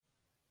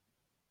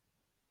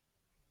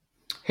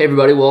Hey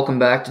everybody, welcome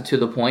back to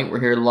The Point. We're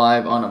here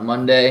live on a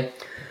Monday.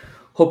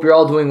 Hope you're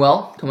all doing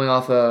well. Coming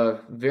off a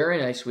very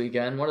nice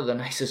weekend, one of the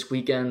nicest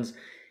weekends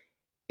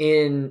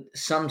in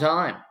some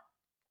time.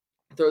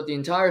 Throughout the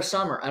entire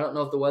summer, I don't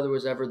know if the weather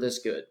was ever this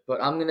good,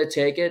 but I'm going to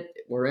take it.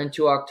 We're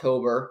into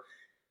October,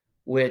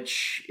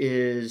 which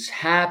is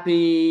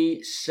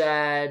happy,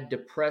 sad,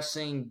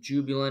 depressing,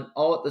 jubilant,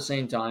 all at the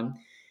same time,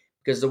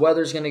 because the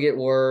weather's going to get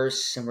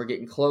worse and we're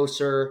getting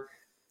closer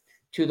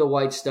to the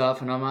white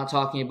stuff. And I'm not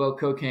talking about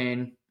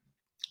cocaine,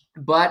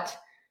 but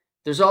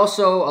there's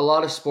also a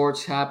lot of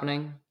sports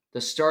happening. The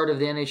start of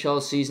the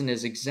NHL season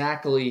is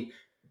exactly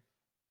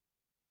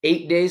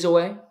 8 days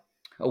away,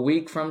 a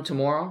week from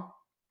tomorrow.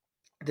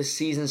 The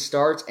season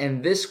starts,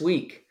 and this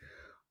week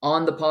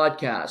on the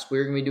podcast,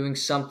 we're going to be doing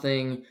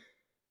something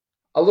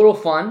a little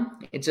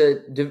fun. It's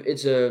a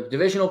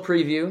divisional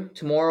preview.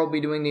 Tomorrow we'll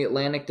be doing the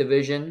Atlantic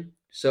Division.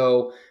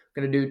 So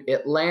we're going to do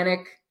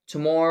Atlantic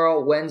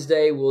tomorrow.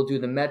 Wednesday we'll do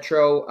the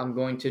Metro. I'm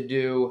going to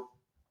do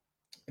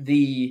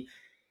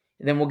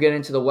then we'll get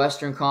into the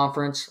Western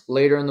Conference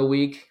later in the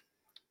week.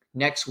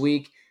 Next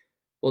week,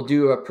 we'll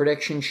do a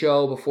prediction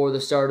show before the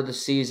start of the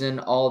season,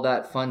 all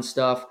that fun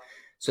stuff.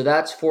 So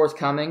that's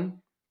forthcoming,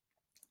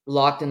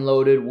 locked and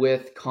loaded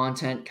with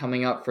content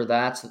coming up for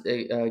that.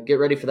 So get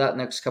ready for that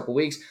next couple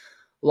weeks.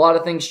 A lot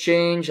of things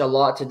change, a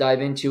lot to dive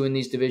into in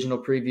these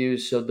divisional previews,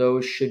 so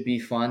those should be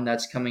fun.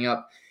 That's coming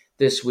up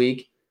this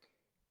week.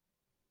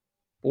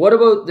 What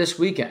about this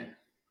weekend?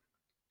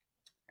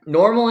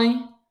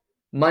 Normally,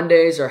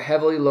 Mondays are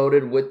heavily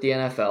loaded with the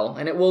NFL,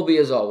 and it will be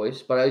as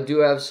always, but I do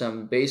have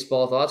some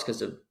baseball thoughts because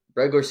the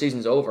regular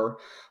season's over.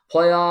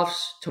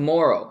 Playoffs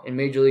tomorrow in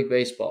Major League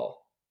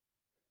Baseball.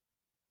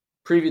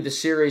 Preview the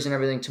series and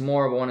everything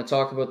tomorrow, but I want to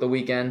talk about the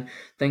weekend,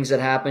 things that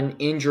happen,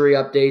 injury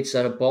updates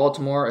out of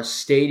Baltimore, a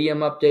stadium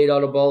update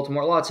out of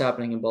Baltimore. Lots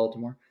happening in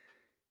Baltimore.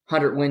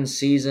 100-win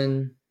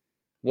season.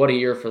 What a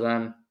year for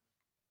them.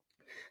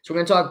 So we're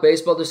going to talk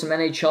baseball. There's some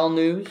NHL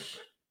news.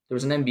 There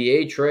was an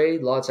NBA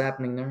trade. Lots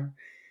happening there.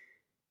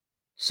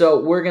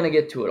 So we're going to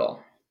get to it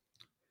all.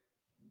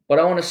 But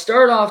I want to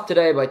start off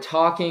today by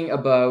talking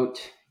about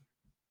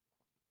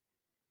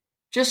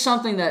just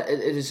something that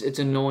it's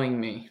annoying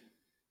me.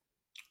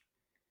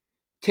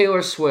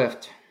 Taylor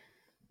Swift.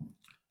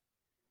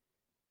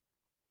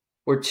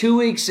 We're 2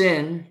 weeks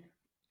in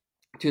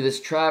to this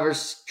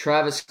Travis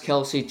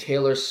Kelce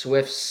Taylor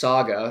Swift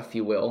saga, if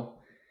you will.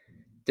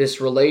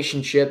 This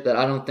relationship that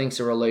I don't think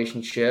is a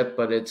relationship,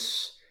 but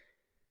it's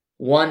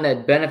one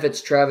that benefits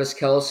Travis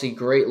Kelce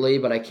greatly,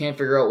 but I can't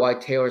figure out why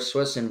Taylor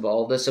Swift's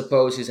involved. I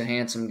suppose he's a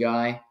handsome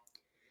guy.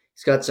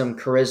 He's got some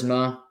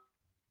charisma.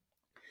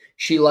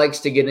 She likes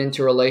to get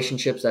into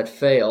relationships that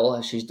fail,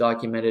 as she's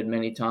documented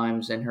many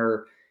times in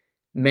her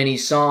many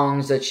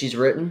songs that she's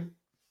written.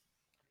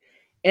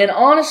 And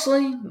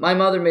honestly, my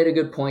mother made a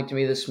good point to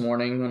me this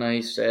morning when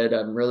I said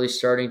I'm really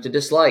starting to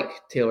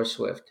dislike Taylor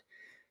Swift.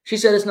 She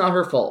said it's not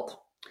her fault.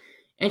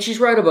 And she's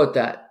right about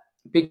that.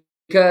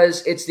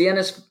 Because it's the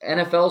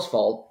NFL's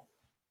fault.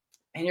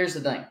 And here's the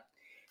thing.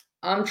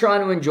 I'm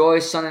trying to enjoy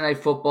Sunday Night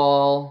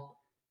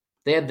Football.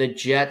 They had the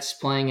Jets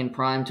playing in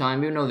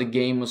primetime. Even though the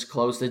game was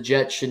close, the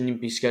Jets shouldn't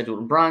be scheduled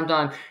in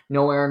primetime.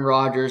 No Aaron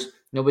Rodgers.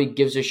 Nobody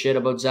gives a shit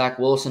about Zach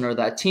Wilson or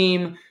that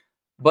team.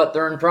 But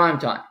they're in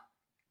primetime.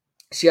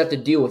 So you have to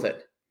deal with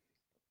it.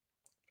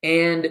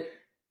 And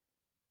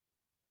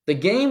the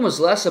game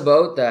was less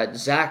about that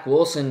Zach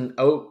Wilson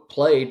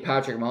outplayed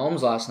Patrick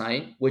Mahomes last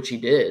night, which he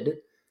did.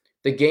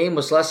 The game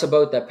was less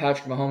about that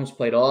Patrick Mahomes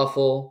played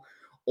awful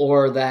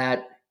or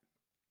that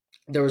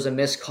there was a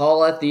missed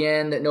call at the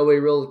end that nobody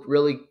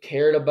really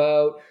cared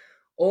about,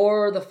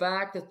 or the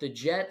fact that the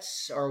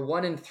Jets are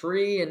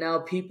 1-3 and now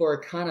people are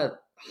kind of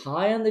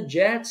high on the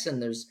Jets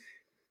and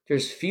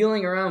there's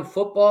feeling around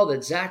football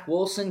that Zach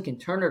Wilson can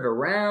turn it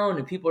around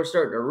and people are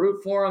starting to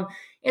root for him.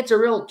 It's a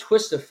real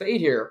twist of fate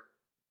here.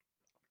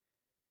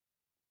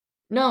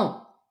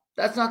 No,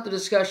 that's not the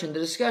discussion. The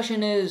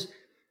discussion is,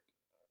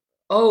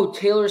 oh,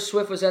 Taylor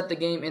Swift was at the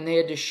game and they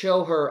had to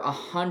show her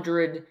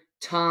 100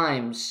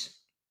 times.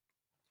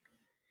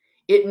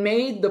 It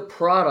made the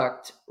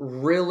product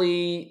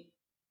really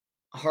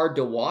hard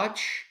to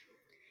watch.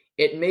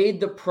 It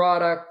made the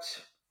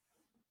product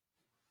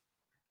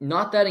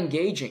not that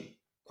engaging,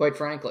 quite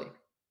frankly.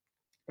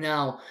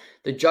 Now,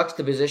 the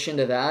juxtaposition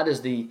to that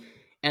is the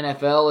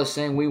NFL is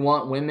saying we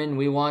want women,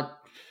 we want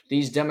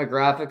these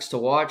demographics to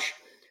watch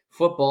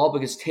football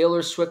because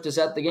Taylor Swift is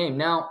at the game.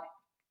 Now,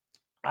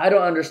 I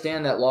don't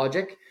understand that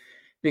logic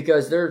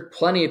because there are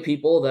plenty of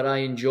people that I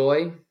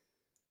enjoy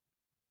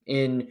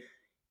in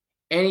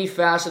any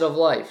facet of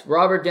life.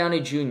 Robert Downey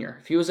Jr.,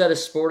 if he was at a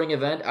sporting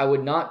event, I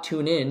would not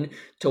tune in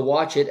to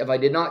watch it if I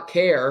did not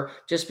care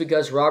just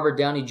because Robert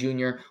Downey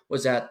Jr.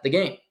 was at the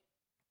game.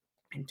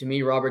 And to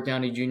me, Robert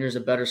Downey Jr. is a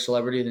better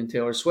celebrity than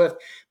Taylor Swift,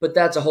 but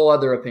that's a whole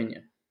other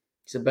opinion.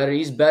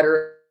 He's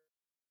better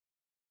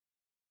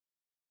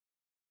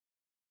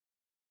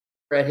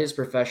at his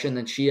profession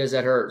than she is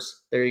at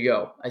hers. There you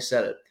go. I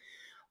said it.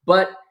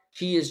 But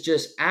he is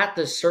just at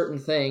the certain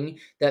thing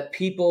that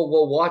people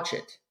will watch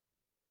it.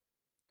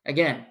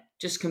 Again,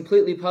 Just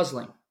completely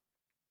puzzling.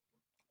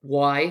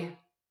 Why?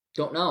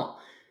 Don't know.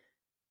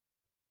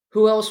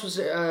 Who else was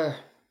it?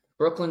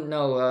 Brooklyn?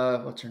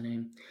 No, what's her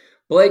name?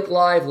 Blake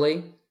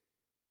Lively,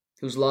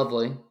 who's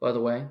lovely, by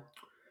the way.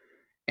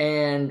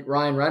 And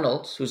Ryan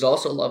Reynolds, who's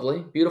also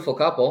lovely. Beautiful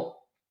couple.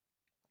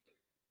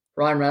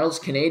 Ryan Reynolds,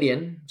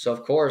 Canadian, so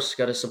of course,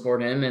 got to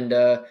support him.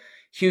 And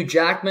Hugh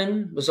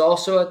Jackman was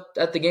also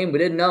at the game. We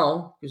didn't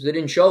know because they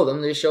didn't show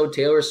them. They showed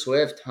Taylor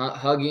Swift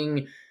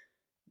hugging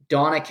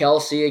Donna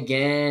Kelce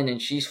again,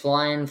 and she's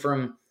flying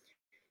from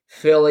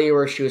Philly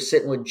where she was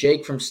sitting with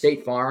Jake from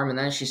State Farm, and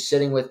then she's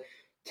sitting with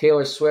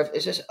Taylor Swift.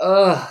 It's just,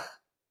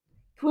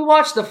 Can we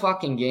watch the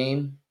fucking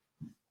game?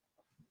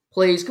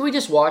 Please, can we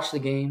just watch the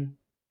game?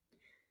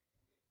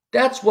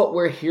 That's what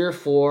we're here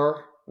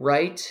for,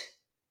 right?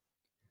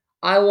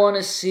 I want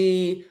to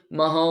see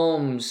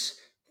Mahomes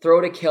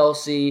throw to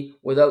Kelce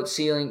without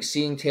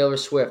seeing Taylor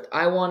Swift.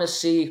 I want to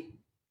see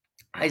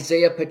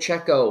Isaiah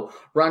Pacheco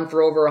run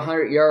for over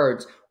 100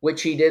 yards,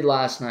 which he did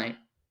last night.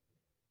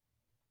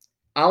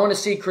 I want to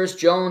see Chris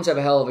Jones have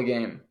a hell of a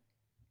game.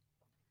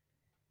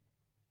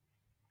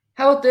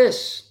 How about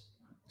this?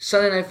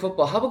 Sunday Night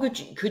Football. How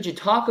about could you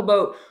talk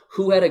about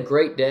who had a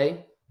great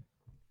day?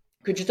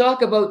 Could you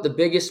talk about the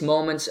biggest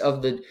moments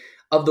of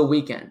the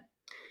weekend?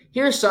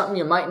 Here's something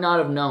you might not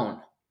have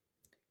known.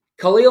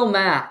 Khalil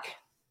Mack.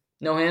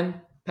 Know him?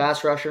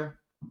 Pass rusher.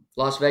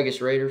 Las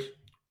Vegas Raiders.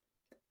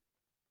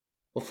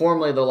 Well,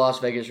 formerly the Las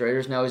Vegas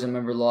Raiders. Now he's a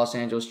member of the Los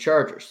Angeles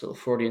Chargers. So the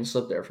Freudian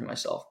slip there for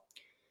myself.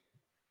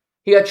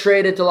 He got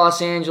traded to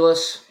Los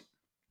Angeles.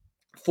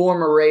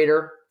 Former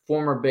Raider.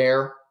 Former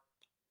Bear.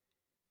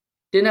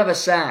 Didn't have a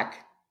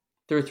sack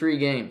through 3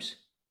 games.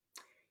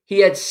 He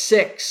had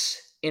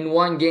 6 in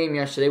one game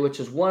yesterday, which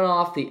was one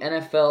off the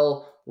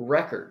NFL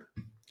record.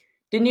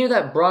 Didn't hear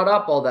that brought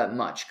up all that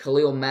much.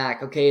 Khalil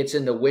Mack, okay, it's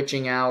in the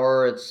witching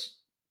hour. It's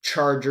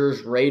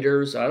Chargers,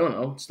 Raiders. I don't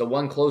know. It's the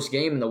one close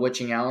game in the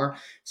witching hour.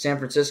 San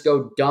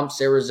Francisco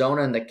dumps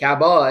Arizona, and the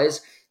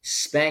Cowboys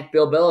spank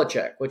Bill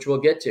Belichick, which we'll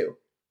get to.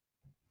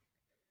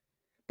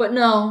 But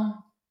no.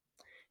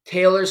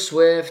 Taylor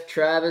Swift,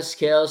 Travis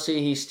Kelce,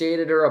 he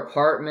stayed at her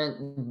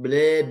apartment,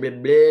 blah, blah,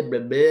 blah,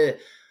 blah,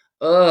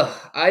 blah.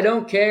 I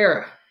don't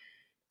care.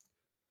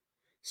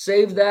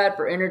 Save that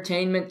for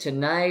entertainment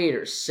tonight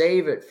or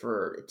save it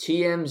for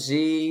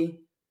TMZ,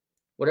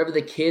 whatever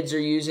the kids are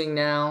using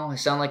now. I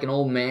sound like an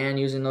old man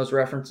using those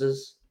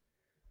references.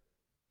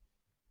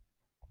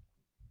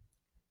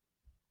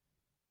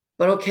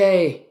 But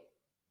okay,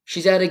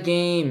 she's at a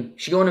game.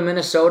 She going to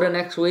Minnesota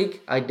next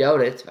week? I doubt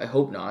it. I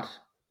hope not.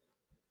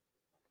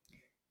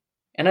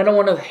 And I don't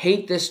want to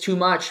hate this too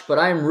much, but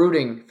I am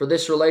rooting for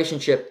this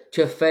relationship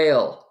to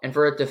fail and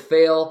for it to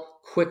fail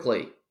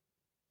quickly.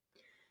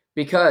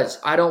 Because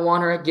I don't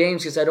want her at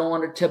games because I don't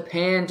want it to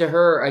pan to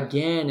her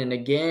again and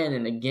again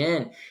and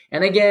again.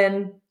 And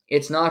again,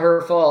 it's not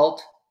her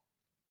fault.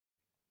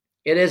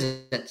 It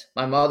isn't.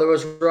 My mother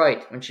was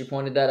right when she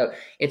pointed that out.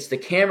 It's the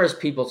cameras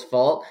people's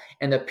fault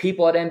and the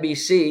people at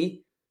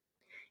NBC.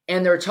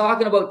 And they're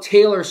talking about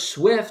Taylor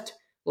Swift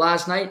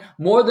last night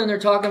more than they're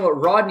talking about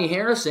Rodney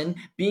Harrison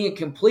being a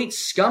complete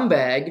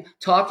scumbag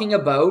talking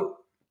about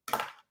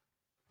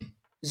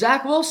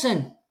Zach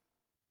Wilson.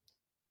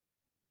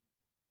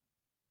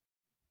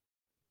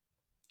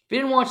 If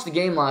you didn't watch the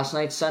game last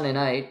night, Sunday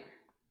night,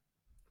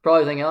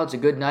 probably thinking, oh, it's a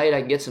good night. I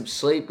can get some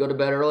sleep, go to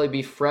bed early,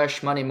 be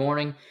fresh Monday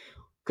morning.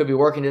 Could be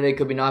working today,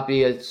 could be not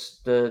be.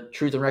 It's the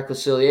truth and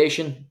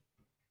reconciliation.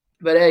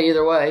 But hey,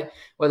 either way,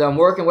 whether I'm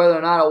working, whether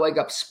or not, I'll wake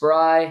up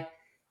spry.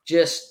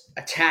 Just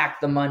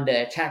attack the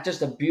Monday. Attack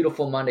just a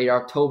beautiful Monday,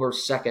 October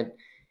 2nd.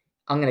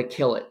 I'm going to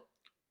kill it.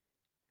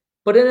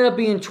 But it ended up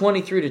being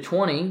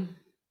 23-20.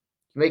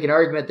 Make an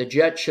argument the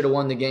Jets should have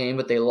won the game,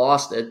 but they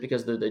lost it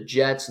because they're the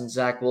Jets and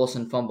Zach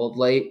Wilson fumbled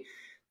late.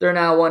 They're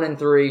now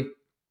 1-3.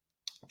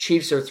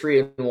 Chiefs are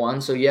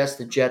 3-1. So yes,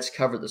 the Jets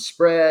covered the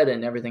spread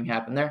and everything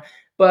happened there.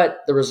 But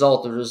the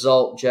result,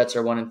 Jets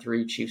are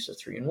 1-3, Chiefs are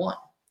 3-1.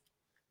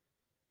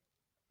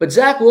 But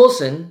Zach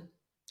Wilson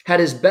had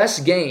his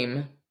best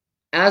game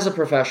as a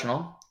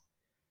professional.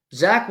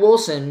 Zach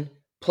Wilson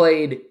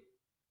played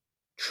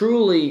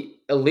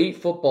truly elite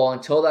football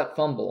until that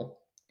fumble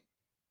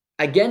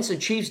against a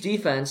Chiefs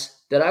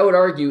defense that I would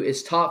argue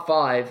is top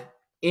 5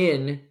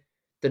 in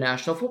the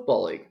National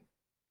Football League.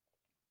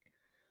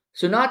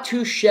 So not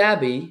too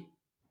shabby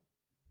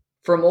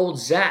from old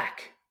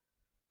Zach,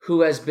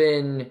 who has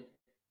been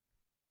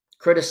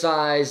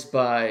criticized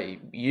by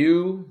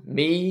you,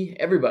 me,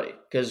 everybody,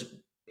 because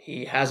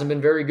he hasn't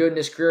been very good in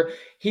his career.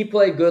 He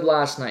played good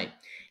last night.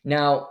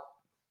 Now,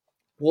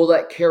 will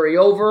that carry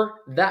over?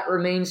 That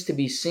remains to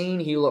be seen.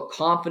 He looked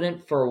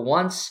confident for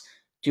once.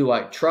 Do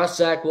I trust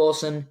Zach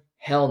Wilson?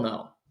 Hell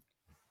no.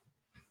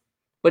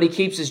 But he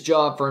keeps his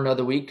job for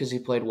another week because he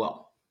played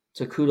well.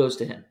 So kudos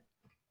to him.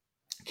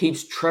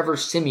 Keeps Trevor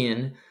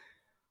Siemian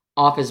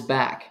off his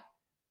back.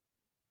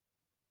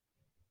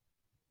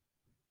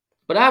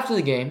 But after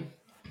the game,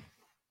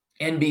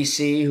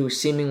 NBC, who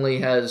seemingly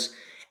has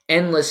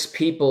endless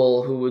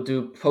people who will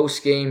do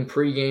post-game,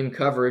 pre-game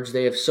coverage,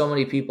 they have so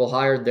many people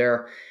hired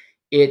there.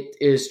 It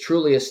is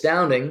truly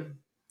astounding.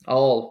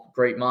 All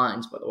great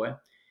minds, by the way.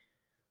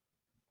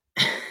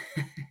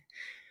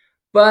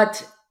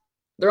 But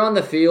they're on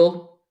the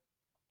field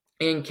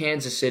in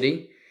Kansas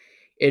City,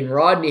 and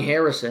Rodney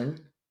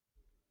Harrison,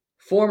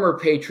 former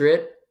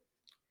Patriot,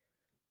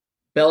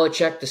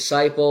 Belichick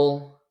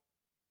disciple,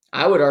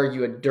 I would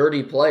argue a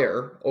dirty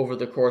player over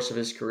the course of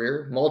his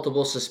career,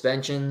 multiple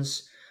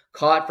suspensions,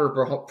 caught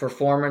for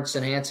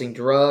performance-enhancing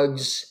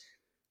drugs,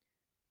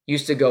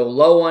 used to go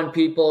low on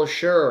people,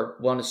 sure,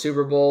 won the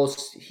Super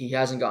Bowls, he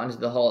hasn't gotten to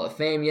the Hall of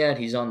Fame yet,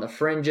 he's on the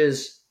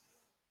fringes.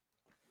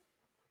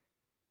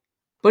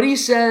 But he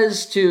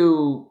says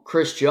to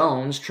Chris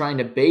Jones, trying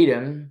to bait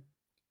him,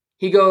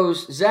 he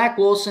goes, Zach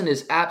Wilson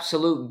is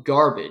absolute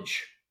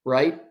garbage,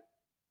 right?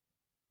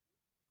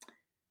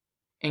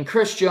 And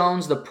Chris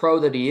Jones, the pro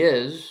that he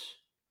is,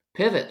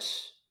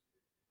 pivots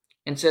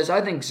and says, I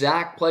think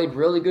Zach played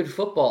really good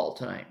football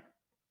tonight.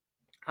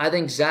 I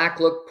think Zach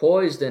looked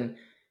poised, and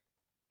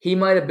he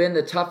might have been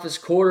the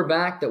toughest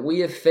quarterback that we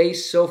have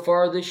faced so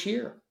far this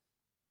year.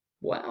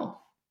 Wow.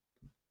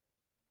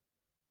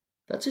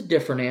 That's a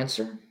different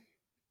answer.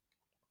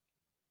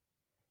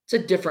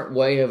 It's a different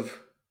way of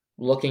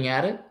looking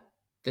at it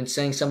than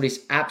saying somebody's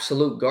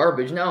absolute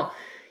garbage. Now,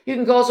 you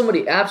can call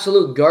somebody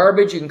absolute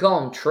garbage. You can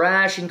call them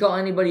trash. You can call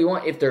anybody you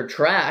want if they're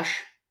trash.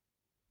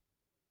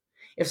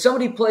 If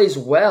somebody plays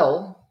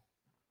well,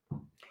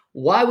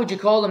 why would you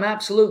call them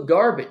absolute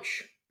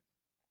garbage?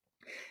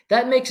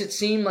 That makes it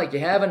seem like you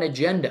have an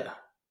agenda.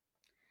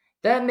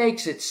 That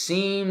makes it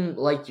seem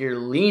like you're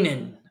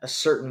leaning a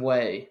certain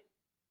way.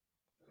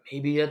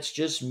 Maybe that's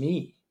just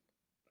me.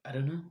 I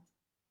don't know.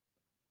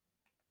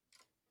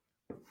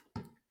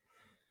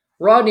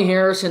 Rodney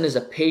Harrison is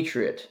a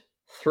Patriot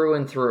through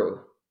and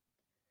through.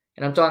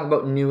 And I'm talking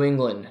about New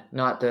England,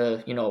 not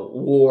the,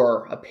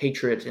 war, a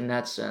Patriot in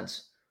that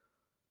sense.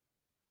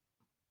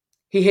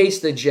 He hates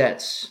the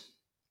Jets.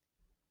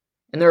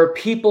 And there are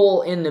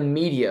people in the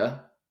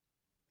media,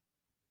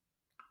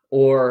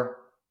 or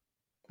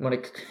when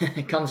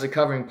it comes to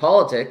covering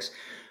politics,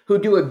 who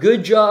do a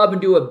good job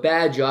and do a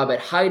bad job at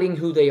hiding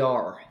who they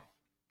are.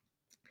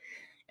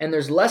 And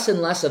there's less and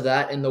less of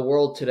that in the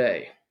world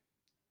today.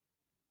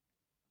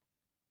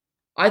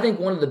 I think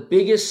one of the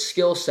biggest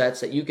skill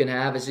sets that you can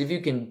have is if you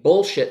can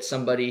bullshit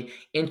somebody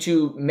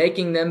into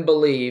making them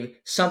believe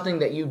something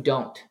that you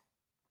don't.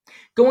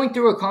 Going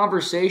through a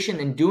conversation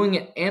and doing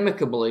it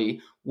amicably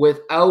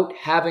without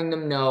having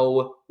them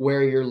know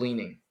where you're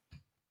leaning.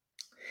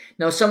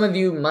 Now, some of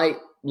you might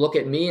look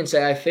at me and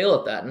say I fail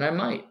at that, and I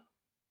might.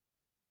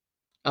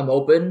 I'm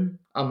open,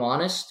 I'm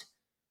honest.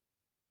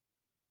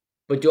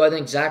 But do I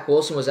think Zach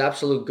Wilson was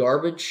absolute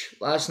garbage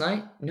last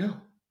night? No.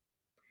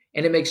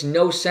 And it makes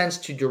no sense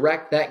to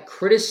direct that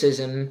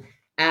criticism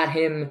at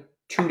him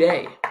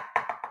today.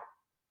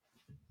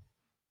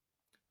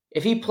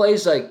 If he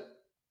plays like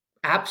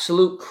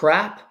absolute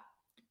crap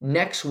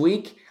next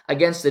week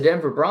against the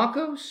Denver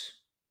Broncos,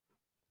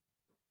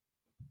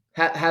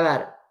 have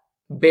at it.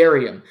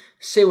 Bury him.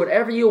 Say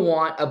whatever you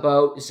want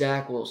about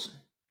Zach Wilson.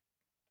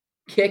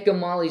 Kick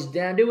him while he's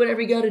down. Do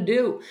whatever you got to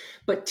do.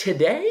 But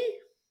today,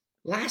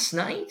 last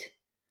night,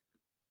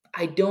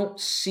 I don't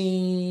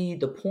see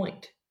the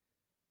point.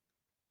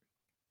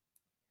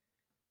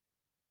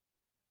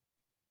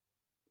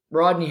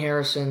 Rodney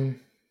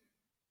Harrison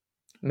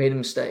made a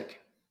mistake.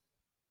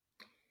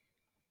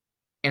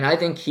 And I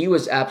think he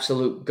was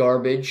absolute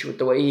garbage with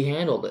the way he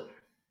handled it.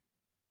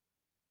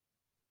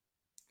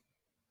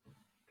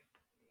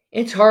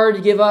 It's hard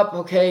to give up,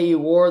 okay, you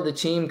wore the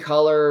team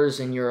colors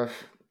and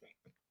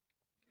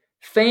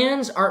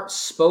Fans aren't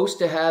supposed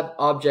to have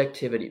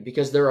objectivity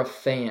because they're a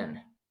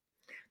fan.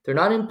 They're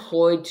not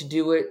employed to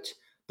do it.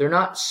 They're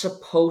not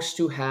supposed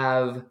to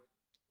have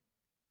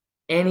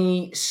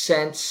any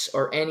sense,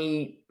 or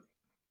any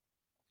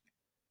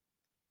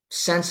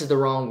sense is the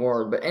wrong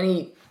word, but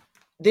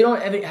they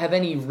don't have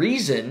any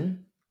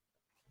reason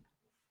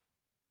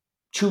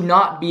to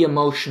not be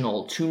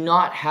emotional, to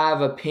not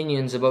have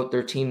opinions about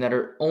their team that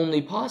are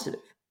only positive.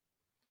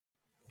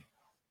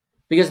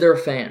 Because they're a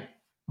fan.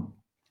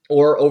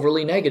 Or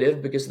overly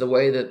negative because of the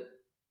way that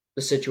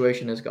the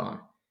situation has gone.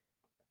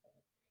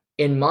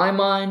 In my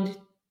mind,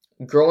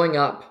 growing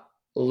up,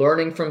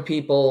 learning from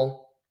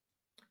people,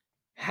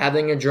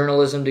 having a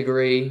journalism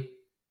degree,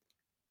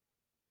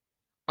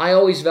 I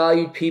always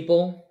valued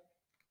people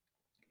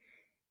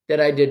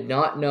that I did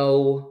not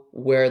know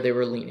where they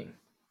were leaning.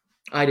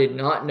 I did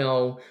not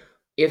know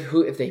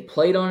if they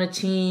played on a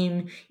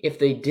team, if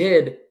they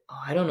did,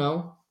 I don't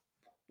know.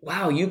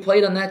 Wow, you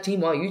played on that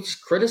team. Wow, you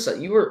just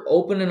criticized. You were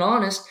open and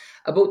honest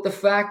about the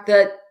fact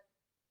that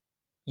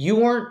you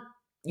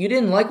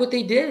didn't like what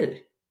they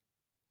did.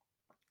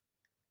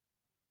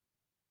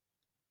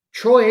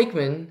 Troy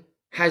Aikman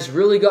has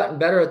really gotten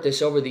better at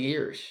this over the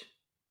years.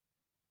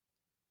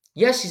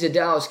 Yes, he's a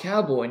Dallas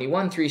Cowboy and he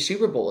won 3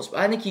 Super Bowls, but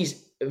I think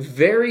he's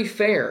very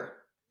fair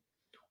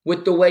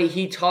with the way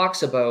he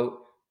talks about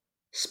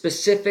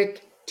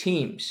specific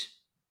teams.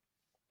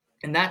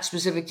 And that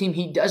specific team,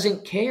 he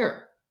doesn't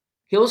care.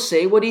 He'll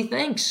say what he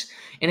thinks.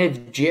 And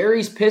if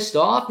Jerry's pissed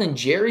off, then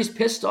Jerry's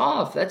pissed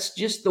off. That's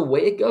just the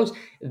way it goes.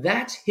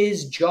 That's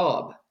his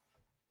job.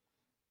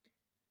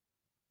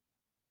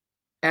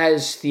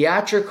 As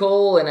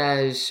theatrical and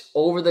as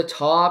over the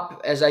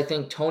top as I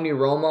think Tony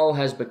Romo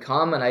has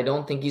become, and I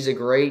don't think he's a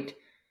great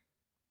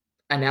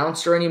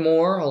announcer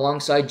anymore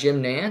alongside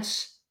Jim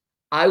Nantz,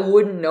 I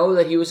wouldn't know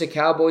that he was a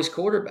Cowboys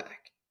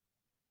quarterback.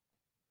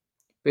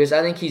 Because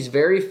I think he's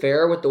very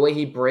fair with the way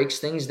he breaks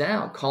things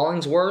down.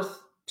 Collinsworth,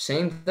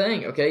 same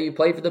thing. Okay, you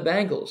played for the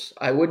Bengals.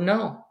 I wouldn't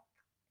know.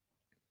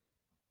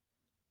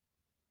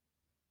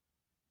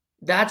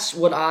 That's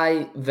what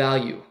I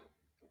value.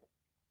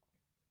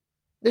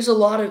 There's a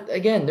lot of,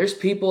 again, there's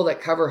people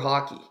that cover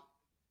hockey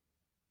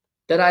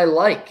that I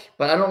like,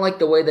 but I don't like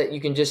the way that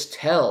you can just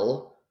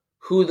tell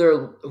who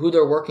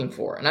they're working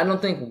for. And I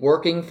don't think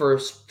working for a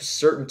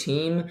certain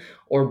team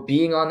or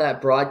being on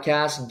that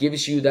broadcast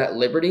gives you that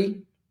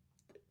liberty.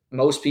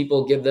 Most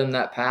people give them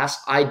that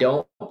pass. I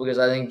don't, because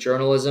I think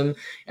journalism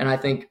and I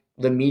think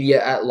the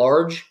media at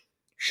large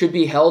should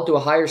be held to a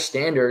higher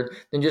standard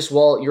than just,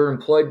 well, you're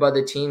employed by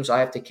the team, so I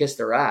have to kiss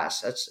their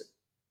ass. That's,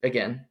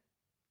 again,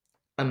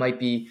 I might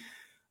be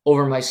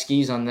over my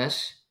skis on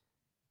this.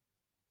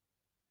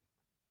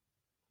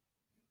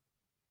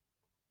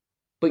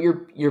 But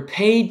you're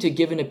paid to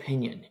give an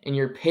opinion, and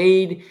you're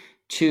paid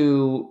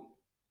to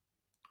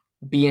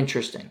be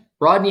interesting.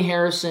 Rodney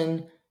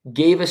Harrison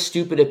gave a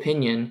stupid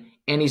opinion,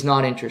 and he's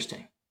not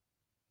interesting.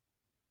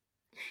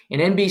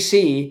 And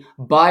NBC,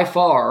 by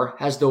far,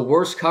 has the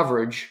worst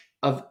coverage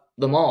of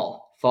them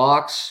all.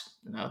 Fox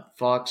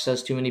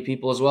has too many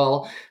people as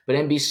well, but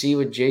NBC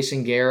with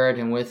Jason Garrett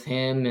and with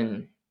him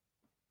and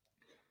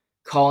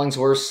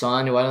Collinsworth's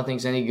son, who I don't think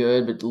is any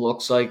good, but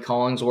looks like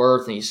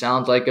Collinsworth, and he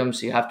sounds like him,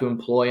 so you have to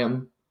employ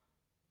him.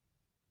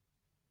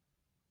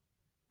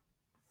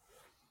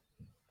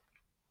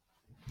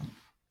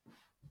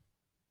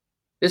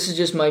 This is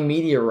just my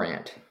media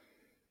rant.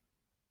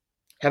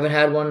 Haven't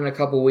had one in a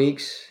couple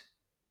weeks.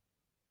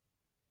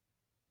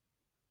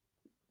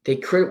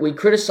 We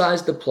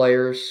criticize the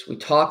players. We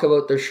talk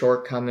about their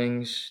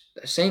shortcomings.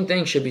 The same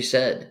thing should be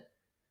said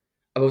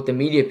about the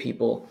media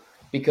people,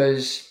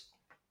 because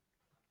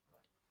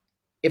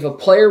if a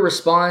player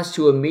responds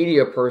to a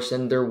media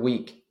person, they're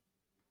weak.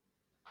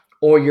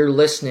 Or you're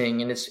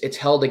listening and it's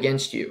held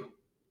against you.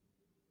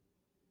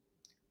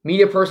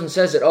 Media person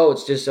says it,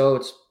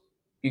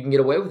 you can get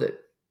away with it.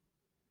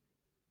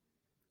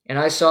 And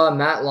I saw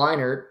Matt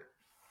Leinart,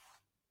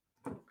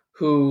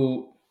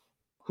 who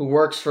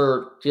works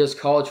for just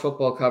college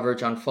football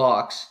coverage on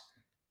Fox,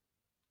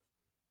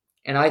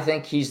 and I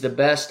think he's the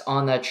best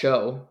on that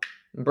show.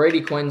 Brady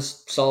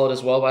Quinn's solid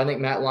as well, but I think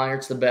Matt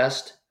Leinart's the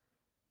best.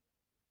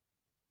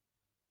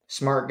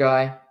 Smart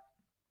guy.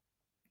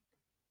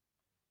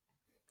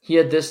 He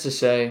had this to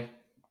say: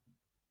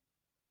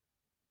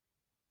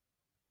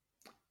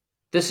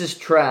 "This is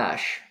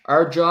trash.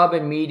 Our job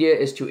in media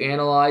is to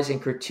analyze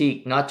and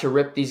critique, not to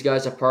rip these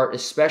guys apart,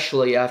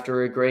 especially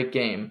after a great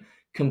game.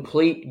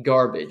 Complete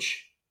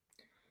garbage."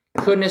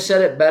 Couldn't have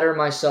said it better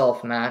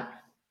myself, Matt.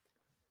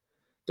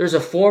 There's a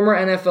former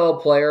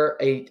NFL player,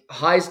 a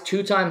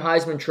two-time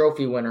Heisman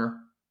Trophy winner,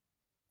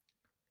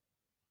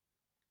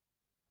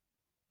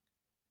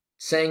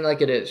 saying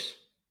like it is.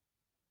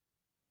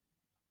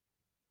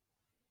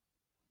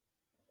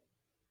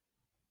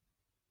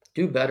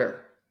 Do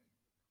better.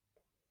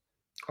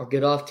 Or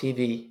get off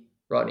TV,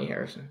 Rodney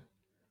Harrison.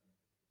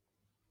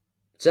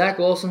 Zach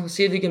Wilson,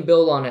 see if he can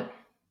build on it.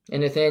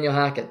 And Nathaniel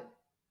Hackett.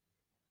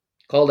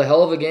 Called a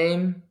hell of a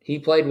game. He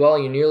played well.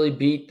 You nearly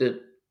beat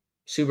the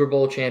Super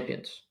Bowl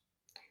champions.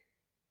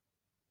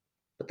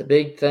 But the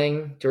big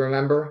thing to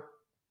remember,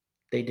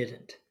 they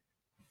didn't.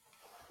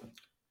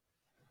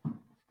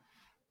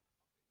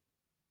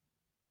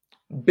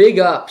 Big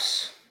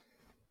ups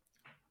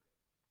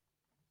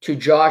to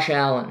Josh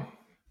Allen.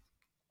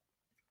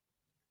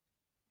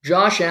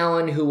 Josh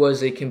Allen, who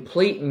was a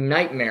complete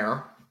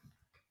nightmare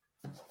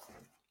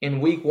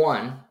in week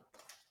 1,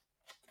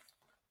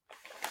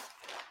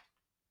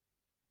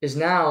 is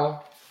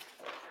now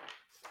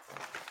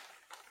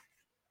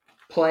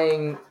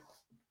playing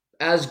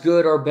as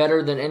good or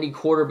better than any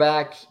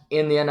quarterback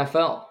in the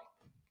NFL.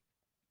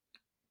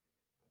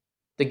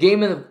 The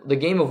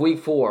game of week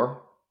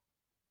 4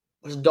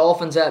 was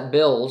Dolphins at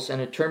Bills,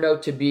 and it turned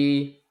out to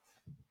be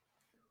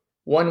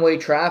one-way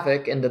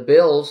traffic, and the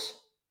Bills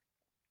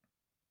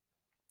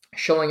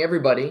showing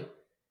everybody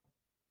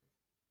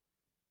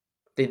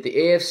that the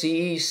AFC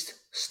East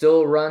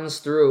still runs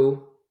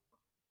through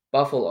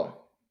Buffalo.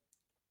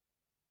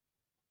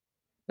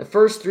 The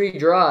first 3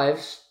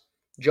 drives,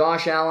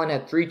 Josh Allen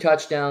had 3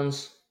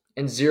 touchdowns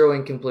and 0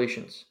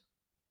 incompletions.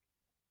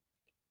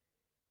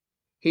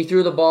 He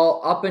threw the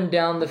ball up and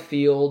down the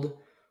field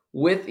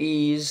with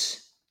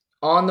ease,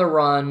 on the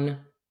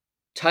run,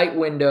 tight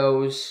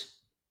windows.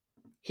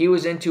 He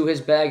was into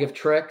his bag of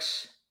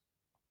tricks.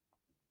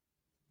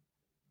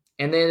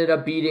 And they ended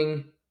up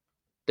beating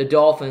the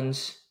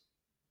Dolphins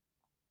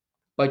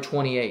by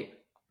 28.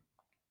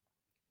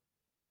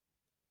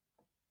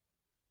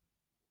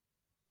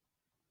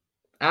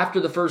 after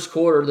the first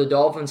quarter, the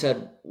Dolphins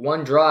had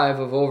one drive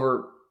of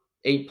over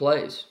 8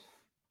 plays.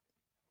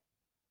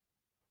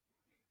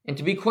 And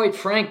to be quite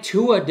frank,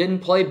 Tua didn't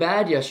play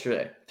bad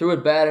yesterday. Threw a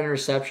bad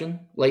interception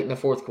late in the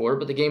fourth quarter,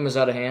 but the game was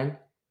out of hand.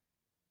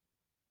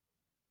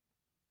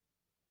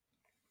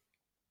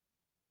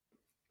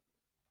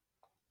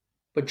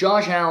 But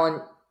Josh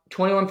Allen,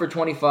 21 for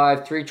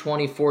 25,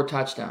 324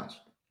 touchdowns.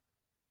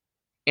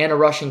 And a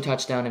rushing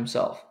touchdown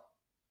himself.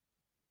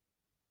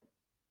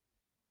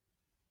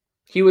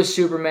 He was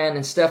Superman,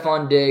 and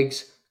Stephon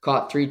Diggs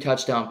caught 3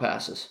 touchdown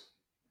passes.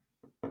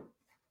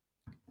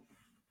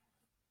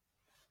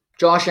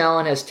 Josh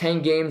Allen has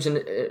 10 games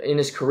in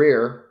his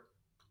career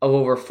of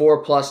over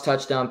 4+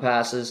 touchdown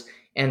passes,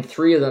 and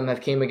 3 of them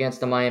have came against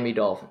the Miami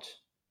Dolphins.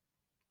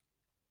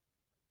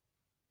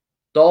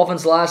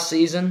 Dolphins last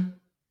season,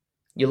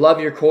 you love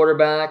your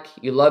quarterback,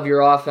 you love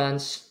your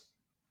offense.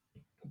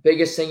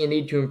 Biggest thing you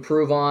need to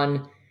improve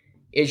on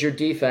is your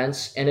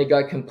defense, and it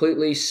got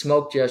completely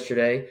smoked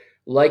yesterday,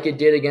 like it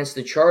did against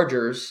the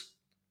Chargers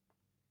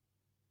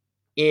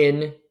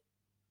in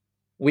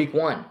Week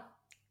 1.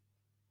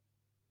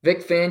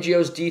 Vic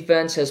Fangio's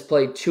defense has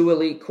played 2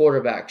 elite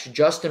quarterbacks.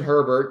 Justin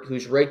Herbert,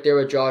 who's right there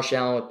with Josh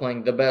Allen with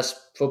playing the best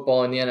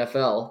football in the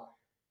NFL.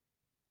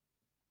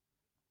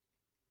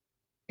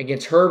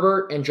 Against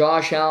Herbert and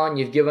Josh Allen,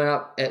 you've given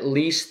up at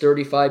least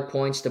 35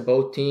 points to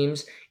both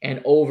teams.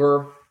 And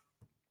over,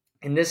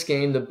 in this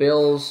game, the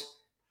Bills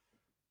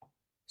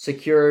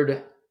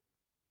secured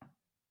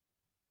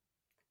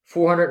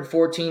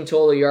 414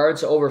 total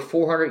yards, over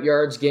 400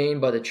 yards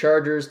gained by the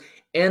Chargers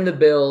and the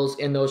Bills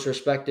in those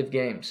respective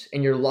games,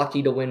 and you're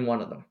lucky to win one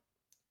of them.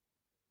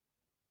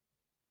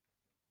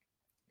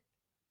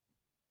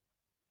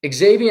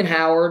 Xavier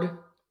Howard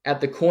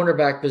at the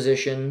cornerback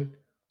position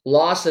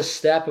lost a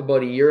step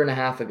about 1.5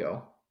 years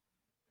ago.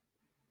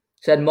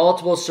 He's had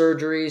multiple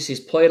surgeries, he's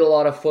played a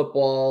lot of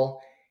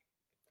football,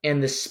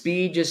 and the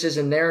speed just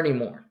isn't there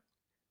anymore.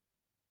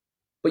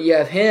 But you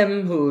have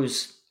him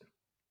who's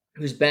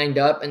banged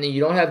up, and then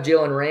you don't have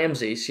Jalen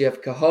Ramsey, so you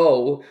have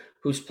Cahoe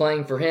who's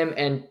playing for him,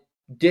 and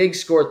Diggs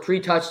scored 3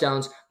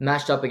 touchdowns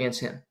matched up against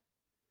him.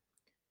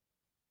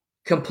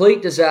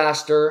 Complete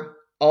disaster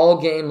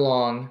all game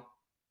long,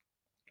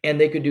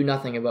 and they could do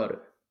nothing about it.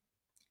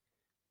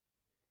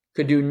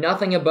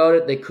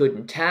 They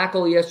couldn't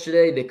tackle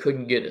yesterday. They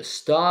couldn't get a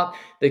stop.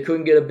 They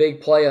couldn't get a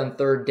big play on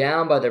third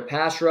down by their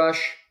pass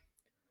rush.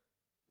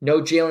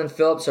 No Jalen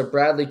Phillips or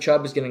Bradley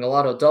Chubb is getting a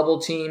lot of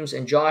double teams,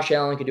 and Josh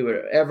Allen could do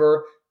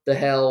whatever the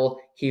hell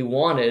he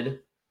wanted.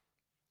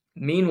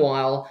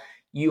 Meanwhile,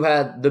 you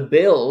had the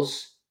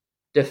Bills'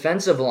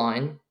 defensive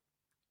line.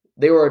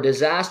 They were a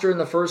disaster in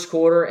the first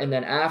quarter, and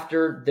then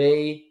after,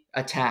 they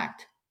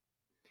attacked.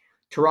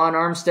 Teron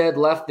Armstead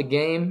left the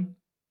game.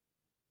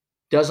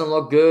 Doesn't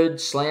look good.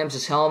 Slams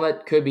his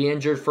helmet. Could be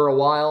injured for a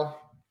while.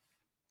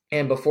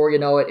 And before you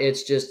know it,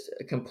 it's just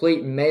a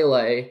complete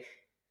melee.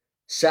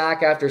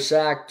 Sack after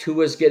sack.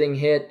 Tua's getting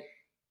hit.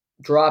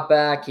 Drop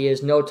back. He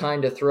has no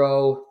time to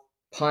throw.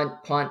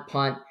 Punt, punt,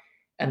 punt.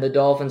 And the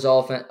Dolphins'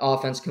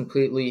 offense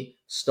completely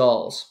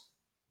stalls.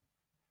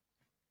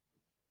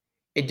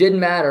 It didn't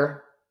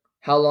matter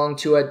how long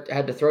Tua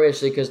had to throw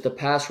yesterday because the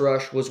pass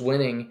rush was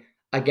winning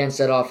against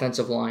that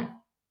offensive line.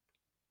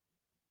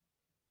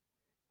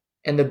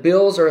 And the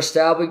Bills are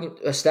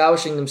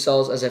establishing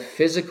themselves as a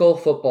physical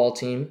football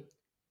team.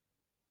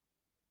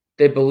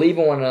 They believe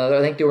in one another.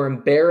 I think they were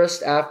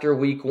embarrassed after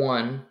Week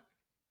 1.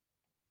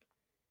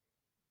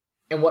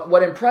 And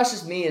what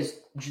impresses me is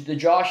the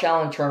Josh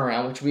Allen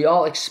turnaround, which we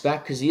all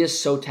expect because he is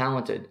so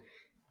talented.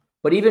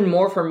 But even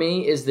more for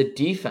me is the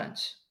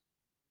defense.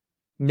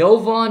 No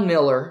Von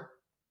Miller,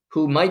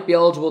 who might be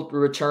eligible to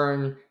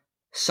return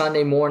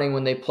Sunday morning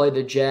when they play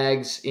the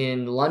Jags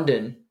in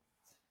London.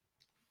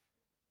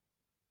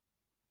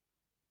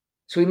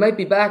 So he might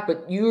be back,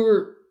 but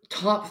you're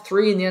top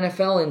 3 in the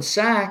NFL in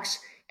sacks,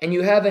 and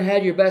you haven't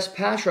had your best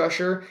pass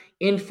rusher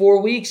in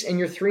 4 weeks, and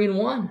you're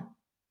 3-1.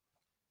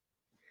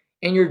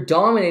 And you're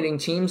dominating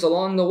teams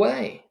along the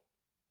way.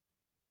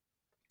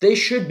 They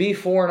should be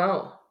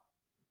 4-0.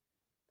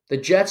 The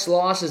Jets'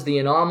 loss is the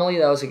anomaly.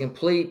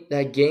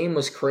 That game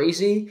was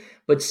crazy.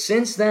 But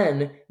since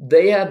then,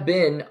 they have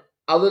been,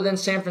 other than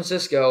San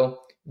Francisco,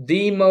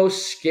 the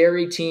most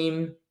scary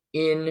team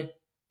in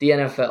the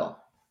NFL.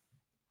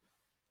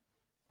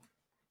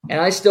 And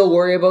I still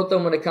worry about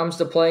them when it comes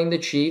to playing the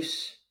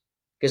Chiefs,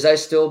 because I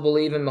still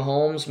believe in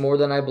Mahomes more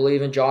than I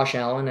believe in Josh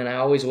Allen, and I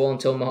always will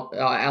until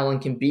Allen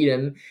can beat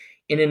him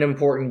in an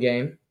important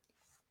game.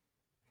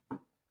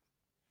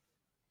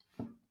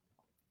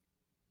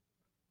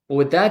 But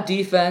with that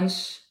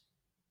defense,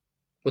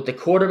 with the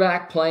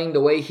quarterback playing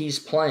the way he's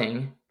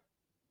playing,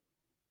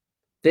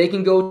 they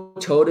can go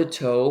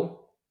toe-to-toe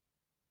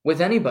with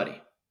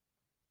anybody.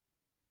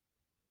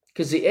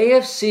 Because the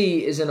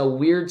AFC is in a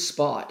weird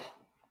spot.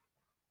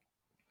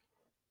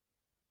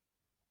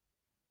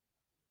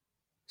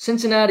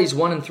 Cincinnati's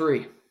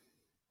 1-3.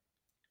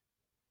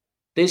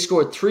 They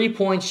scored 3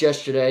 points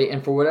yesterday,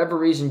 and for whatever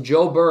reason,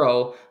 Joe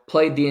Burrow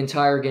played the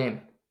entire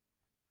game.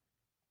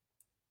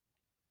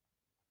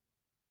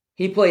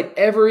 He played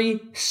every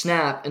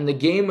snap, and the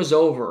game was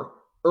over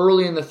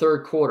early in the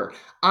third quarter.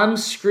 I'm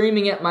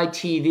screaming at my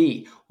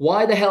TV.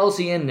 Why the hell is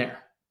he in there?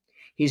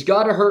 He's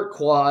got a hurt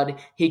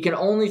quad. He can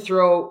only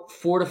throw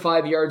 4 to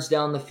 5 yards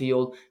down the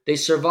field. They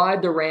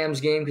survived the Rams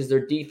game because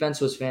their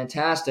defense was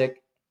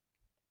fantastic.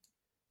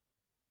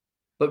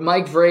 But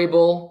Mike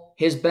Vrabel,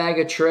 his bag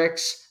of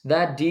tricks,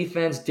 that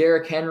defense,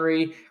 Derrick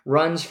Henry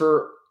runs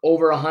for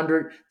over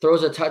 100,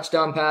 throws a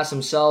touchdown pass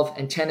himself,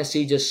 and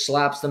Tennessee just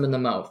slaps them in the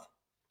mouth.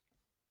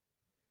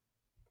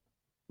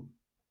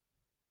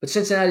 But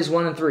Cincinnati's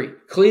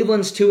 1-3.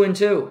 Cleveland's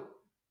 2-2.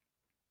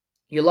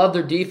 You love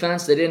their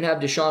defense. They didn't have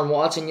Deshaun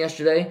Watson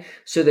yesterday,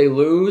 so they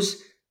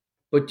lose.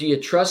 But do you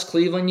trust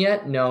Cleveland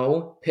yet?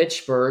 No.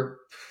 Pittsburgh,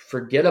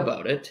 forget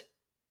about it.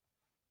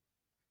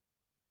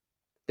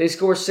 They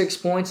score 6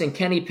 points, and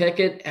Kenny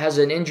Pickett has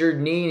an injured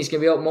knee, and he's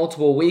going to be out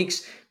multiple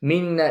weeks,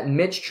 meaning that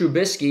Mitch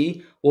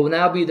Trubisky will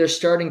now be their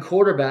starting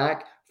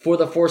quarterback for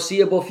the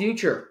foreseeable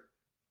future.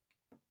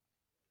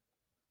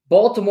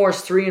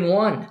 Baltimore's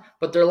 3-1,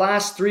 but their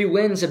last 3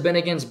 wins have been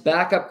against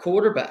backup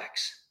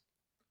quarterbacks.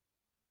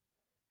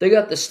 They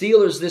got the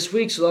Steelers this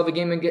week, so they'll have a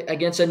game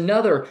against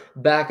another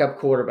backup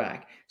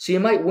quarterback. So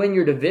you might win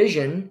your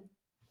division,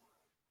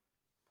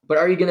 but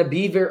are you going to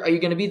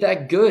be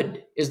that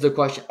good is the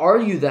question. Are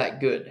you that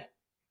good?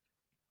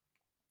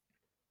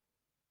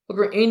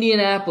 Look at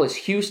Indianapolis,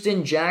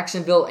 Houston,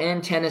 Jacksonville,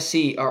 and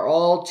Tennessee are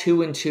all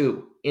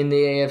 2-2 in the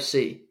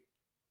AFC.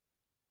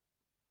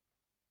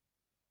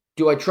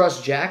 Do I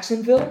trust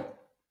Jacksonville?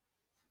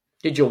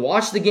 Did you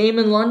watch the game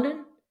in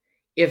London?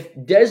 If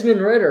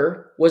Desmond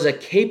Ridder was a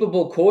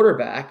capable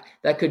quarterback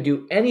that could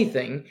do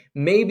anything,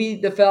 maybe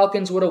the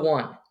Falcons would have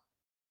won.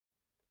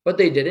 But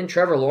they didn't.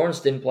 Trevor Lawrence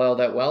didn't play all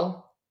that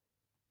well.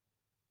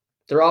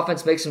 Their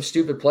offense makes some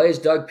stupid plays.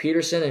 Doug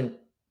Peterson, and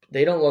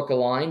they don't look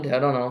aligned. I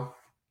don't know.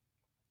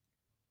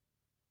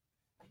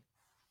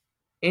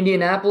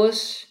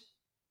 Indianapolis,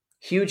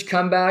 huge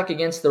comeback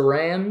against the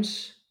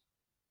Rams,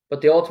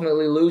 but they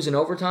ultimately lose in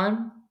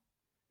overtime.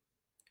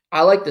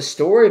 I like the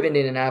story of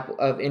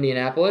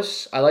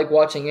Indianapolis. I like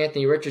watching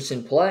Anthony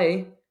Richardson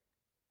play,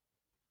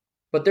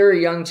 but they're a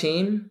young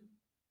team.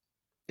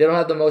 They don't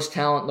have the most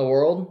talent in the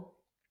world,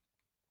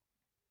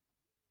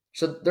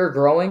 so they're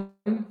growing.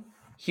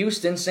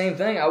 Houston, same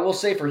thing. I will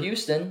say for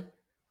Houston,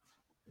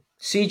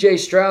 C.J.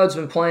 Stroud's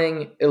been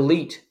playing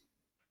elite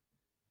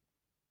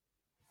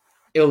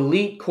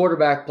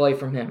quarterback play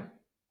from him.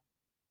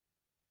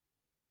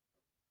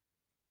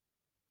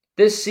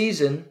 This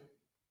season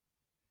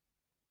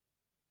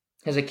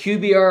has a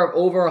QBR of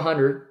over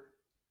 100,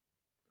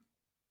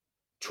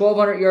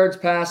 1,200 yards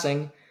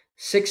passing,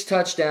 6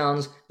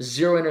 touchdowns,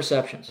 0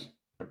 interceptions.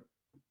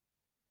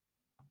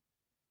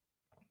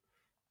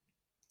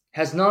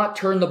 Has not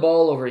turned the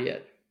ball over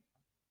yet.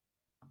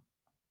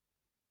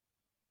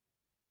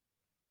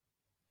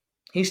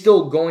 He's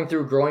still going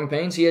through growing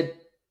pains. He had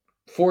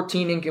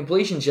 14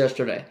 incompletions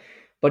yesterday,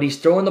 but he's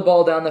throwing the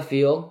ball down the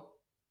field.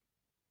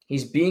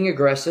 He's being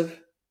aggressive.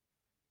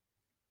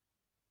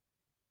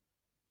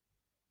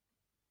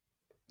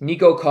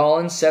 Nico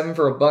Collins, 7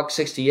 for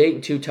 $168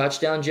 and 2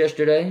 touchdowns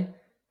yesterday.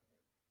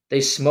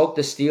 They smoked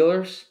the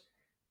Steelers.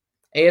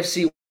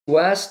 AFC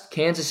West,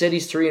 Kansas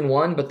City's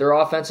 3-1, but their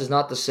offense is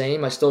not the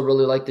same. I still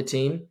really like the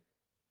team.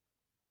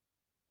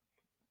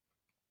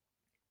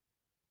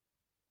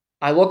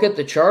 I look at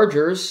the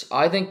Chargers.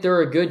 I think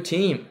they're a good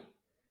team.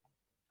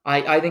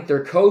 I think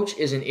their coach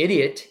is an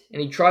idiot, and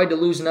he tried to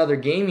lose another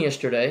game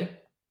yesterday,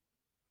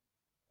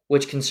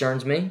 which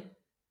concerns me.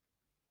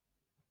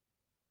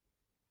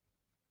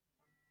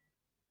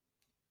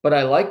 But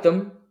I like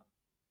them.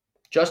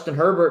 Justin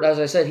Herbert, as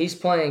I said, he's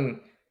playing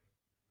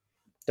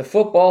the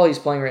football he's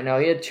playing right now.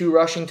 He had 2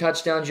 rushing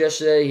touchdowns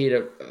yesterday. He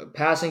had a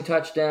passing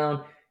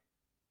touchdown.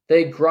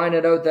 They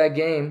grinded out that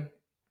game.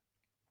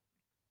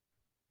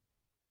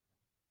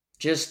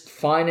 Just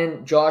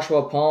finding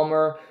Joshua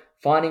Palmer,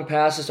 finding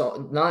passes.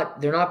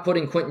 They're not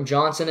putting Quentin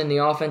Johnson in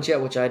the offense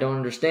yet, which I don't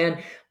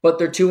understand. But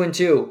they're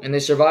 2-2, and they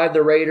survived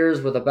the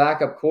Raiders with a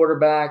backup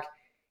quarterback.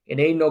 And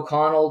Aiden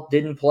O'Connell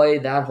didn't play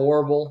that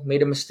horrible.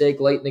 Made a mistake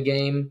late in the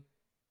game.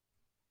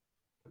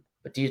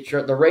 But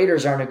the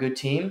Raiders aren't a good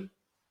team.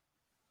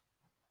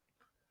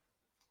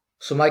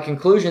 So my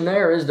conclusion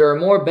there is there are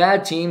more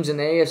bad teams in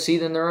the AFC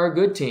than there are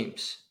good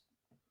teams.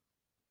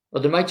 Or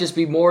there might just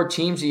be more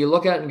teams that you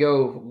look at and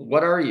go,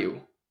 what are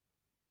you?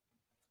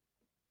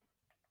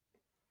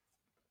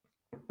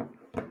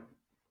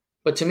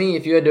 But to me,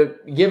 if you had to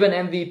give an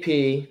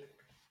MVP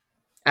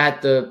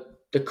at the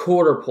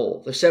quarter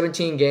poll, the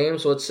 17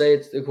 games, let's say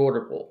it's the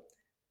quarter poll.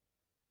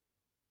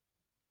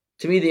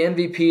 To me, the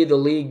MVP of the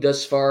league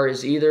thus far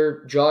is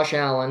either Josh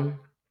Allen,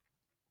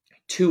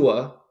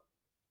 Tua,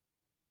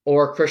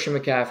 or Christian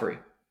McCaffrey.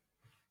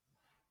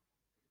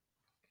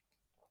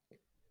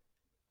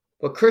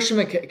 But Christian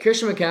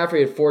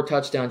McCaffrey had 4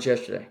 touchdowns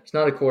yesterday. He's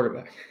not a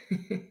quarterback.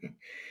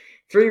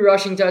 3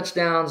 rushing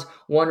touchdowns,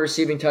 1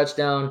 receiving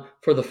touchdown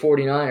for the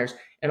 49ers.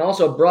 And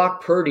also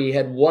Brock Purdy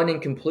had 1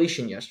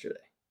 incompletion yesterday.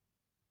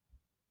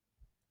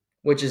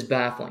 which is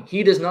baffling.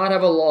 He does not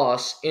have a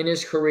loss in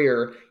his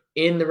career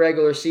in the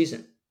regular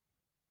season.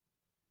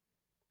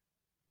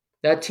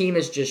 That team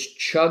is just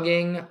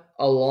chugging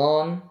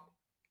along.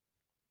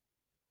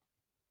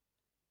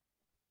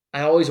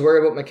 I always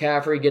worry about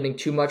McCaffrey getting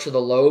too much of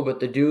the load, but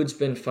the dude's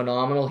been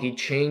phenomenal. He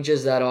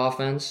changes that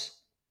offense.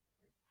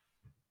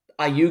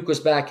 Ayuk was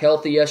back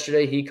healthy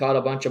yesterday. He caught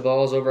a bunch of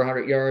balls over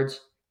 100 yards.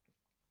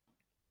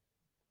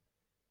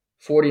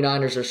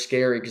 49ers are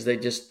scary because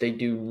they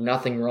do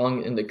nothing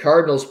wrong. And the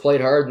Cardinals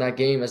played hard in that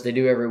game as they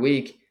do every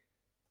week.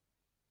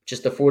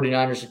 Just the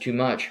 49ers are too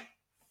much.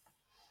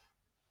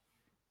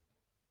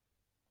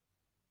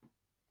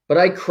 But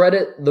I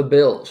credit the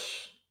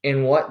Bills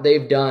in what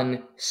they've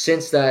done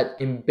since that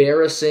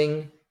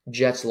embarrassing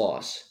Jets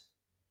loss.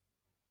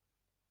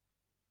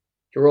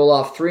 You roll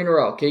off 3 in a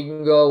row. Okay, you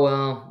can go,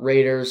 well,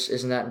 Raiders,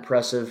 isn't that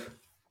impressive?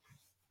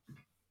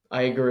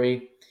 I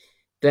agree.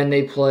 Then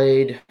they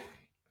played...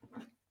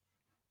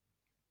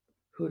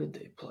 Who did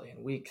they play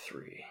in week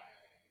 3?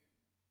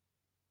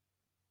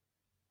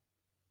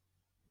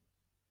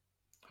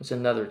 It was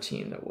another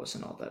team that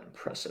wasn't all that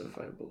impressive,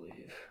 I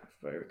believe,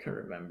 if I can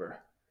remember.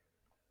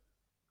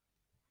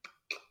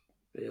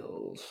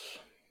 Bills.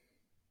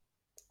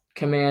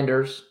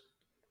 Commanders.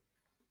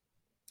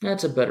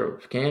 That's a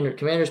better...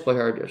 Commanders play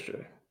hard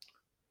yesterday.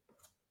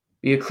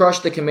 You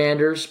crushed the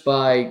Commanders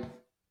by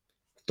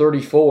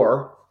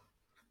 34,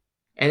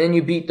 and then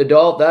you beat the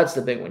Dolphins. That's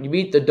the big one. You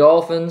beat the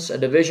Dolphins, a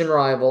division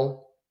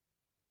rival,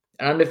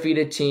 an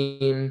undefeated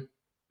team,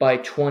 by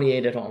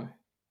 28 at home.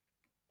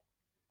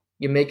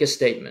 You make a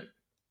statement.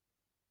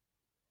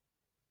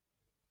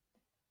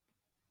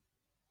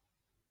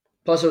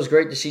 Plus, it was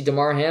great to see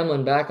Damar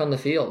Hamlin back on the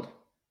field.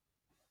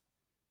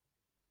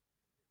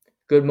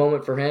 Good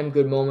moment for him,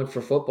 good moment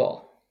for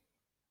football.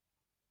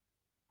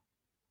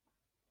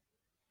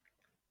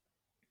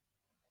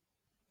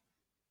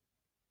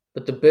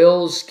 But the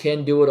Bills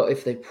can do it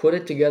if they put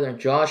it together, and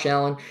Josh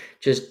Allen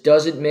just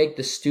doesn't make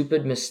the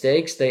stupid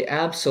mistakes. They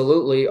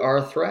absolutely are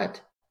a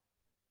threat.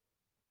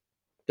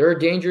 They're a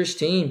dangerous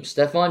team.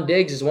 Stephon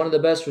Diggs is one of the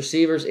best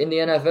receivers in the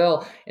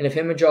NFL, and if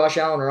him and Josh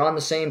Allen are on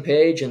the same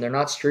page and they're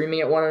not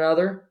screaming at one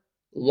another,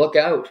 look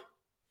out.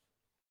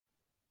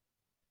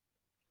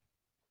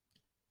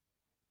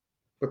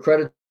 But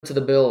credit to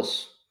the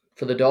Bills.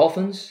 For the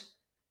Dolphins,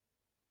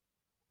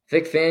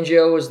 Vic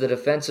Fangio is the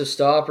defensive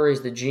stopper.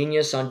 He's the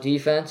genius on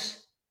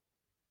defense.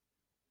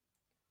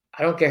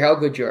 I don't care how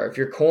good you are. If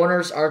your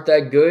corners aren't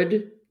that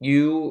good,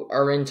 you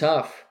are in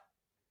tough.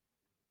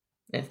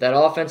 If that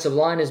offensive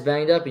line is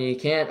banged up and you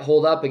can't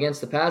hold up against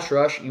the pass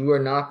rush, you are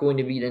not going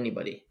to beat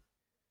anybody.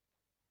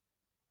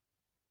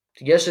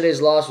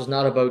 Yesterday's loss was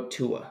not about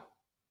Tua.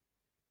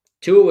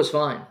 Tua was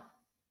fine.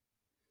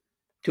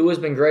 Tua's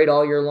been great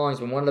all year long. He's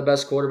been one of the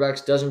best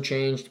quarterbacks. Doesn't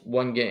change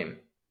one game.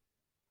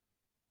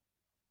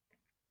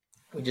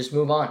 We just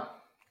move on.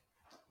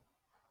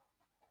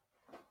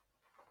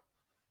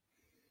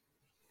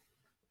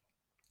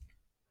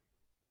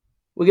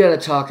 We got to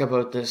talk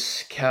about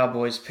this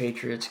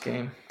Cowboys-Patriots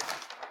game.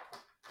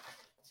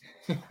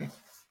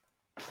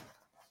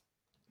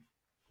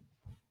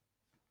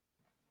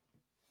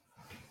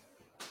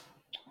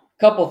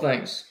 Couple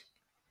things.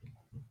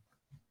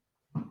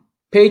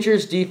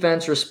 Patriots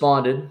defense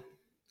responded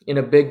in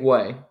a big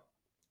way,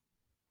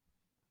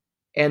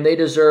 and they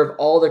deserve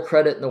all the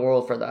credit in the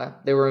world for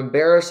that. They were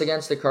embarrassed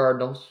against the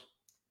Cardinals,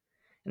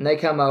 and they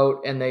come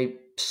out and they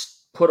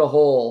put a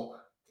hole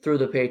through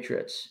the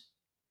Patriots.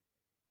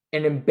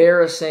 An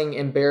embarrassing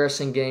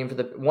game for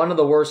one of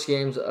the worst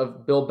games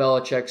of Bill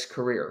Belichick's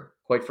career,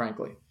 quite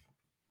frankly.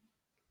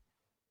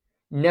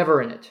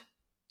 Never in it.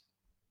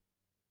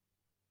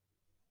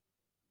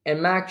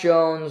 And Mac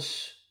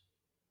Jones,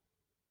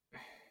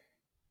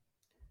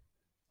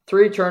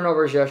 3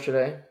 turnovers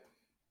yesterday,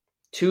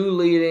 2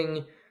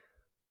 leading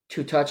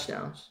to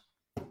touchdowns.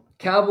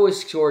 Cowboys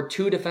scored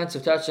 2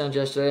 defensive touchdowns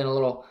yesterday and a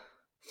little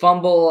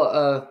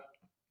fumble,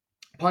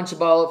 punch the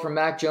ball out from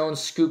Mac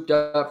Jones, scooped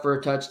up for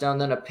a touchdown,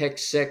 then a pick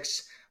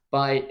 6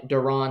 by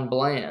Deron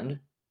Bland.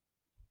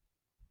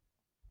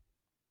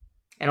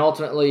 And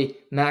ultimately,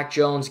 Mac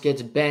Jones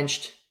gets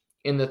benched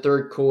in the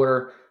third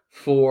quarter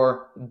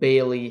for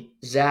Bailey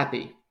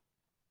Zappi.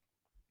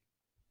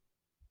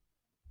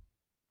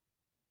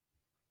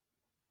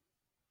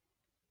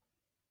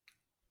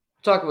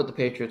 Talk about the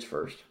Patriots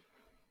first.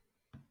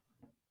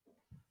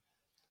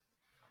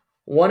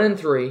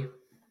 1-3.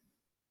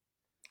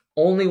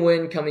 Only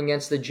win coming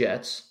against the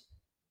Jets.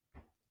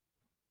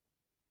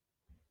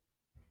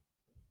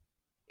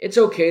 It's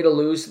okay to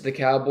lose to the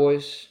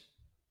Cowboys.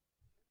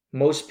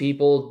 Most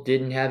people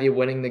didn't have you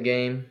winning the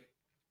game.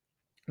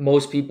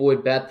 Most people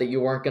would bet that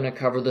you weren't going to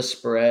cover the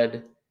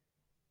spread.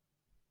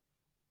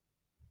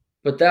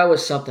 But that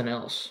was something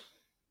else.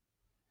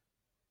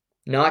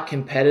 Not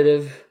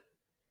competitive.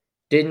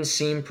 Didn't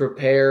seem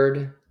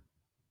prepared.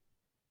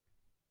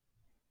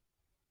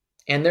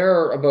 And there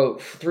are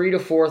about 3 to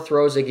 4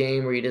 throws a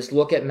game where you just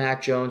look at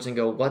Mac Jones and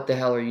go, what the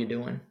hell are you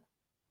doing?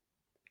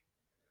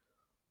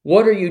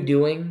 What are you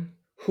doing?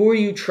 Who are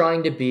you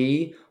trying to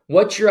be?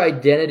 What's your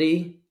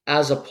identity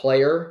as a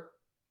player,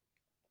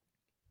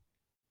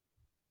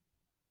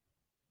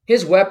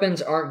 his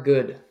weapons aren't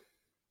good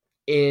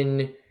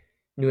in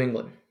New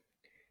England.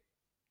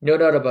 No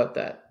doubt about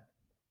that.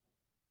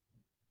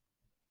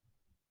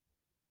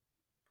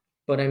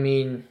 But I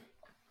mean,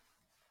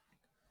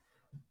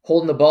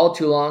 holding the ball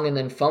too long and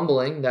then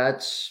fumbling,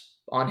 that's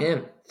on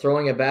him.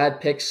 Throwing a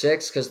bad pick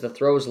six because the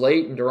throw's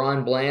late and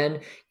Deron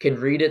Bland can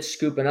read it,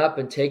 scoop it up,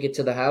 and take it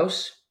to the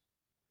house,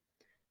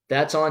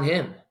 that's on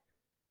him.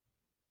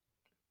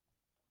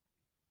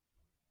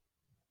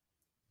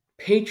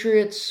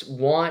 Patriots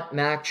want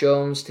Mac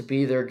Jones to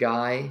be their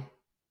guy.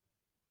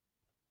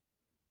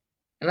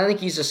 And I think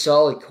he's a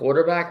solid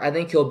quarterback. I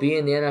think he'll be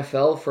in the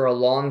NFL for a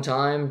long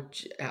time,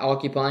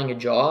 occupying a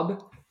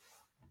job.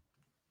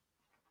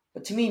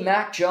 But to me,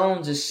 Mac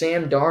Jones is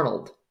Sam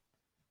Darnold.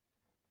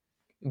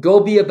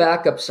 Go be a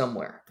backup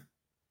somewhere.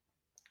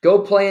 Go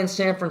play in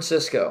San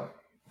Francisco.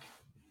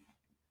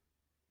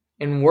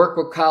 And work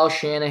with Kyle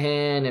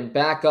Shanahan and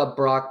back up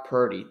Brock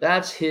Purdy.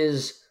 That's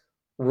his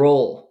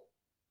role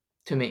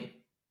to me.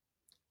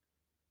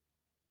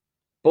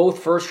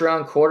 Both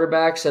first-round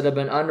quarterbacks that have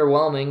been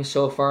underwhelming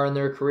so far in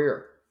their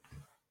career.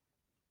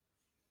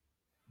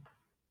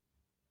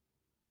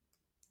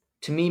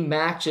 To me,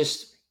 Mac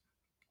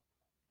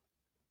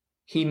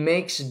he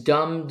makes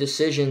dumb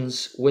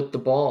decisions with the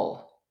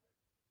ball.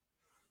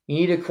 You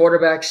need a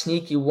quarterback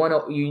sneak, you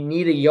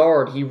need a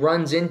yard. He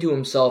runs into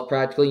himself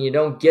practically, and you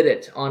don't get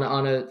it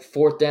on a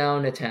fourth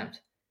down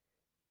attempt.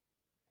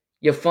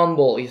 You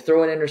fumble, you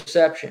throw an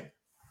interception.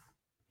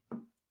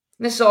 And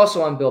this is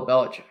also on Bill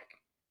Belichick.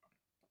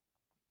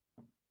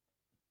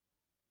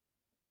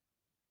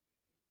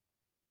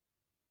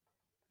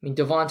 I mean,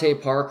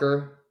 Devontae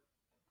Parker,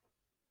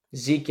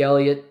 Zeke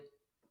Elliott,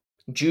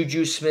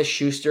 Juju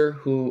Smith-Schuster,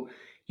 who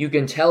you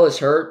can tell is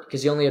hurt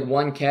because he only had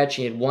one catch.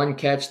 He had one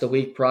catch the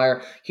week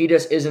prior. He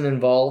just isn't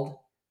involved.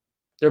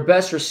 Their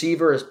best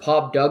receiver is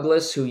Pop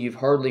Douglas, who you've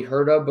hardly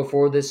heard of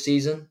before this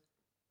season.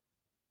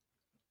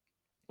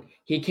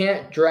 He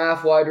can't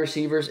draft wide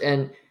receivers,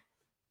 and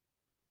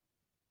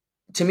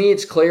to me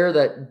it's clear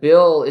that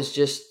Bill is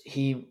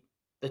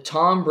the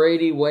Tom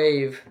Brady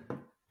wave.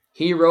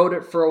 He rode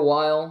it for a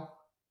while.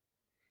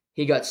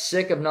 He got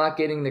sick of not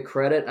getting the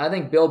credit. I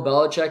think Bill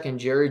Belichick and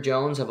Jerry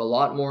Jones have a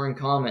lot more in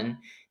common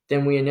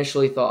than we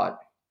initially thought.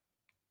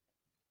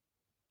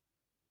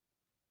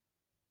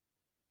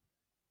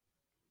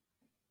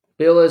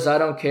 Bill is, I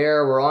don't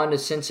care, we're on to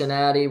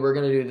Cincinnati, we're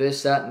going to do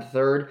this, that, and the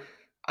third.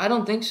 I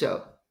don't think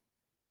so.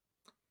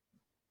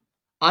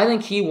 I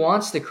think he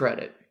wants the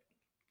credit.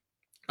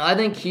 I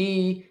think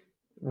he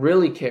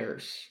really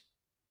cares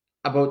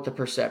about the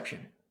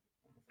perception.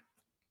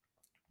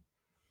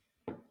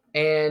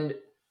 And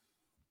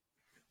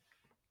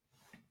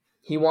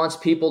he wants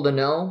people to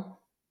know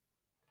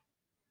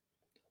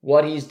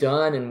what he's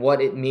done and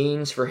what it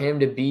means for him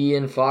to be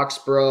in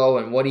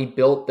Foxborough and what he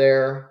built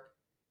there.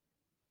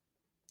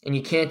 And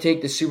you can't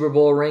take the Super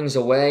Bowl rings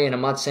away, and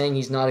I'm not saying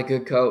he's not a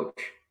good coach.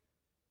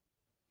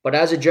 But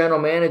as a general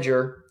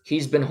manager,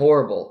 he's been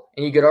horrible.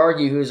 And you could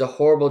argue he was a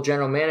horrible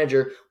general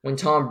manager when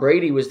Tom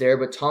Brady was there,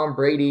 but Tom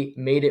Brady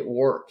made it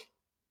work.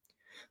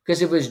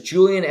 Because if it was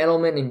Julian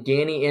Edelman and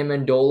Danny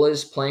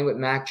Amendola playing with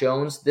Mac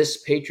Jones, this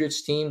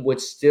Patriots team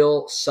would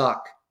still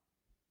suck.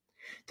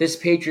 This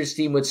Patriots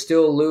team would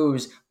still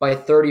lose by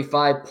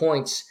 35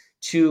 points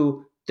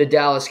to the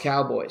Dallas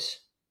Cowboys.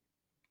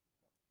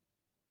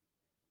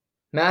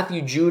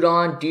 Matthew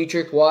Judon,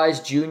 Dietrich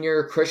Wise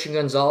Jr., Christian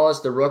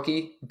Gonzalez, the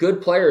rookie,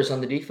 good players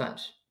on the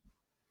defense.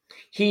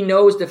 He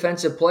knows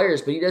defensive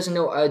players, but he doesn't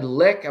know a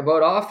lick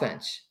about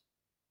offense.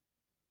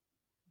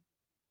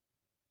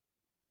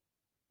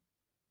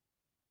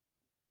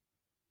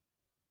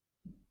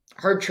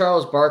 I heard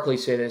Charles Barkley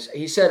say this.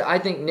 He said, I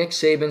think Nick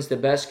Saban's the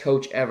best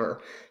coach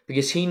ever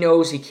because he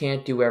knows he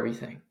can't do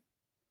everything.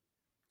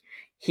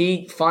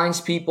 He finds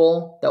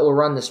people that will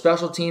run the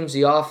special teams,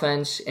 the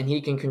offense, and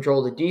he can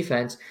control the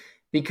defense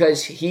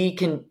because he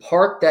can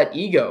park that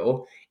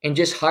ego and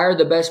just hire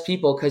the best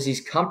people because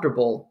he's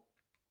comfortable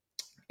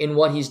in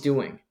what he's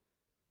doing.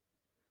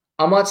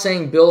 I'm not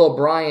saying Bill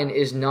O'Brien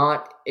is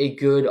not a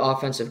good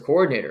offensive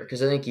coordinator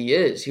because I think he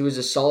is. He was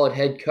a solid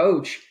head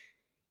coach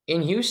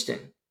in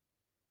Houston.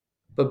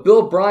 But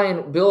Bill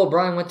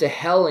O'Brien went to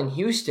hell in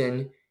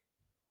Houston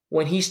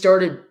when he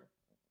started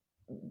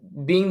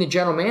being the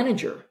general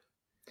manager.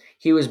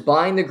 He was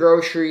buying the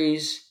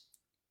groceries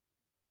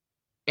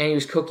and he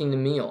was cooking the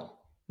meal.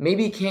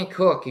 Maybe you can't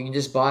cook, you can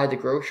just buy the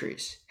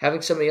groceries.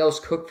 Having somebody else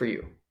cook for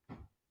you.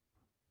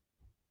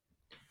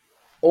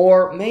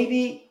 Or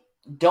maybe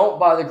don't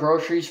buy the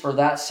groceries for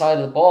that side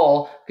of the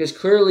ball because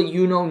clearly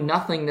you know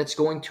nothing that's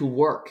going to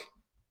work.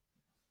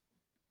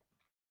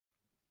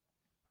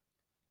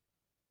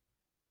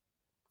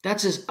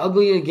 That's as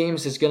ugly a game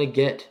as it's going to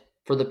get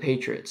for the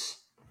Patriots.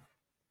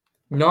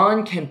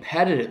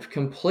 Non-competitive,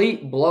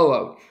 complete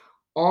blowout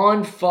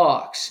on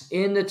Fox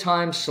in the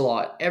time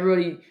slot.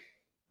 Everybody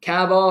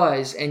cab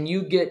eyes and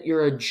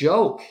you're a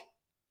joke.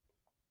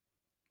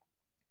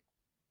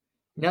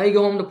 Now you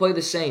go home to play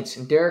the Saints,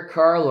 and Derek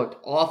Carr looked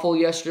awful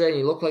yesterday, and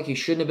he looked like he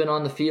shouldn't have been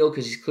on the field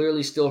because he's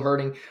clearly still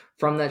hurting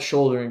from that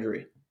shoulder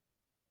injury.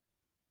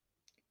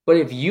 But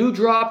if you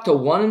drop to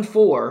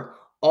 1-4,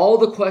 all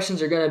the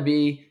questions are going to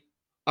be,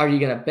 are you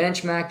going to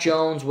bench Mac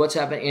Jones? What's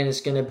happening? And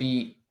it's going to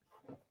be,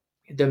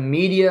 the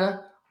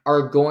media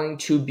are going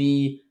to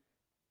be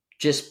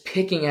just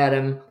picking at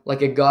him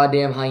like a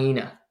goddamn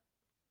hyena.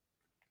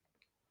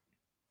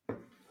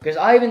 Because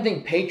I even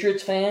think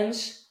Patriots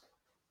fans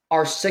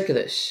are sick of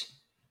this.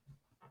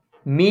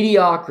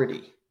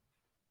 Mediocrity.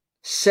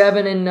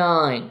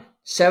 7-9,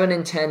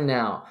 7-10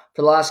 now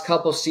for the last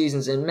couple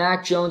seasons. And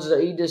Mac Jones,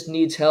 he just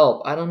needs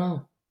help. I don't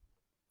know.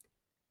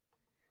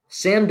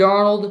 Sam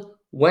Darnold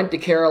went to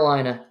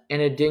Carolina, and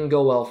it didn't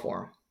go well for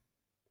him.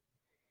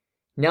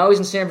 Now he's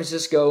in San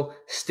Francisco,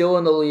 still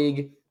in the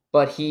league,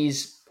 but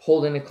he's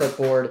holding a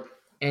clipboard.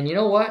 And you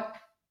know what?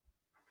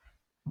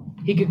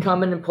 He could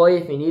come in and play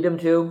if you need him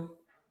to.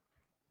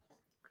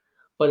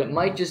 But it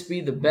might just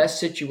be the best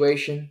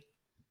situation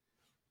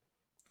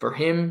for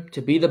him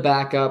to be the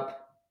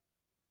backup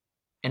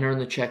and earn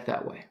the check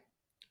that way.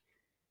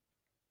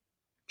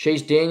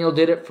 Chase Daniel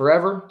did it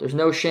forever. There's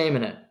no shame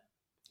in it.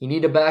 You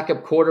need a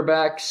backup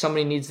quarterback.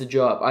 Somebody needs the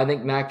job. I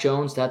think Mac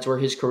Jones, that's where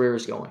his career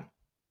is going.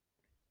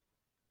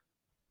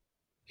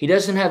 He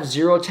doesn't have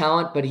zero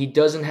talent, but he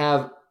doesn't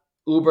have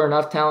uber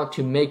enough talent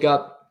to make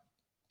up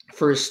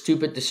for his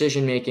stupid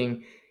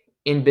decision-making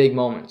in big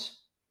moments.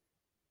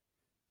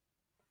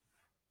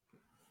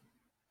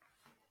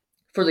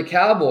 For the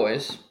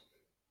Cowboys,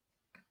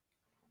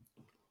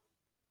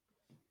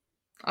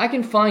 I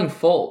can find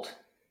fault.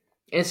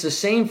 And it's the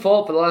same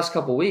fault for the last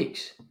couple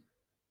weeks.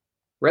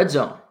 Red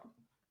zone.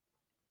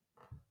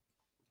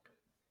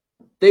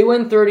 They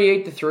win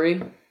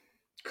 38-3.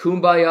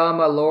 Kumbaya,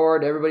 my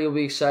lord. Everybody will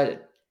be excited.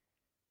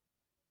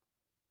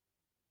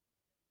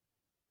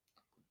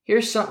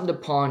 Here's something to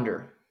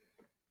ponder.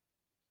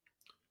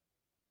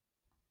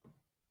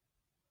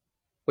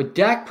 With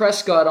Dak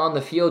Prescott on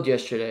the field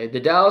yesterday, the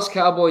Dallas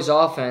Cowboys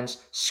offense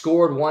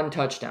scored one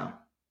touchdown.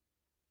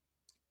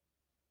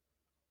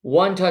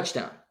 One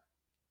touchdown.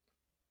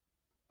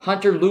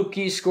 Hunter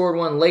Luepke scored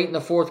one late in the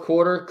fourth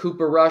quarter.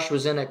 Cooper Rush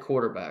was in at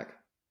quarterback.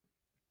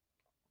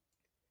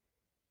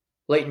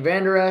 Leighton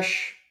Vander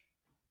Esch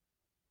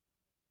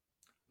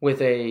with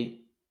a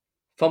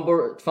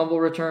fumble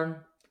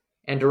return,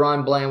 and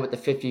Deron Bland with the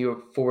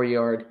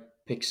 54-yard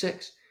pick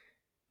six.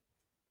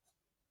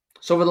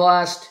 So over the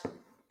last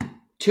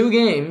 2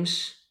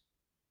 games,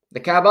 the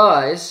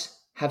Cowboys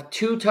have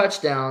 2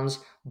 touchdowns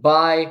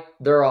by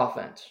their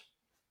offense,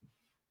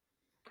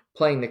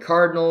 playing the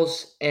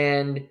Cardinals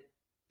and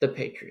the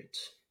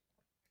Patriots.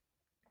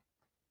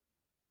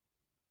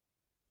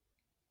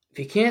 If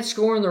you can't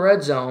score in the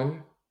red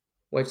zone,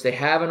 which they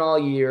haven't all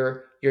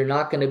year, you're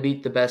not going to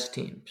beat the best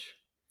teams.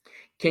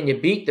 Can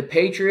you beat the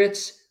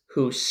Patriots,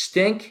 who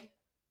stink?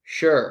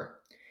 Sure.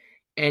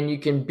 And you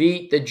can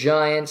beat the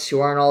Giants, who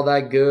aren't all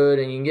that good,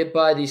 and you can get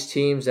by these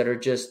teams that are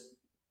just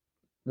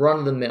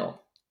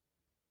run-of-the-mill.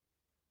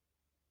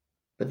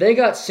 But they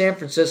got San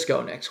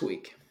Francisco next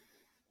week.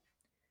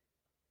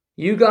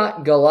 You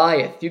got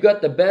Goliath. You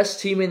got the best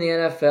team in the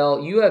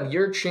NFL. You have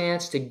your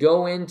chance to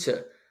go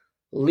into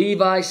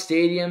Levi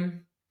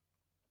Stadium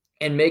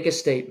and make a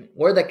statement.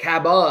 We're the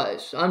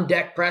Cowboys. I'm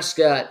Dak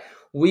Prescott.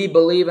 We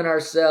believe in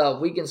ourselves.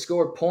 We can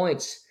score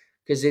points.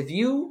 Because if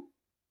you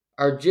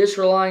are just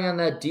relying on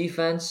that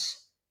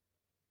defense,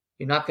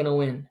 you're not going to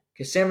win.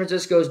 Because San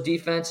Francisco's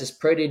defense is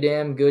pretty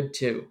damn good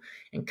too.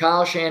 And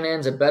Kyle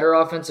Shanahan's a better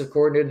offensive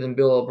coordinator than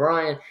Bill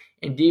O'Brien.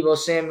 And Deebo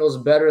Samuel's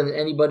better than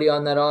anybody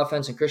on that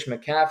offense. And Christian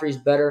McCaffrey's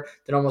better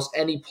than almost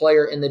any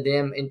player in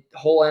the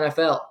whole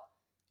NFL.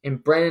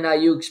 And Brandon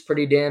Ayuk's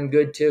pretty damn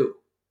good too.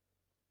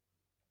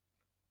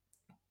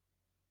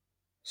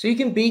 So you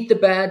can beat the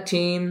bad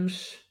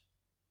teams,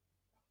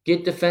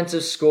 get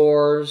defensive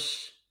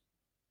scores.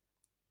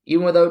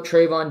 Even without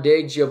Trayvon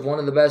Diggs, you have one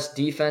of the best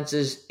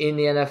defenses in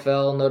the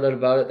NFL, no doubt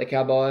about it, the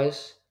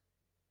Cowboys.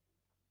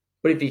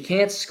 But if you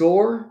can't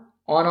score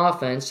on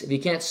offense, if you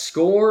can't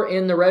score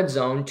in the red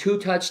zone, 2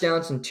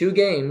 touchdowns in 2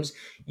 games,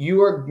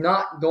 you are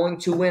not going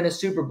to win a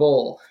Super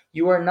Bowl.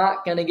 You are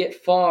not going to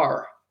get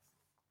far.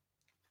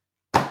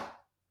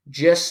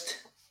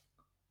 Just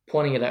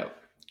pointing it out,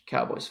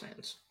 Cowboys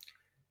fans.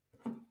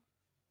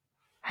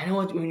 I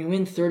know when you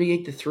win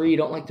 38-3, you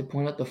don't like to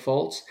point out the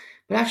faults.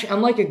 But actually,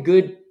 I'm like a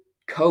good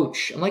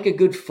coach. I'm like a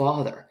good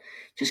father.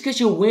 Just because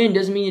you win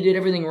doesn't mean you did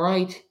everything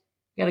right.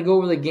 You got to go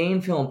over the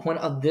game film and point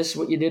out this is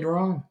what you did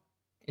wrong.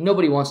 And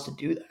nobody wants to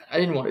do that. I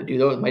didn't want to do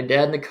that with my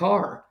dad in the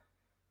car.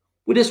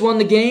 We just won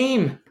the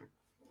game.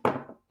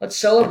 Let's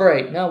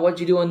celebrate. Now, what'd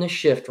you do on this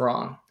shift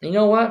wrong? And you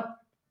know what?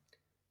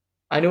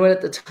 I knew it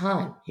at the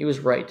time. He was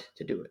right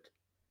to do it.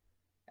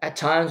 At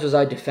times, was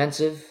I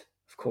defensive?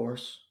 Of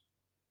course.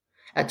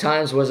 At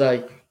times, was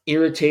I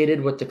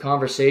irritated with the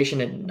conversation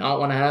and not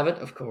want to have it?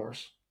 Of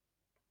course.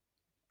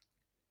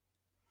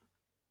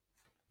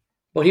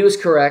 But he was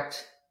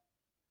correct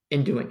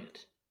in doing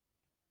it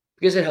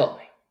because it helped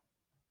me.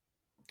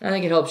 I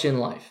think it helps you in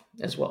life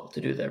as well to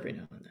do that every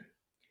now and then.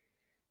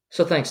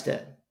 So thanks,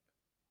 Dad.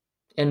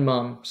 And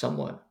Mom,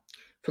 somewhat,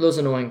 for those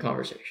annoying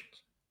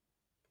conversations.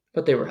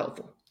 But they were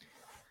helpful.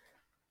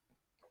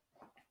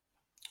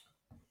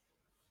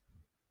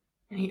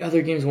 Any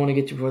other games I want to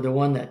get to before the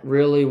one that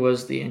really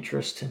was the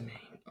interest to me?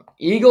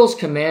 Eagles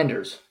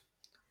Commanders.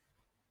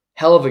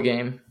 Hell of a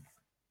game.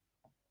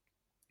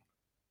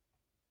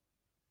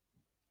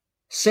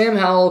 Sam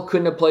Howell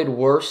couldn't have played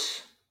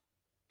worse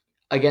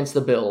against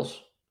the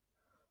Bills.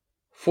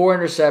 4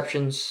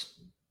 interceptions.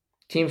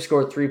 Team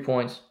scored 3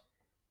 points.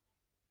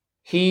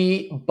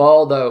 He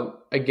balled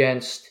out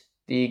against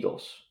the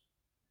Eagles.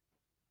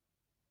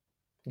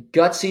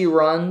 Gutsy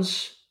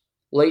runs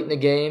late in the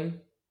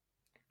game.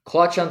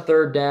 Clutch on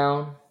third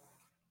down.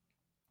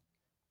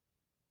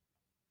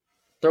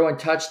 Throwing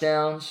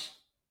touchdowns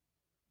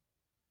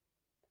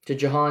to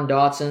Jahan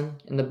Dotson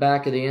in the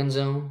back of the end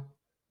zone.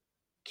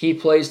 Key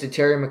plays to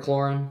Terry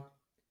McLaurin.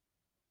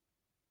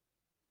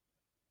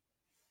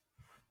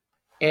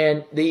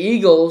 And the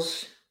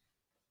Eagles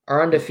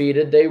are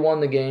undefeated. They won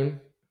the game.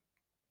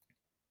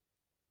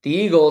 The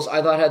Eagles,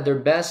 I thought, had their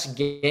best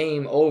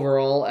game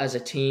overall as a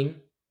team.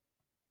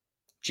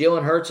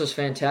 Jalen Hurts was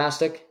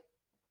fantastic.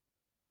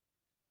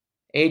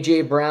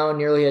 A.J. Brown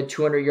nearly had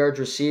 200 yards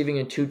receiving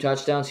and 2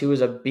 touchdowns. He was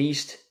a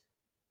beast.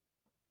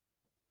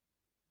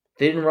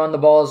 They didn't run the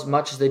ball as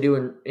much as they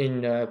do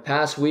in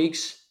past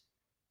weeks,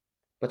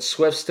 but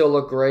Swift still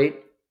looked great.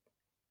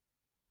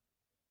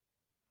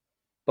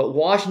 But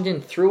Washington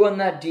threw in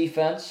that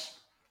defense.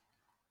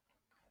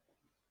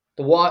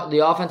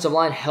 The offensive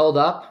line held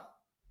up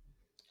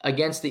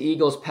against the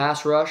Eagles'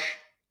 pass rush.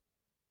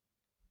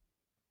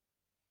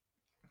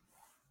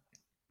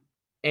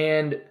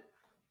 And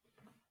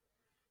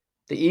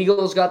the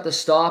Eagles got the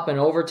stop in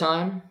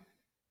overtime.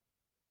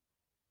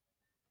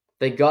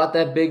 They got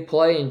that big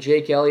play, and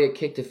Jake Elliott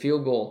kicked a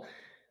field goal.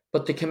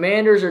 But the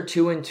Commanders are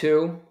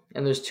 2-2,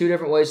 and there's 2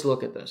 different ways to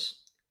look at this.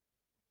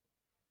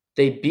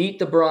 They beat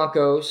the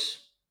Broncos,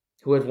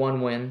 who had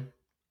 1 win,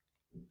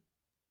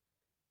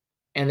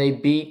 and they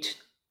beat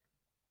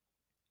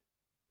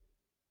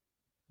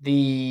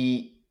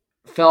the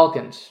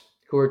Falcons,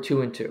 who are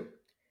 2-2.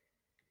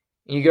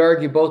 And you could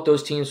argue both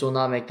those teams will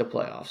not make the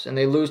playoffs, and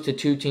they lose to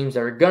 2 teams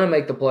that are going to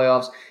make the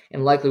playoffs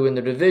and likely win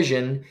their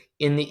division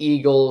in the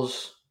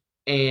Eagles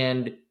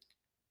and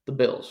the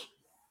Bills.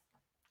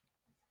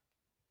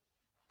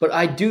 But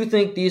I do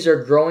think these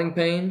are growing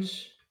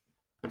pains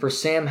for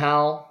Sam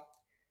Howell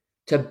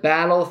to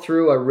battle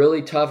through a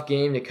really tough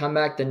game, to come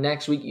back the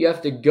next week. You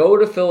have to go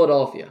to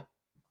Philadelphia,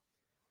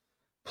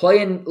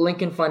 play in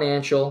Lincoln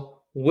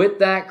Financial with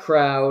that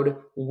crowd,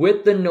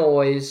 with the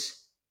noise,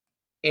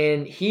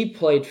 and he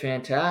played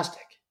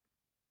fantastic.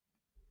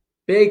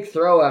 Big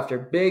throw after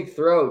big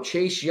throw.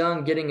 Chase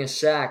Young getting a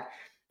sack.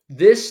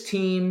 This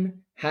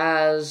team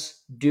has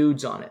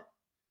dudes on it.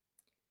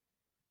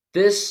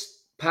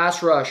 This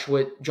pass rush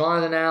with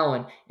Jonathan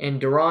Allen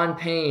and Daron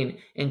Payne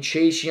and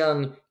Chase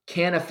Young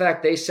can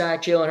affect. They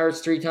sacked Jalen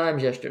Hurts 3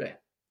 times yesterday.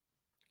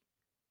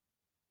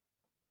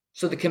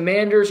 So the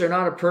Commanders are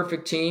not a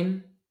perfect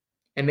team.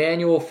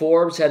 Emmanuel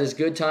Forbes had his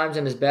good times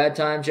and his bad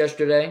times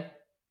yesterday.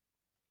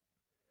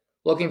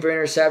 Looking for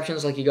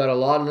interceptions like he got a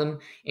lot of them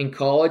in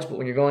college, but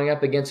when you're going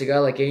up against a guy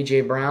like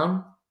A.J.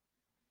 Brown,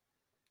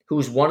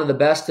 who's one of the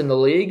best in the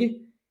league,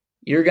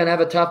 you're going to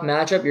have a tough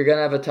matchup. You're going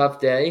to have a tough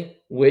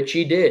day, which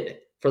he did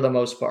for the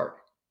most part.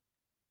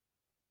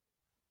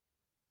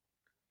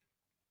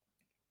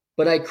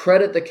 But I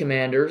credit the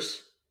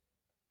Commanders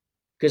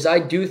because I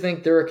do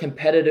think they're a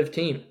competitive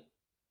team.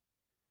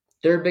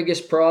 Their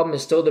biggest problem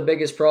is still the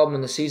biggest problem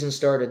when the season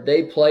started.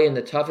 They play in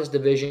the toughest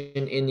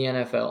division in the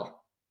NFL.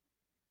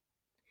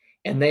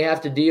 And they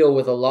have to deal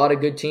with a lot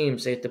of good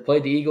teams. They have to play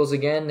the Eagles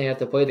again. They have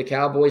to play the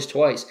Cowboys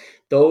twice.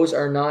 Those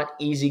are not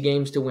easy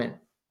games to win.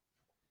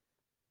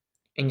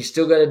 And you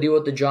still got to deal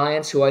with the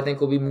Giants, who I think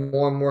will be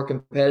more and more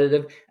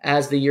competitive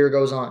as the year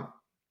goes on.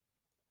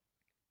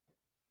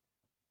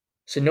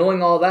 So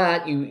knowing all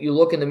that, you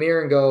look in the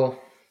mirror and go,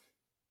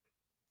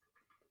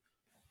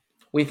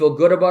 we feel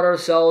good about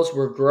ourselves.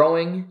 We're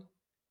growing.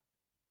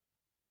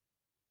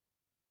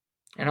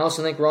 And I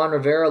also think Ron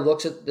Rivera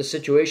looks at the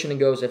situation and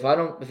goes, if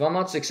I'm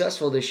not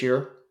successful this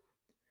year,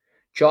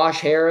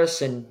 Josh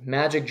Harris and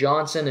Magic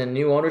Johnson and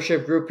new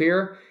ownership group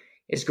here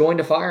is going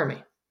to fire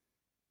me.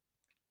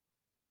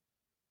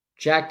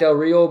 Jack Del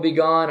Rio will be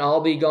gone.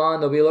 I'll be gone.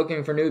 They'll be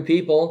looking for new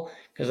people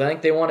because I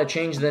think they want to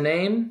change the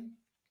name.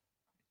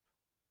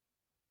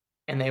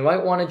 And they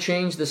might want to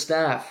change the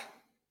staff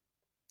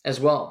as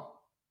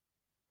well.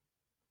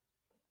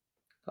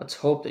 Let's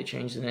hope they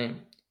change the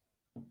name.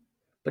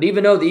 But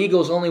even though the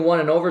Eagles only won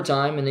in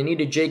overtime and they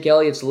needed Jake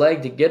Elliott's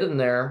leg to get in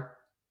there,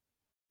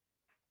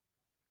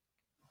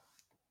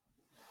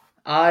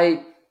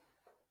 I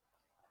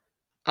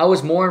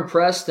was more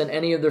impressed than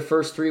any of their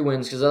first 3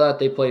 wins because I thought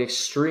they played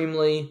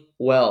extremely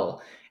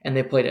well. And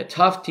they played a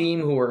tough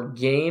team who were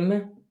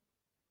game,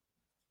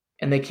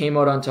 and they came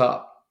out on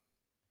top.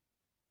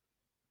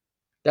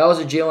 That was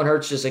a Jalen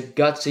Hurts, just a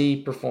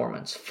gutsy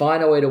performance.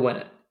 Find a way to win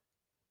it.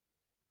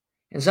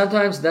 And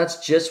sometimes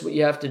that's just what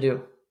you have to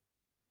do.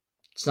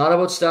 It's not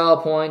about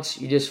style points.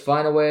 You just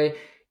find a way,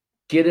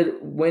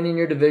 win in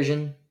your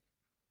division.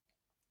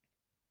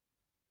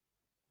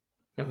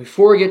 Now,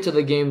 before we get to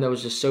the game that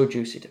was just so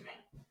juicy to me,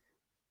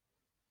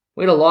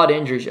 we had a lot of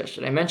injuries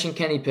yesterday. I mentioned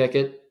Kenny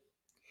Pickett.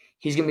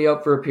 He's going to be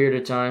out for a period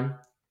of time.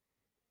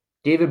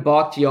 David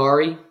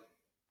Bakhtiari,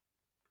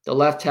 the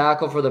left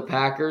tackle for the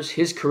Packers,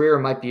 his career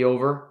might be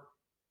over.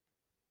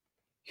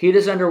 He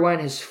just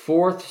underwent his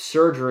 4th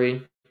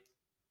surgery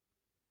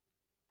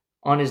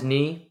on his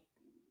knee.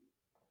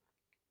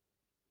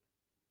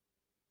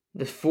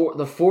 The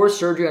fourth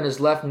surgery on his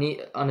left knee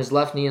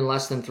in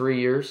less than 3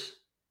 years.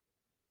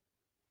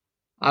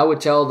 I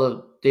would tell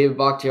the David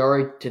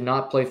Bakhtiari to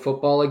not play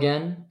football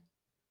again.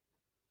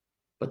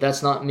 But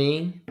that's not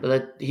me.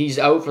 But he's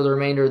out for the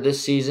remainder of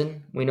this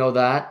season. We know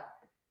that.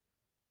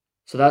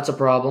 So that's a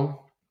problem.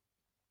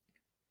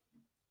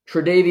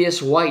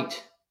 Tre'Davious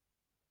White,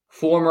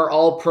 former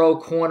All-Pro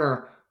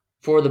corner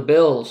for the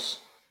Bills.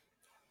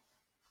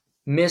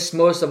 Missed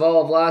most of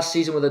all of last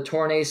season with a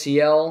torn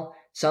ACL.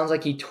 Sounds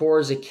like he tore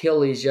his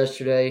Achilles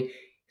yesterday.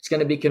 It's going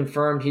to be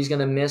confirmed he's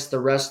going to miss the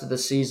rest of the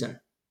season.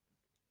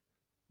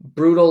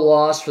 Brutal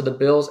loss for the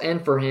Bills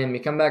and for him.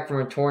 You come back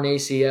from a torn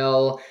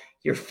ACL,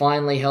 you're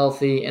finally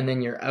healthy, and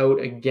then you're out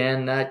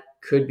again. That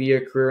could be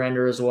a career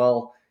ender as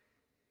well.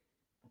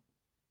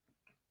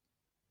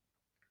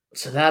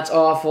 So that's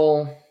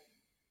awful.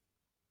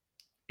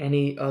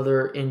 Any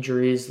other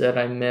injuries that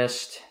I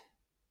missed?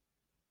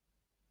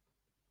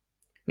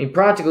 I mean,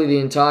 practically the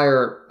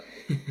entire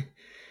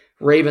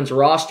Ravens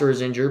roster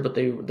is injured, but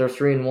they're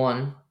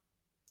 3-1.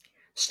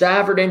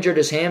 Stafford injured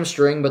his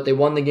hamstring, but they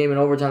won the game in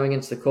overtime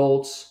against the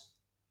Colts.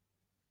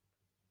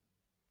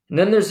 And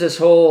then there's this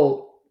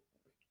whole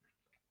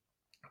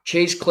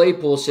Chase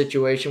Claypool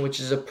situation, which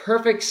is a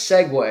perfect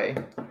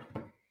segue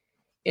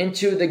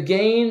into the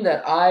game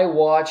that I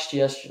watched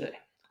yesterday.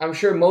 I'm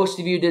sure most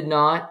of you did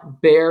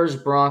not. Bears,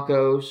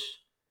 Broncos.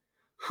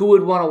 Who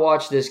would want to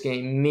watch this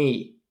game?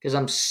 Me, because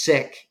I'm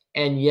sick.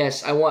 And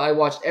yes, I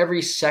watched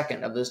every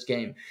second of this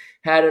game.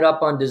 Had it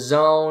up on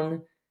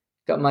DAZN.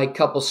 Got my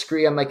couple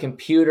screen on my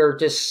computer,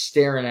 just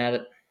staring at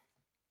it.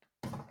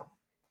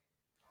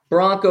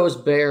 Broncos,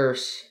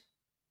 Bears.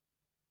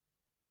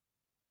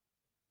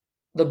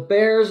 The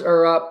Bears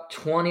are up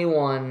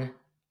 21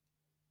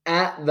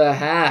 at the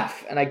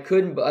half. And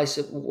I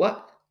said,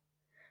 what?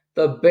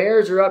 The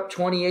Bears are up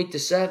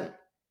 28-7.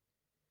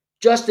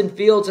 Justin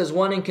Fields has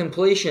 1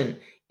 incompletion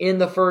in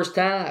the first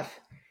half.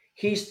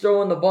 He's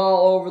throwing the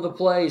ball over the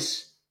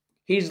place.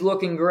 He's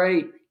looking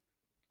great.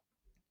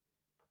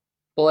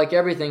 But like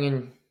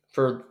everything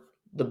for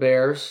the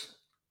Bears,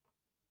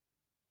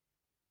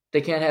 they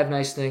can't have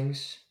nice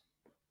things.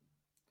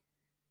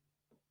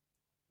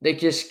 They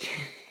just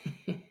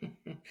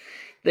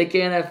they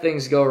can't have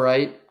things go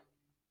right.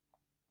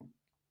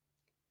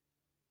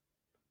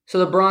 So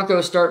the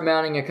Broncos start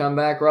mounting a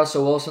comeback.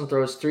 Russell Wilson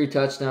throws 3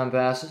 touchdown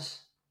passes.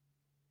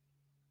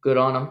 Good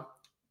on him.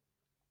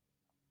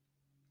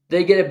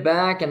 They get it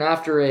back, and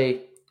after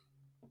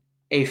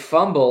a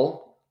fumble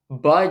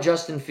by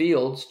Justin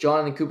Fields,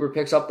 Jonathan Cooper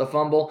picks up the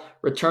fumble,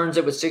 returns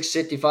it with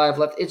 6:55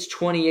 left. It's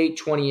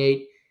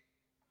 28-28.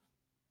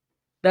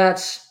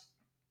 That's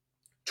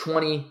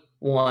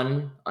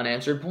 21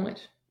 unanswered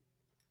points.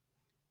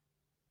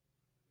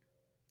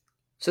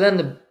 So then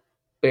the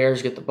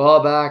Bears get the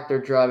ball back.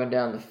 They're driving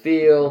down the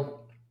field.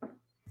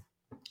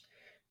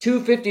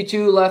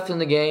 2:52 left in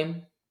the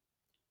game.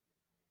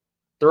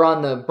 They're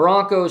on the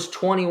Broncos'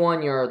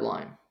 21-yard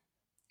line.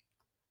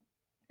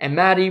 And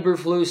Matt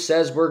Eberflus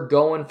says we're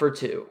going for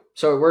 2.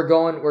 So we're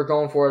going for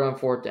it on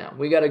 4th down.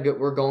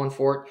 We're going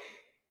for it.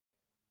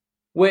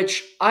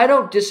 Which I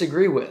don't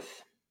disagree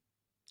with,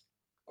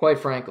 quite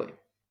frankly.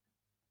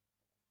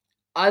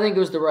 I think it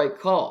was the right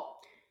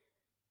call.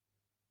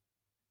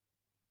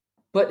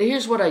 But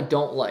here's what I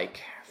don't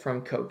like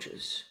from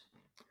coaches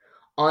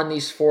on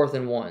these 4th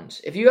and 1s.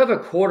 If you have a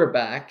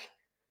quarterback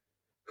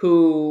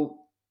who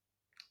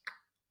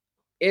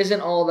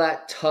isn't all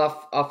that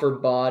tough upper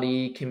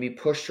body, can be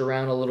pushed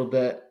around a little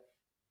bit,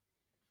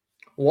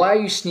 why are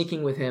you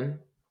sneaking with him?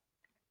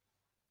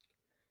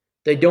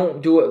 They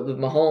don't do it with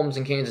Mahomes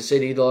in Kansas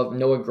City. They'll have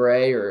Noah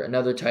Gray or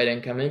another tight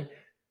end come in.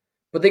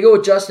 But they go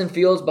with Justin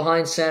Fields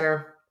behind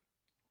center,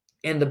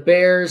 and the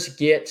Bears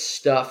get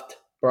stuffed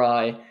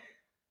by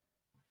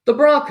the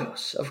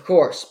Broncos, of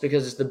course,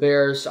 because it's the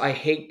Bears. I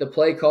hate the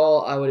play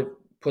call. I would have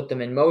put them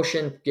in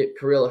motion, get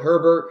Khalil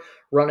Herbert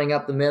running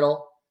up the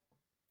middle,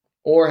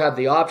 or have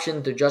the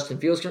option to Justin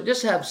Fields.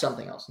 Just have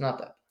something else, not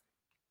that.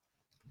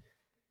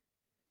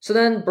 So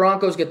then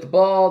Broncos get the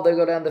ball. They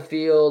go down the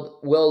field.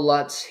 Will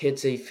Lutz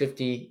hits a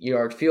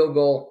 50-yard field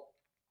goal.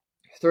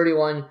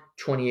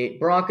 31-28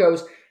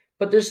 Broncos.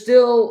 But there's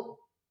still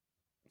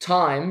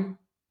time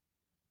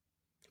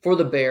for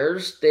the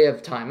Bears. They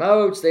have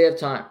timeouts. They have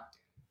time.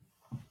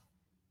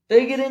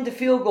 They get into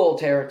field goal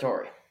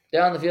territory.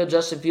 Down the field,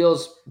 Justin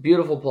Fields,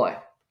 beautiful play.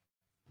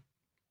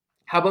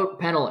 How about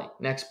penalty?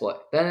 Next play.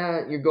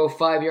 Then you go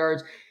 5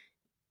 yards.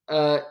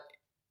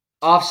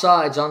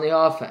 Offsides on the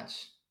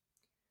offense.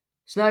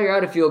 So now you're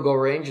out of field goal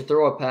range. You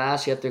throw a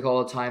pass, you have to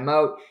call a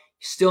timeout. You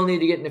still need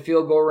to get in the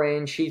field goal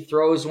range. He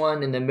throws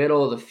one in the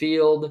middle of the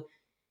field.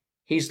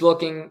 He's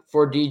looking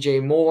for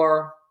DJ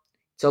Moore.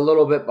 It's a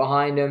little bit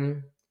behind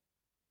him.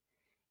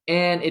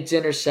 And it's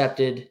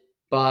intercepted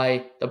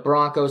by the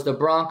Broncos. The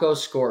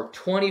Broncos score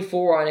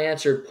 24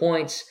 unanswered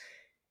points.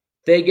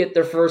 They get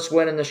their first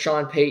win in the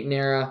Sean Payton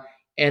era,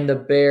 and the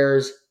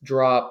Bears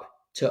drop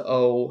to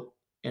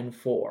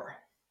 0-4.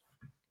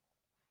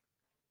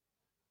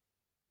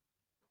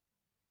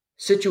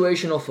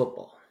 Situational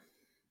football.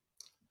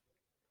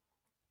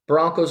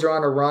 Broncos are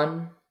on a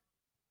run.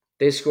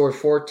 They scored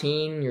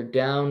 14.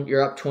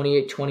 You're up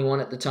 28-21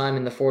 at the time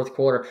in the fourth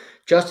quarter.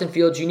 Justin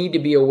Fields, you need to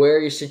be aware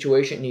of your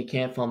situation and you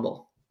can't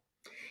fumble.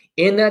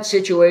 In that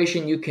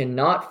situation, you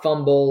cannot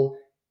fumble.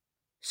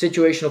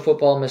 Situational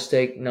football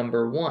mistake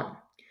number 1.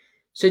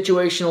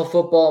 Situational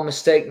football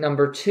mistake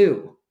number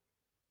 2.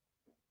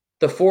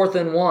 The 4th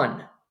and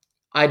 1.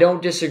 I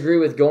don't disagree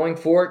with going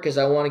for it because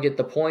I want to get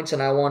the points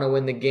and I want to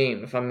win the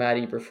game if I'm Matt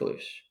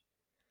Eberflus.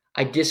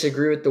 I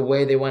disagree with the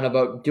way they went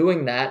about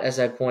doing that, as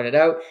I pointed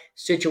out.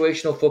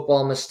 Situational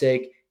football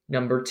mistake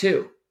number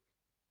 2.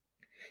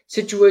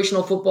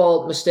 Situational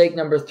football mistake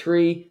number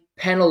 3,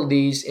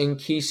 penalties in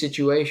key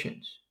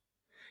situations.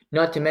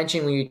 Not to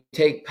mention when you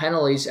take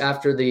penalties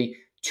after the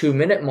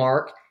 2-minute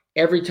mark,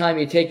 every time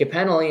you take a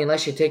penalty,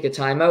 unless you take a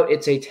timeout,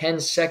 it's a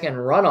 10-second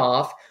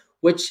runoff,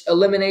 which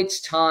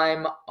eliminates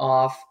time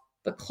off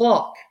the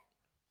clock.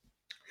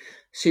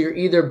 So you're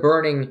either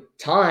burning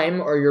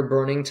time or you're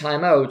burning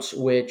timeouts,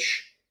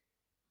 which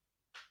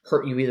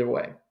hurt you either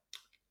way.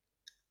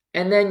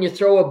 And then you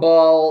throw a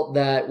ball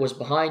that was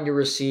behind your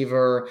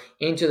receiver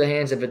into the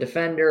hands of a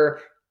defender,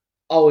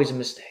 always a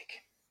mistake.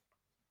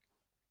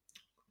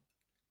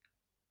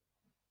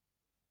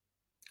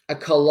 A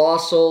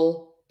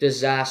colossal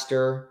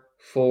disaster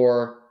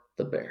for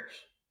the Bears.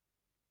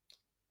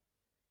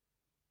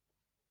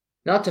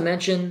 Not to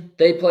mention,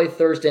 they play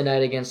Thursday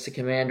night against the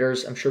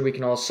Commanders. I'm sure we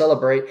can all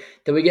celebrate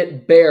that we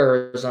get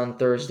Bears on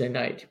Thursday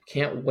night.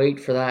 Can't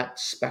wait for that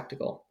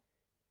spectacle.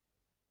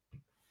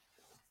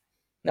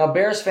 Now,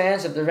 Bears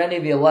fans, if there's any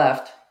of you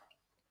left,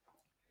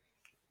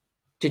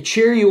 to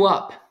cheer you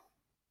up,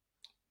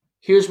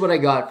 here's what I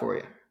got for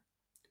you.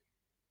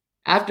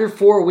 After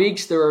 4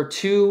 weeks, there are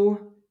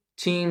 2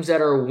 teams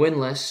that are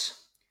winless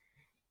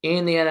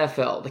in the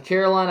NFL. The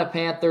Carolina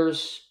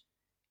Panthers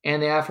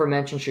and the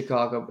aforementioned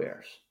Chicago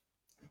Bears.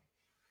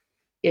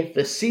 If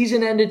the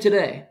season ended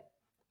today,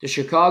 the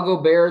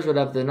Chicago Bears would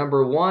have the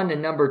number 1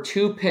 and number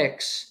 2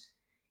 picks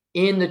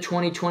in the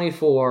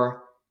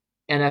 2024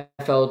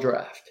 NFL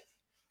Draft.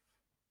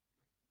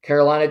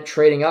 Carolina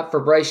trading up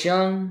for Bryce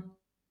Young.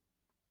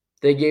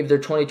 They gave their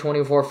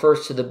 2024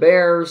 first to the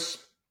Bears.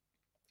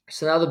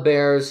 So now the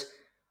Bears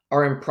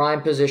are in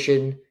prime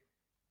position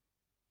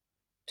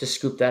to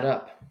scoop that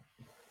up.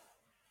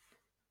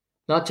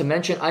 Not to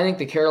mention, I think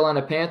the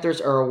Carolina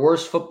Panthers are a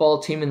worse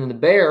football team than the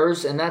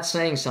Bears, and that's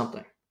saying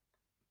something.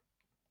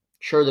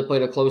 Sure, they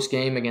played a close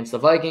game against the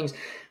Vikings,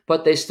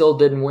 but they still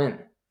didn't win.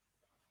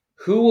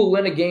 Who will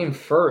win a game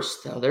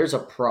first? Oh, there's a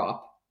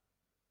prop.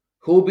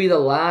 Who will be the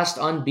last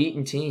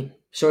unbeaten team?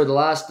 Sorry, the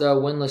last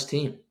winless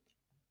team.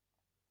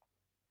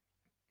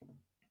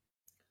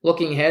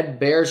 Looking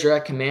ahead, Bears are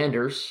at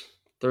Commanders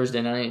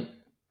Thursday night.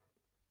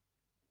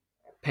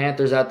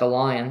 Panthers at the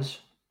Lions.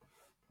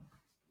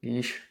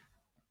 Yeesh.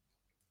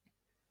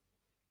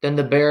 Then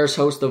the Bears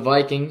host the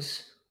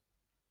Vikings.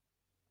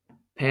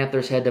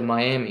 Panthers head to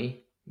Miami.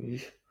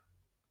 Yeesh.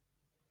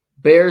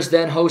 Bears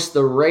then host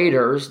the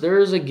Raiders.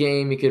 There's a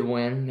game you could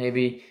win.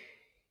 Maybe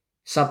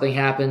something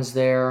happens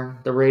there.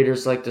 The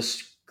Raiders like to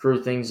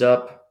screw things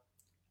up.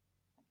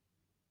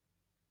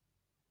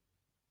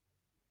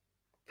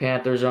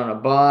 Panthers on a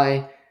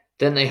bye.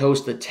 Then they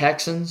host the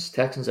Texans.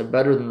 Texans are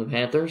better than the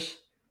Panthers.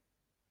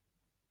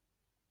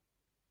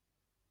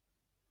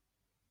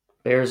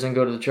 Bears then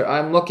go to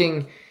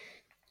the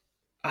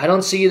I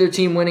don't see either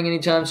team winning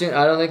anytime soon.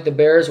 I don't think the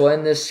Bears will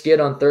end this skid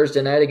on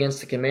Thursday night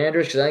against the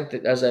Commanders because I think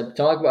that, as I've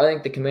talked about, I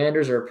think the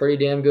Commanders are a pretty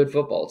damn good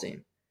football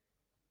team.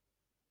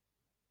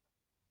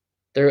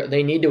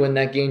 They need to win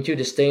that game too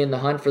to stay in the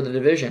hunt for the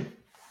division.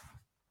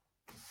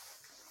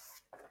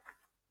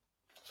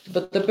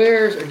 But the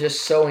Bears are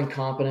just so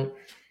incompetent.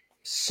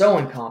 So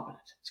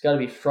incompetent. It's got to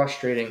be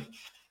frustrating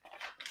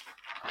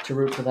to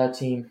root for that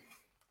team.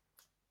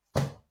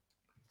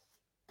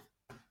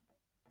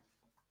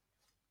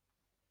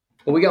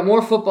 But we got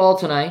more football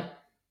tonight.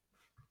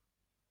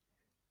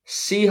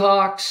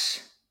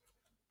 Seahawks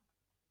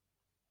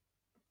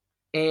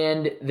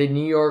and the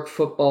New York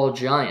Football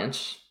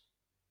Giants.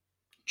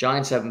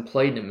 Giants haven't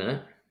played in a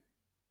minute.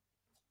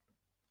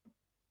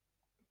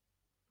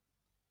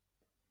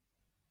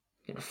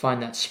 Gonna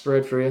find that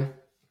spread for you.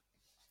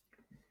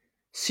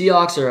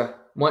 Seahawks are a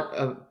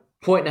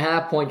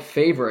 1.5-point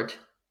favorite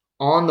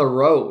on the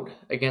road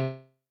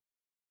against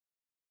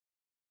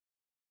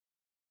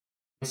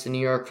the New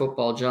York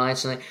Football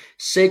Giants. And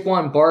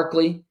Saquon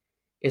Barkley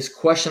is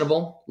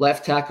questionable.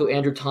 Left tackle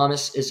Andrew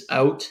Thomas is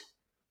out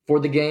for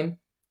the game.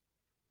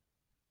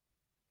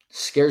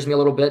 Scares me a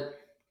little bit,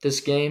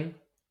 this game.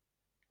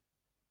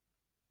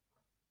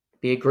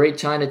 Be a great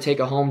time to take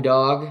a home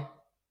dog.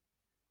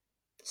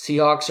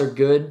 Seahawks are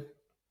good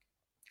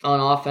on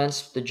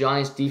offense. The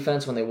Giants'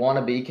 defense, when they want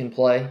to be, can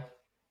play.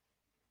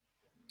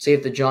 See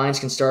if the Giants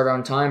can start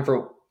on time.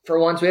 For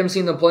once, we haven't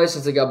seen them play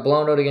since they got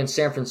blown out against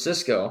San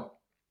Francisco.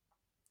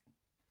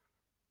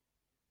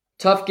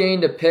 Tough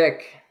game to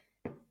pick.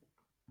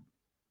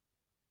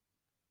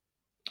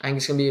 I think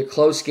it's going to be a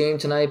close game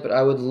tonight, but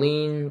I would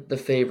lean the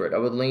favorite. I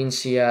would lean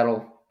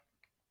Seattle.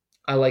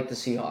 I like the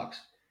Seahawks.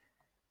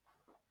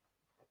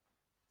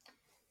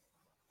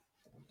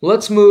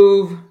 Let's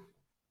move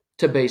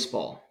to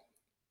baseball.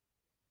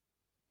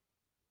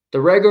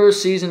 The regular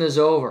season is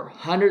over.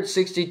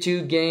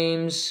 162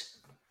 games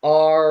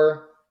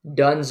are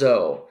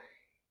donezo.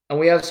 And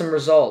we have some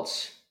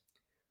results.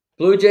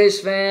 Blue Jays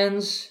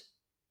fans,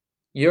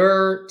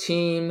 your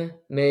team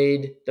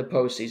made the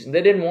postseason.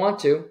 They didn't want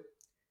to.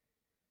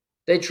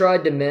 They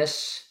tried to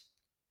miss.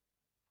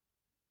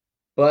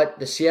 But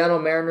the Seattle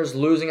Mariners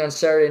losing on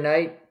Saturday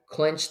night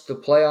clinched the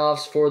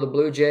playoffs for the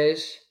Blue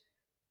Jays.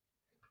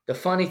 The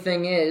funny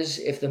thing is,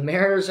 if the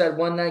Mariners had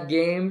won that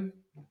game,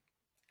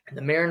 and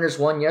the Mariners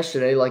won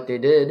yesterday like they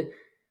did,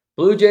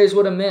 Blue Jays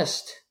would have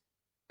missed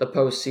the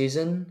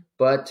postseason,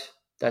 but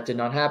that did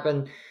not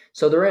happen,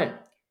 so they're in.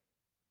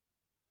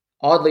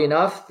 Oddly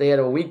enough, they had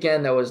a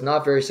weekend that was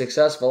not very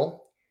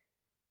successful.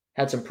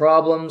 Had some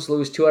problems,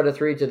 lose 2 out of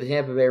 3 to the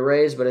Tampa Bay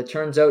Rays, but it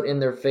turns out in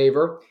their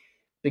favor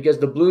because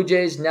the Blue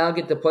Jays now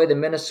get to play the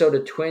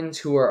Minnesota Twins,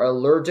 who are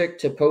allergic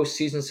to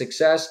postseason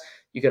success.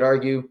 You could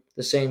argue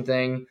the same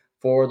thing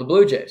for the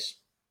Blue Jays.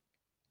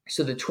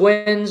 So the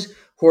Twins,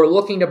 who are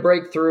looking to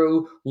break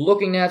through,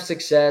 looking to have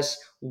success,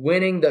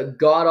 winning the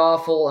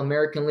god-awful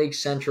American League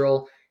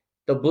Central,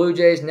 the Blue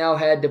Jays now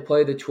had to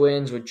play the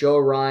Twins with Joe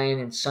Ryan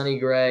and Sonny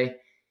Gray.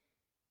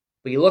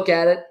 But you look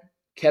at it,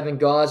 Kevin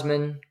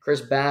Gausman,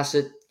 Chris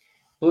Bassett,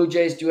 Blue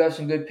Jays do have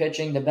some good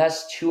pitching. The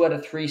best 2 out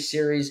of 3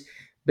 series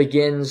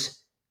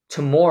begins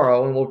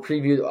tomorrow, and we'll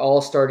preview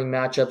all starting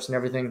matchups and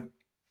everything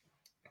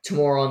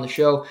tomorrow on the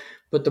show.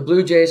 But the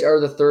Blue Jays are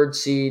the third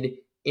seed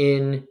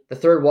in the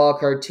third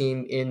wildcard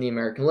team in the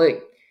American League.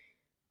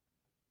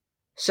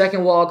 Second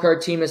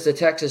wildcard team is the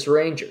Texas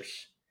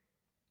Rangers.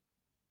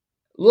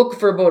 Look,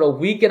 for about a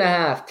week and a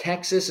half,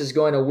 Texas is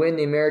going to win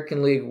the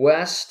American League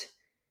West.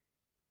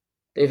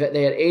 They had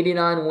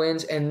 89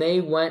 wins, and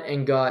they went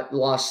and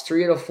lost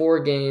 3 out of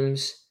 4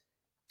 games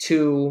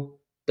to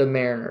the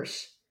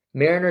Mariners.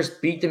 Mariners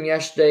beat them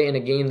yesterday in a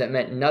game that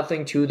meant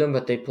nothing to them,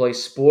 but they play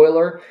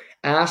spoiler.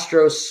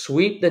 Astros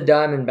sweep the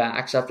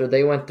Diamondbacks after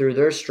they went through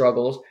their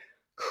struggles,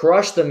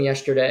 crushed them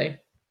yesterday,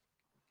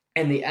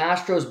 and the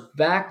Astros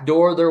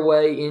backdoor their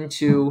way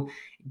into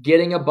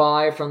getting a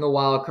bye from the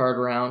wild card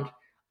round,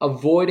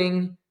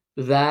 avoiding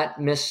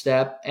that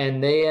misstep,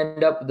 and they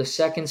end up with the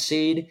second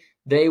seed.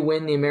 They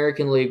win the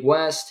American League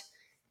West,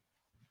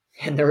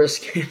 and they're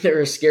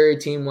a scary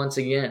team once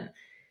again.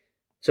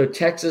 So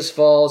Texas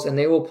falls, and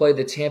they will play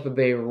the Tampa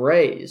Bay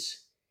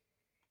Rays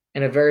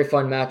in a very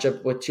fun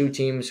matchup with 2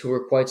 teams who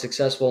were quite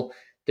successful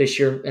this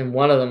year, and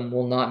one of them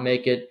will not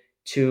make it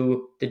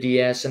to the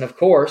DS. And of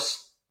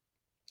course,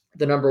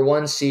 the number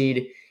 1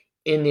 seed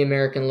in the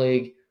American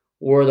League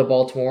were the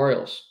Baltimore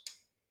Orioles.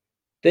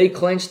 They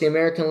clinched the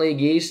American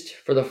League East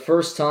for the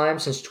first time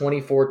since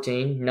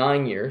 2014,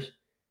 9 years.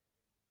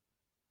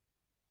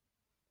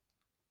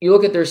 You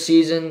look at their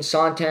season,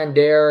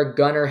 Santander,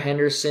 Gunnar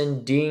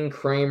Henderson, Dean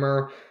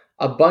Kramer,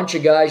 a bunch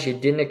of guys you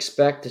didn't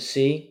expect to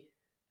see.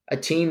 A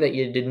team that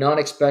you did not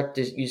expect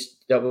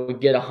that would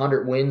get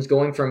 100 wins,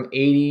 going from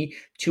 80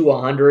 to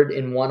 100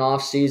 in one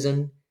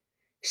offseason.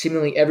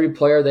 Seemingly every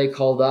player they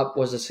called up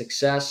was a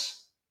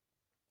success.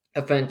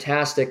 A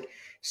fantastic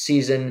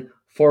season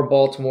for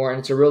Baltimore, and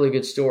it's a really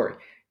good story.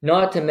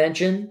 Not to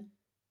mention,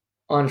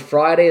 on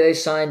Friday they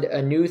signed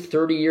a new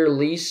 30-year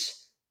lease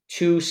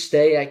to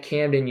stay at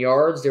Camden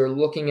Yards. They were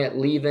looking at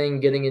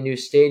leaving, getting a new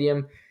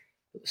stadium.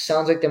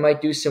 Sounds like they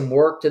might do some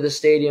work to the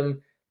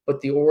stadium,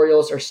 but the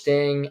Orioles are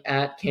staying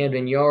at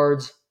Camden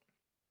Yards,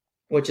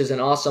 which is an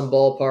awesome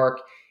ballpark,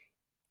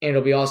 and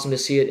it'll be awesome to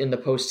see it in the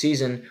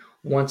postseason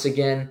once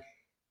again.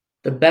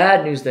 The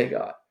bad news they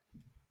got,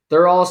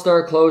 their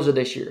all-star closer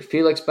this year,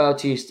 Felix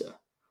Bautista,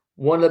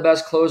 one of the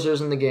best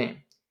closers in the game,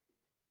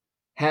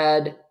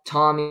 had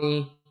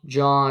Tommy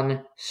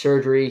John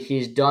surgery.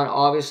 He's done,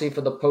 obviously,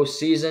 for the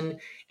postseason,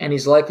 and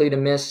he's likely to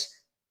miss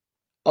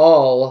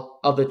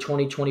all of the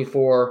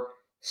 2024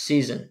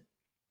 season.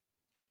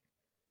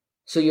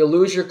 So you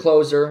lose your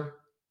closer,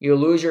 you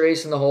lose your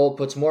ace in the hole,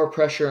 puts more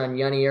pressure on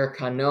Yanier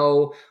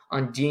Cano,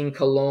 on Dean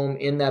Colomb,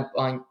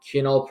 on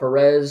Quinol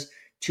Perez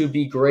to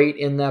be great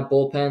in that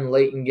bullpen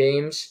late in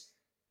games.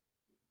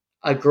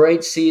 A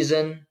great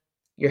season.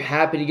 You're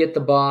happy to get the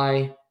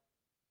bye,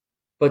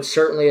 but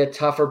certainly a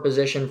tougher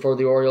position for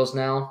the Orioles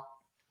now.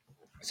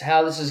 So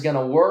how this is going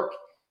to work,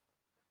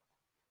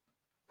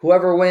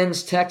 whoever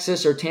wins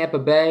Texas or Tampa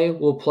Bay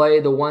will play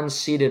the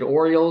 1-seeded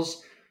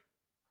Orioles.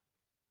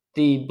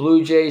 The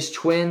Blue Jays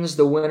Twins,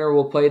 the winner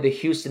will play the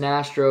Houston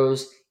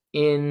Astros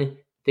in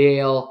the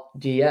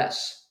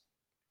ALDS.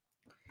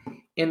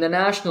 In the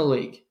National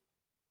League,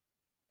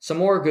 some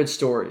more good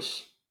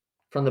stories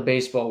from the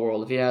baseball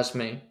world, if you ask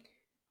me.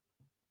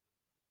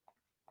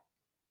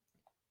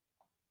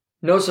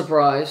 No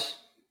surprise,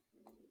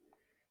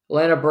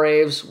 Atlanta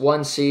Braves,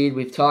 1 seed.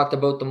 We've talked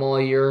about them all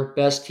year.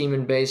 Best team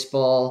in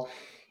baseball.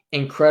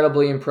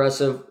 Incredibly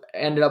impressive.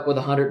 Ended up with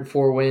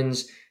 104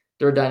 wins.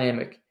 They're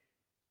dynamic.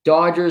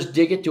 Dodgers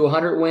did get to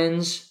 100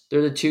 wins.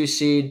 They're the 2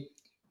 seed.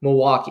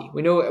 Milwaukee.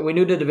 We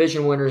knew the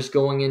division winners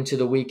going into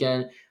the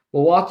weekend.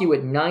 Milwaukee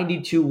with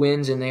 92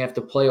 wins, and they have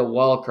to play a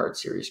wild card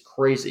series.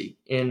 Crazy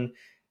in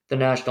the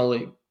National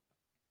League.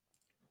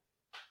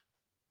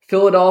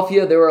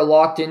 Philadelphia, they were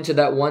locked into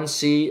that 1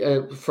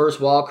 seed,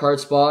 first wild card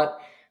spot.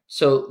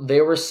 So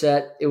they were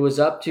set. It was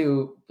up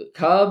to the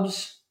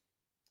Cubs,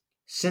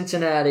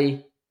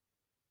 Cincinnati,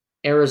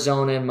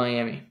 Arizona, and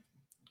Miami.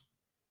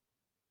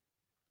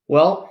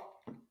 Well,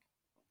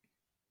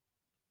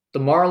 the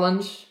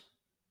Marlins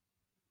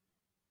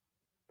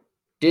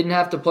didn't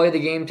have to play the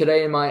game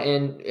today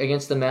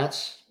against the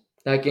Mets.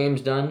 That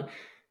game's done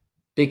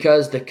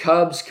because the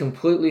Cubs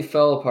completely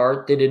fell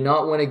apart. They did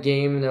not win a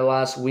game in their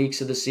last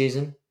weeks of the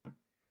season.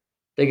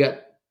 They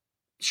got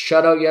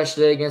shut out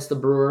yesterday against the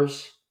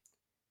Brewers.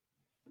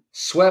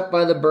 Swept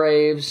by the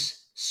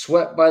Braves,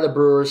 swept by the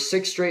Brewers,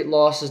 6 straight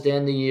losses to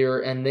end the year,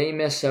 and they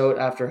miss out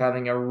after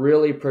having a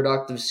really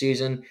productive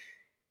season.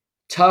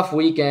 Tough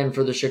weekend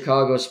for the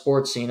Chicago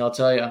sports scene, I'll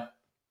tell you.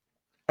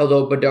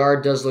 Although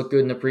Bedard does look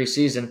good in the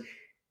preseason.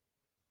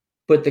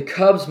 But the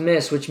Cubs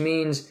miss, which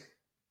means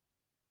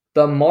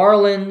the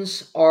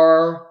Marlins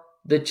are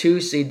the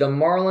 2 seed. The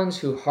Marlins,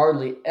 who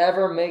hardly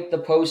ever make the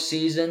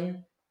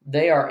postseason,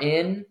 they are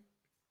in.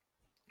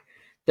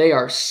 They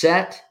are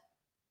set.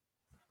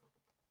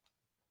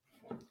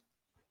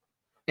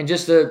 And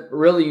just a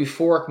really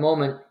euphoric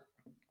moment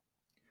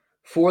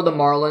for the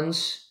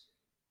Marlins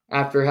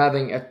after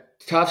having a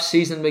tough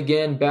season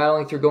begin,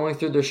 going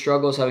through their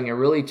struggles, having a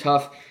really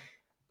tough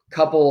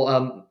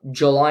couple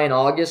July and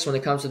August when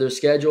it comes to their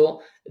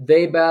schedule.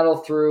 They battle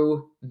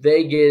through,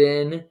 they get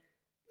in,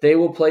 they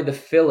will play the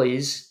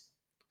Phillies,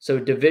 so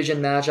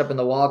division matchup in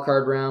the wild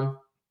card round.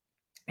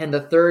 And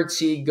the 3rd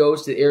seed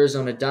goes to the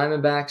Arizona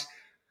Diamondbacks.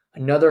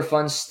 Another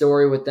fun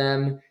story with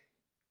them.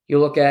 You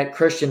look at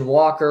Christian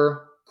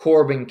Walker,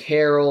 Corbin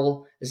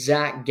Carroll,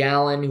 Zach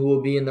Gallen, who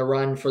will be in the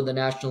run for the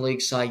National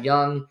League Cy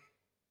Young.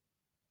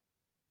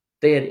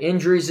 They had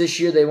injuries this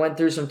year. They went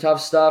through some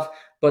tough stuff,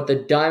 but the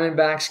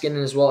Diamondbacks get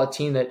in as well, a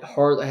team that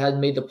hadn't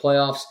made the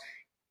playoffs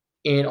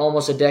in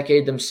almost a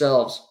decade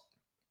themselves.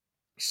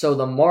 So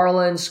the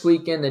Marlins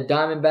squeak in, the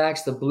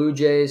Diamondbacks, the Blue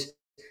Jays.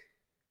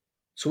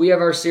 So we have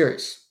our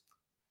series.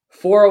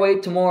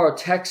 4:08 tomorrow,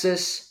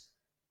 Texas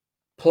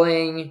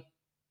playing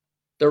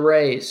the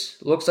Rays.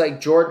 Looks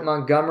like Jordan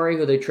Montgomery,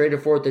 who they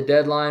traded for at the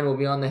deadline, will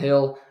be on the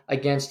hill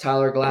against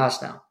Tyler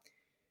Glasnow.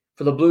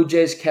 For the Blue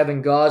Jays,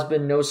 Kevin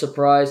Gausman, no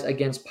surprise,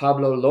 against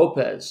Pablo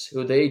Lopez,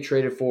 who they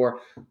traded for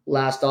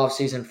last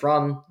offseason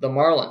from the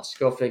Marlins.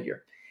 Go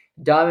figure.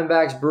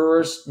 Diamondbacks,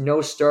 Brewers,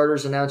 no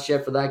starters announced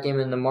yet for that game.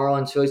 And the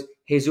Marlins, Phillies,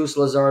 Jesus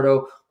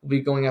Luzardo will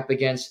be going up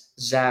against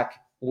Zach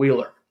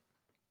Wheeler.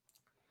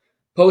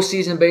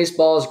 Postseason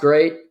baseball is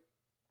great.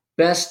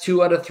 Best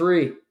 2 out of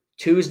 3.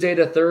 Tuesday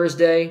to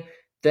Thursday.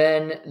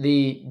 Then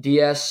the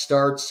DS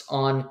starts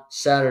on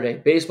Saturday.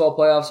 Baseball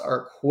playoffs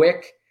are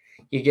quick.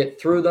 You get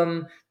through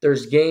them.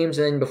 There's games,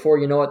 and then before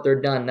you know it,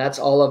 they're done. That's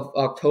all of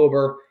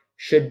October.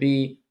 Should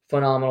be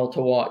phenomenal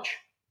to watch.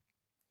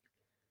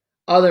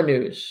 Other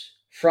news.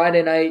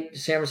 Friday night,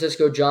 San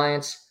Francisco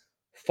Giants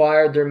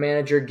fired their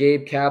manager,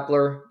 Gabe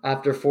Kapler,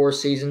 after 4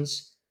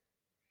 seasons.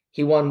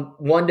 He won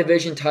 1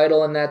 division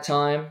title in that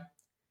time,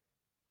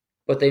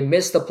 but they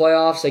missed the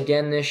playoffs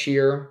again this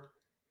year.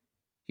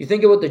 You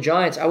think about the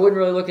Giants, I wouldn't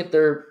really look at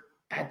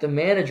the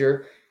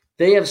manager.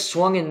 They have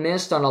swung and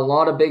missed on a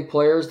lot of big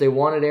players. They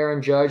wanted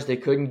Aaron Judge. They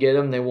couldn't get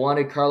him. They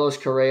wanted Carlos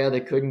Correa.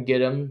 They couldn't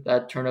get him.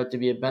 That turned out to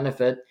be a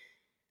benefit.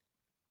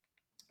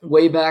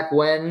 Way back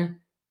when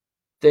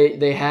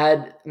they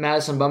had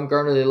Madison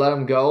Bumgarner, they let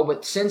him go.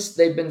 But since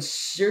they've been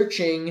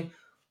searching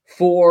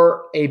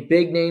for a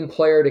big-name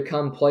player to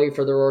come play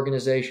for their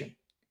organization.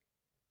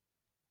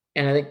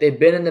 And I think they've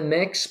been in the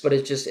mix, but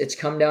it's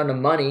come down to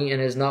money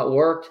and has not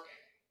worked.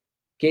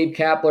 Gabe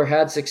Kapler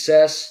had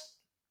success.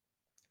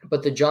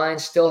 But the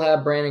Giants still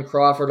have Brandon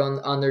Crawford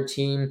on their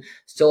team,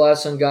 still have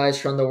some guys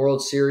from the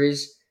World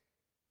Series,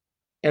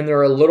 and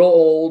they're a little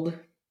old.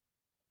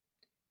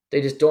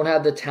 They just don't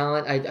have the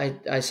talent.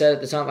 I said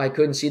at the time I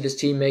couldn't see this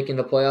team making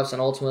the playoffs,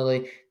 and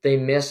ultimately they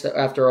missed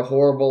after a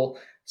horrible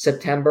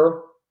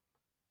September.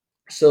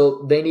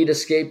 So they need a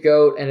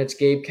scapegoat, and it's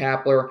Gabe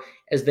Kapler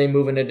as they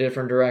move in a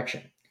different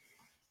direction.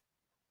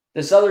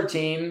 This other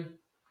team,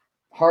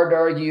 hard to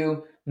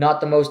argue,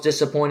 not the most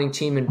disappointing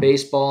team in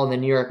baseball, the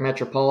New York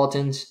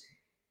Metropolitans.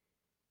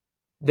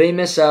 They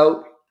miss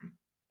out,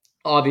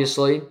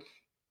 obviously.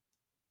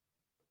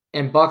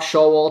 And Buck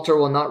Showalter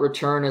will not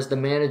return as the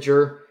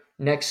manager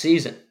next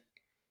season.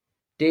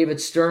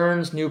 David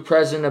Stearns, new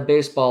president of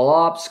baseball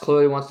ops,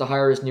 clearly wants to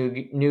hire his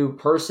new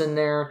person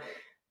there.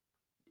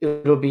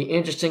 It'll be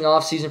interesting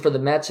offseason for the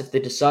Mets if they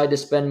decide to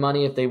spend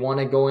money, if they want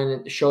to go in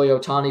and Shohei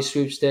Ohtani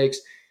sweepstakes,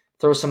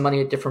 throw some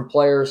money at different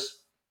players.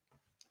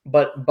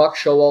 But Buck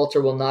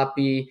Showalter will not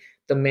be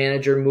the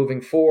manager moving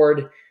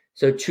forward.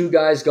 So 2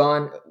 guys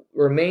gone.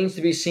 Remains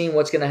to be seen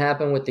what's going to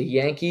happen with the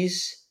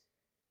Yankees,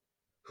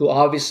 who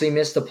obviously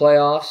missed the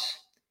playoffs.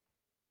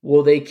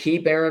 Will they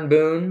keep Aaron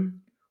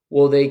Boone?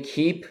 Will they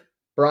keep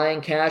Brian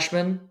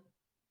Cashman?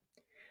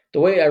 The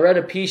way I read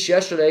a piece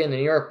yesterday in the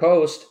New York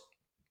Post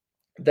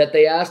that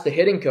they asked the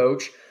hitting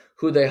coach,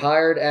 who they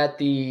hired at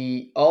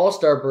the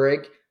All-Star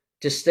break,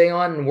 to stay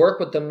on and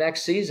work with them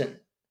next season.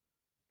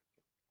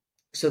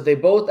 So they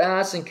both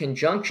asked in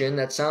conjunction.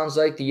 That sounds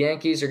like the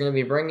Yankees are going to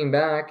be bringing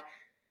back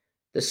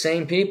the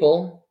same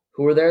people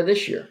who were there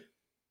this year.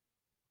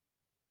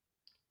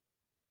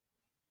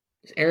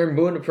 Is Aaron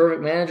Boone the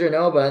perfect manager?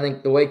 No, but I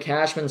think the way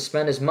Cashman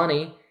spent his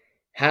money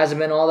hasn't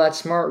been all that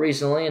smart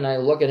recently, and I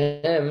look at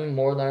him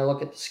more than I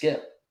look at the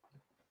skip.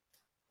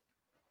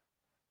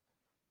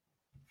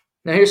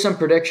 Now here's some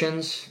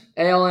predictions.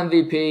 AL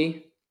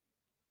MVP,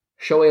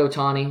 Shohei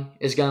Ohtani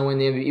is going to win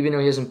the MVP, even though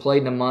he hasn't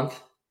played in a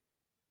month.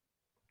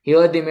 He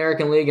led the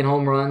American League in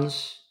home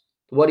runs.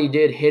 What he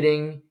did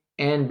hitting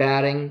and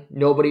batting,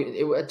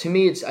 to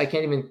me, I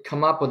can't even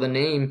come up with a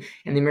name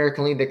in the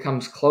American League that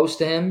comes close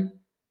to him.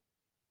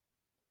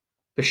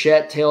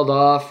 Bichette tailed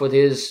off with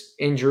his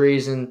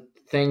injuries and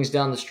things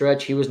down the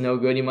stretch. He was no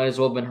good. He might as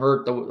well have been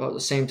hurt at the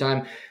same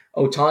time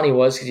Ohtani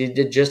was, because he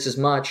did just as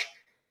much.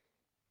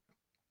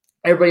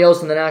 Everybody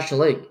else in the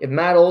National League. If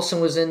Matt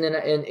Olson was in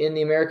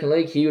the American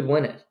League, he would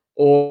win it.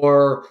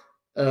 Or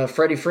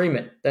Freddie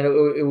Freeman, then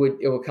it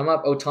would come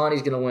up.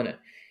 Ohtani's going to win it.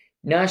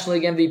 National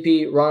League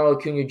MVP, Ronald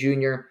Acuna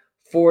Jr.,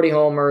 40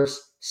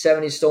 homers,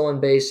 70 stolen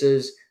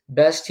bases,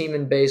 best team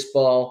in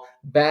baseball,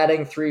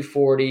 batting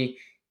 .340,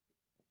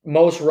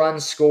 most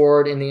runs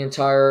scored in the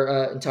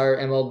entire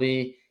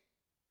MLB.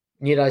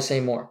 Need I say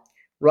more?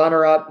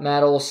 Runner-up,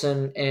 Matt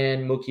Olson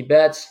and Mookie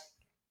Betts,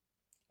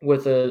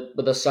 with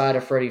a side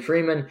of Freddie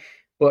Freeman,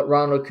 but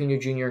Ronald Acuna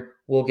Jr.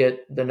 will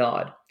get the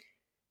nod.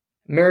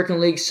 American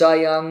League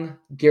Cy Young,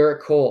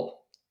 Garrett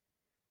Cole.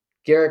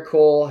 Garrett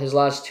Cole, his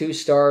last 2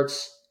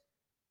 starts,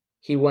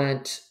 he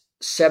went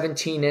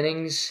 17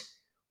 innings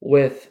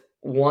with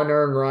 1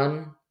 earned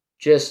run.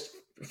 Just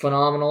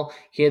phenomenal.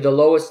 He had the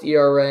lowest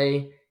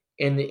ERA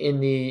in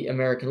the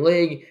American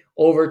League,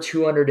 over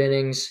 200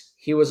 innings.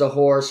 He was a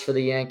horse for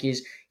the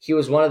Yankees. He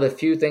was one of the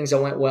few things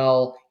that went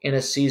well in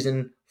a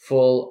season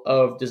full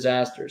of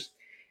disasters.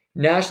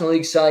 National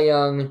League Cy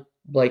Young,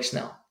 Blake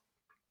Snell,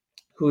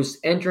 who's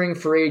entering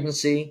free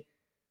agency.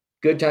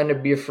 Good time to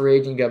be a free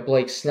agent. You got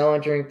Blake Snell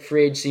entering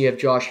free agency. You have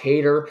Josh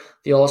Hader,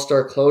 the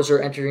all-star closer,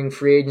 entering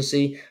free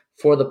agency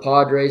for the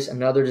Padres,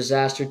 another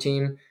disaster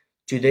team.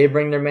 Do they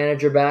bring their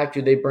manager back?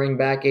 Do they bring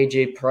back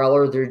A.J.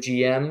 Preller, their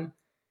GM?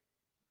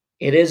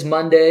 It is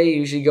Monday.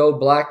 Usually go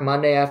Black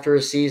Monday after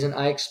a season.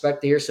 I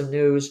expect to hear some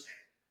news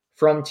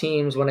from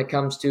teams when it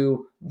comes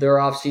to their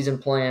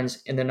offseason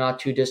plans in the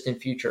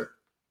not-too-distant future.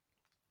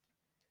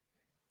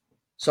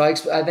 So I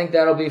think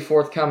that'll be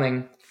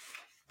forthcoming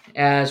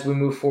as we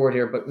move forward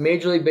here. But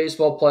Major League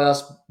Baseball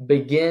playoffs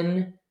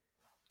begin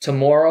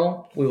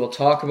tomorrow. We will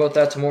talk about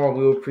that tomorrow.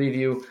 We will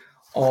preview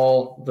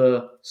all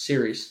the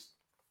series.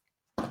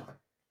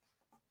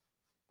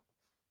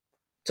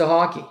 To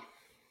hockey.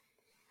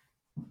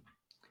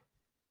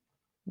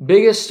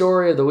 Biggest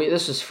story of the week.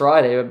 This is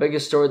Friday, but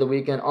biggest story of the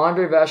weekend.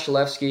 Andrei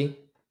Vasilevskiy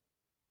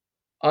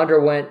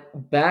underwent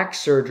back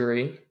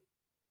surgery,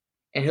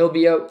 and he'll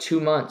be out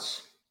 2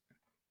 months.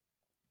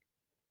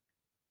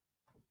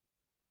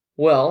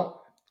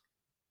 Well,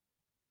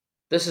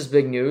 this is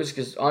big news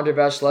because Andrei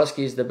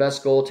Vasilevskiy is the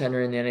best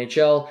goaltender in the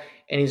NHL,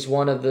 and he's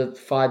one of the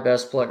 5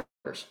 best players.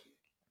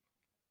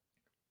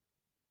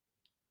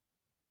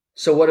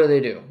 So what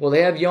do? Well,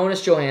 they have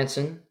Jonas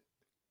Johansson,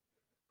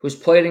 who's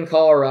played in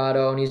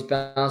Colorado, and he's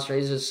bounced around.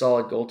 He's a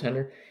solid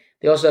goaltender.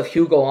 They also have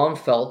Hugo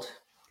Almfelt,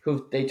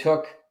 who they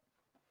took,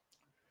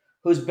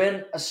 who's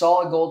been a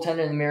solid goaltender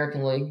in the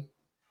American League,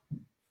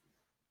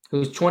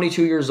 who's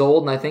 22 years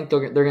old, and I think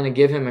they're going to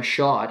give him a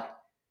shot.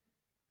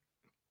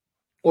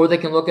 Or they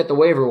can look at the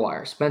waiver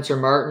wire. Spencer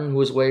Martin, who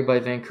was waived by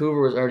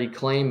Vancouver, was already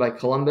claimed by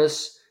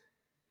Columbus,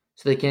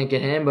 so they can't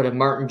get him. But if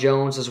Martin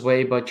Jones is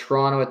waived by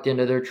Toronto at the end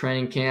of their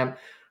training camp,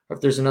 or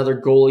if there's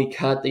another goalie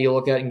cut that you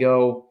look at and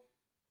go,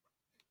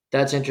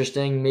 that's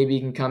interesting, maybe he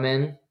can come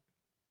in.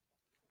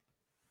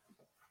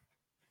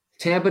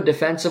 Tampa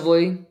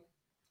defensively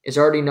is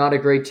already not a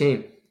great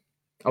team,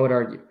 I would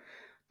argue.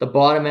 The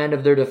bottom end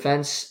of their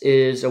defense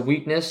is a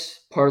weakness,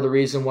 part of the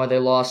reason why they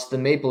lost the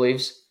Maple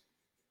Leafs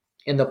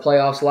in the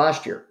playoffs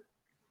last year.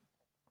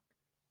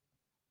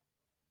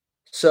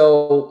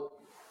 So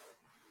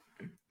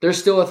they're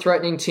still a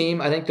threatening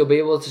team. I think they'll be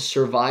able to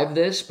survive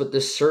this, but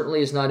this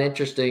certainly is not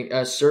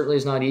certainly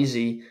is not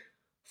easy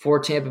for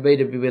Tampa Bay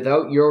to be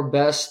without your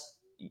best,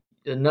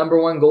 the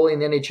number 1 goalie in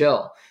the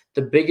NHL.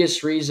 The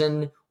biggest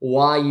reason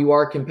why you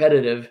are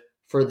competitive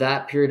for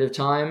that period of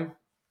time.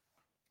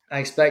 I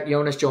expect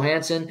Jonas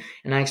Johansson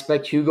and I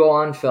expect Hugo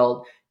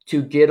Almfelt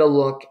to get a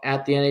look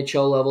at the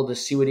NHL level to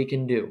see what he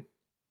can do.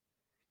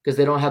 Because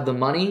they don't have the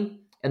money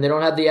and they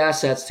don't have the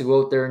assets to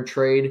go out there and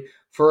trade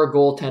for a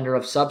goaltender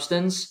of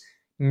substance,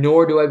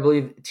 nor do I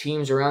believe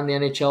teams around the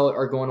NHL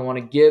are going to want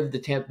to give the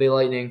Tampa Bay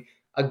Lightning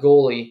a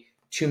goalie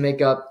to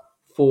make up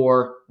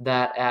for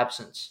that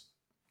absence.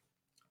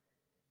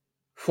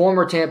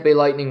 Former Tampa Bay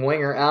Lightning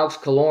winger Alex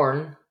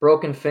Killorn,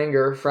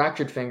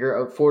 fractured finger,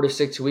 out 4 to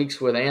 6 weeks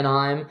with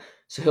Anaheim,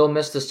 so he'll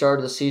miss the start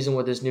of the season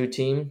with his new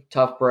team.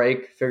 Tough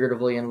break,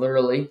 figuratively and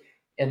literally,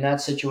 in that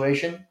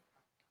situation.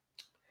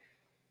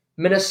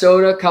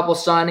 Minnesota, couple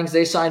signings.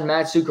 They signed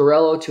Matt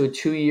Zuccarello to a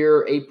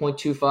 2-year,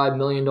 $8.25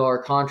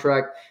 million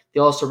contract. They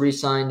also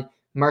re-signed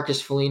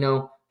Marcus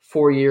Foligno,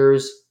 4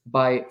 years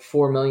by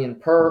 $4 million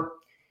per.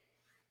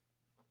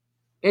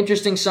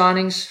 Interesting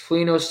signings.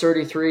 Foligno's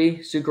 33,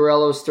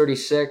 Zuccarello's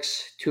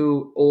 36,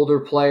 two older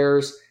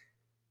players.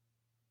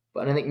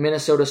 But I think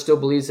Minnesota still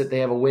believes that they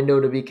have a window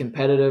to be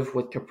competitive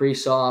with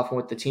Kaprizov and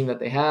with the team that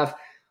they have.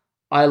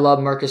 I love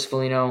Marcus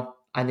Foligno.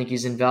 I think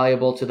he's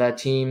invaluable to that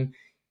team.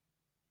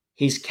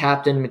 He's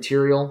captain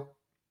material,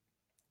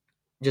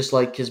 just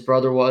like his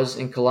brother was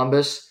in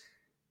Columbus.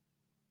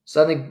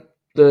 So I think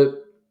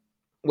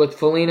with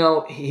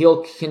Foligno,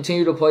 he'll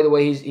continue to play the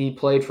way he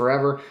played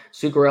forever.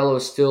 Zuccarello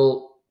is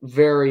still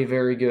very,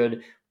 very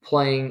good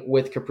playing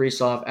with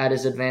Kaprizov at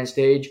his advanced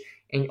age,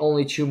 and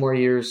only 2 more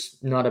years,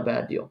 not a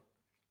bad deal.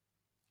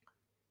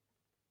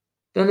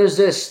 Then there's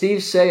this. Steve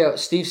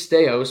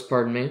Staios,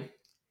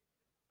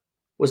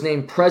 was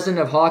named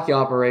president of hockey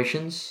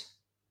operations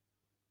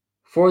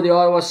for the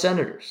Ottawa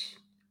Senators.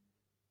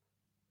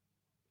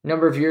 A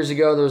number of years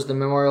ago, there was the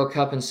Memorial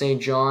Cup in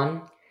St.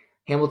 John.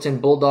 Hamilton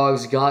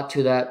Bulldogs got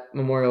to that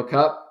Memorial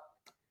Cup,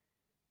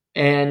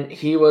 and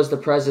he was the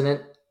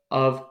president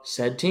of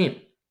said team.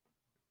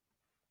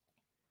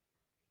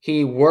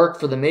 He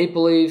worked for the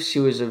Maple Leafs. He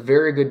was a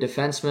very good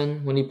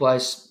defenseman when he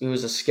plays. He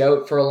was a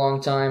scout for a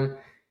long time.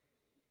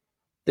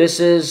 This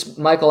is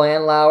Michael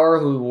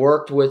Anlauer, who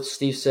worked with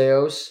Steve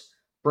Staios,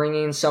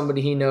 bringing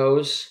somebody he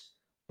knows,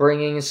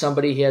 bringing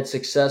somebody he had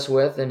success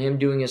with, and him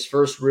doing his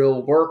first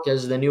real work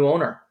as the new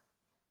owner.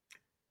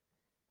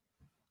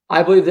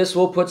 I believe this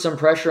will put some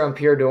pressure on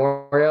Pierre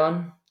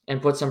Dorion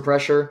and put some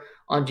pressure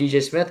on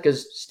DJ Smith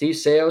because Steve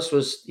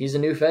Staios he's a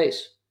new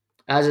face.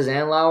 As is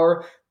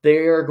Anlauer, they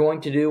are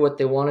going to do what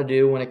they want to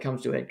do when it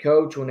comes to head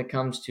coach, when it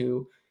comes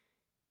to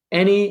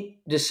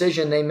any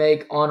decision they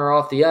make on or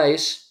off the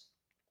ice.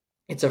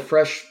 It's a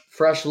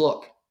fresh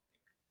look.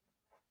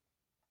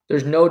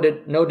 There's no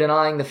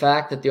denying the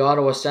fact that the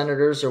Ottawa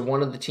Senators are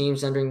one of the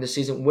teams entering the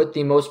season with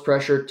the most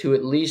pressure to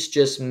at least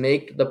just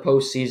make the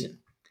postseason.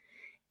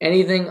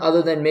 Anything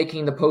other than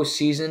making the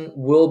postseason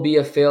will be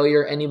a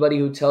failure. Anybody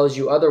who tells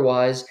you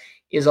otherwise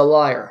is a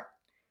liar.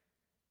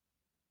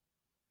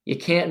 You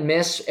can't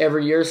miss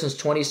every year since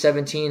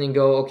 2017 and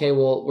go, okay,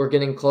 well, we're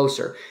getting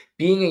closer.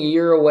 Being a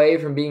year away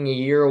from being a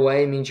year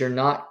away means you're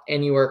not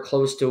anywhere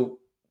close to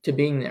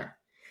being there.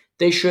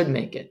 They should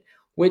make it.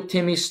 With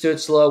Timmy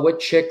Stützle, with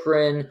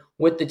Chychrun,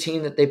 with the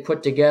team that they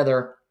put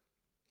together,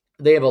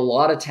 they have a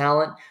lot of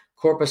talent.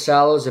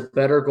 Korpisalo is a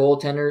better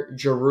goaltender.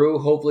 Giroux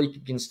hopefully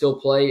can still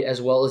play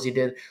as well as he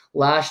did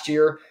last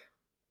year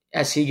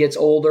as he gets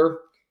older.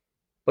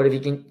 But if he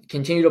can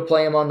continue to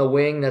play him on the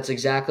wing, that's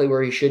exactly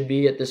where he should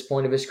be at this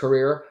point of his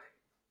career.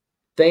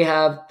 They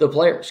have the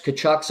players.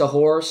 Tkachuk's a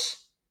horse.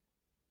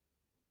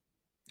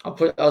 I'll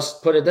put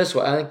it this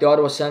way. I think the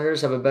Ottawa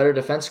Senators have a better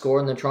defense score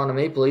than the Toronto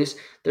Maple Leafs.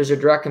 There's a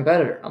direct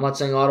competitor. I'm not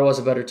saying Ottawa's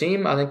a better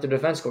team. I think their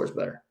defense score is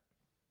better.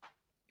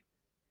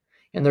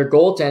 And their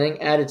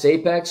goaltending at its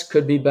apex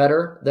could be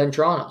better than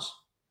Toronto's.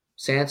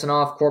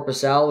 Samsonov,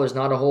 Korpisalo, there's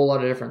not a whole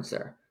lot of difference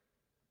there.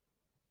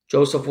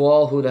 Joseph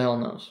Woll, who the hell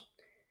knows?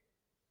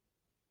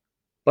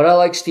 But I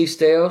like Steve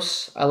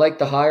Staios. I like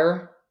the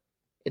hire.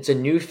 It's a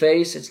new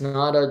face. It's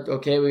not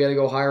okay, we got to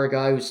go hire a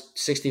guy who's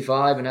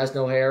 65 and has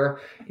no hair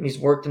and he's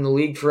worked in the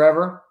league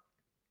forever.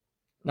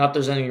 Not that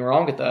there's anything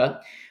wrong with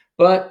that.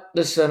 But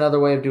this is another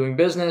way of doing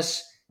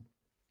business,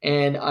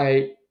 and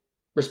I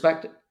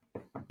respect it.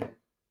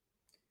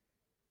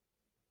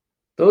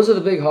 Those are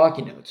the big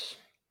hockey notes.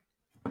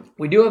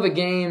 We do have a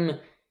game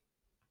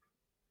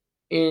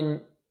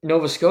in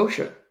Nova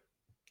Scotia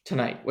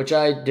tonight, which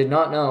I did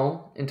not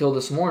know until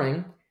this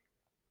morning.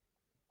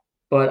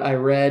 But I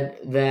read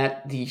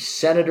that the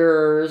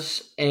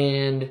Senators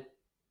and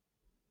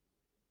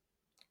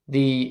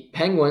the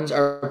Penguins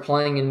are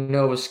playing in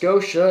Nova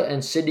Scotia,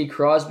 and Sidney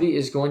Crosby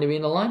is going to be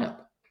in the lineup.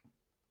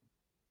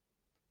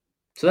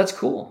 So that's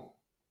cool.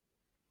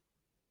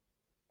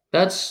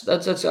 That's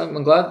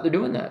I'm glad that they're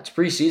doing that. It's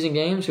preseason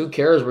games. Who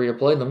cares where you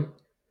play them?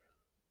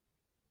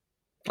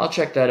 I'll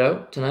check that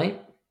out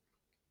tonight.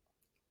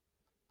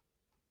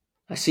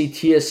 I see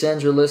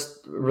TSN's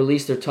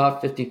released their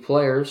top 50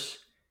 players.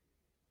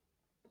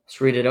 Let's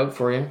read it out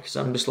for you because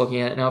I'm just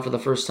looking at it now for the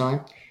first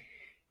time.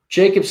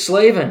 Jacob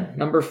Slavin,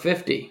 number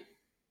 50.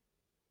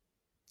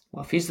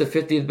 Well, if he's the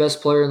 50th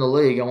best player in the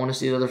league, I want to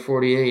see the other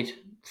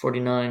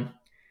 49.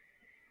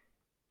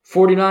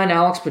 49,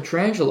 Alex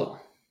Pietrangelo.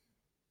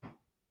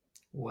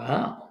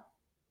 Wow.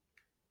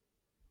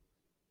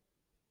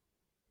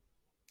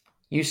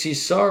 UC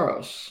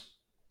Saros.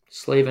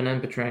 Slavin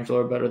and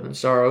Pietrangelo are better than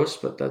Saros,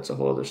 but that's a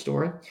whole other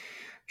story.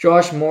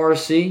 Josh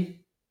Morrissey,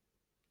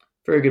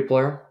 very good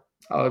player.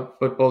 I would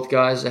put both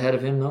guys ahead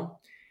of him, though.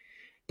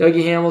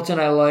 Dougie Hamilton,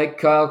 I like.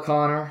 Kyle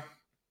Connor.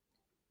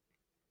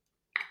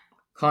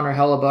 Connor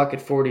Hellebuck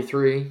at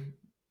 43.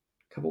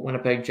 A couple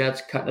Winnipeg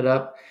Jets cutting it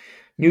up.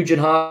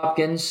 Nugent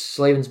Hopkins.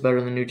 Slavin's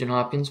better than Nugent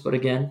Hopkins, but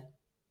again,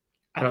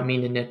 I don't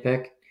mean to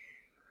nitpick.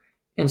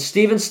 And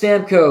Steven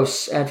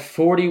Stamkos at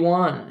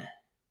 41.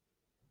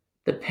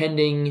 The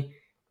pending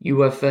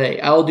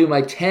UFA. I'll do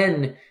my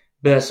 10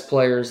 best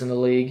players in the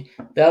league.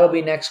 That'll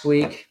be next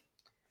week.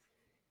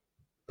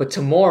 But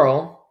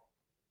tomorrow,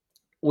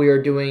 we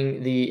are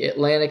doing the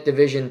Atlantic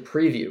Division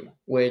preview,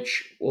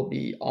 which will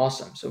be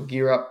awesome. So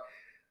gear up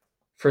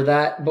for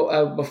that.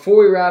 But before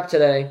we wrap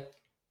today,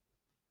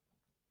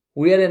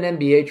 we had an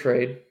NBA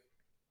trade.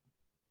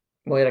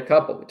 We had a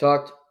couple. We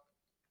talked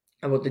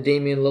about the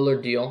Damian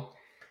Lillard deal.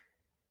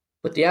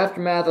 But the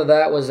aftermath of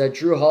that was that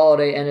Drew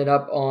Holiday ended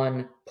up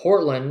on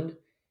Portland,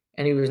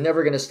 and he was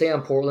never going to stay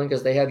on Portland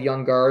because they have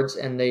young guards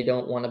and they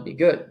don't want to be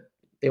good.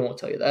 They won't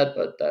tell you that,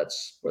 but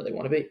that's where they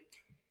want to be.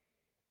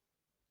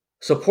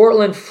 So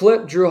Portland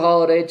flipped Drew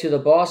Holiday to the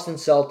Boston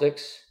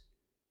Celtics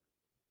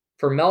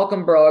for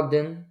Malcolm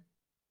Brogdon,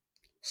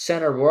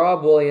 center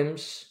Rob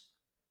Williams,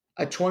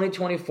 a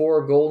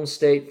 2024 Golden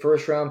State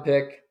first-round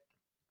pick,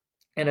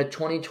 and a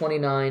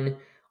 2029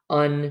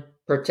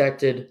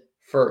 unprotected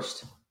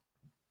first.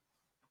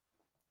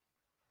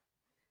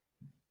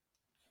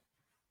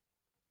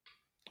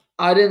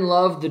 I didn't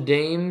love the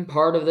Dame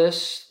part of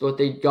this, what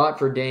they got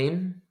for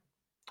Dame.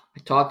 I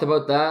talked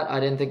about that.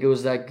 I didn't think it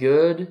was that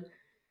good.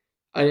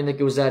 I didn't think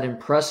it was that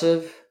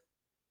impressive.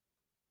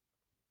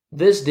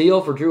 This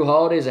deal for Drew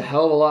Holiday is a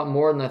hell of a lot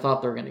more than I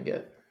thought they were going to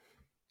get.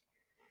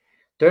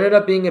 There ended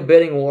up being a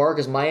bidding war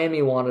because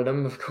Miami wanted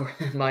him. Of course,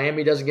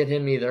 Miami doesn't get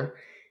him either.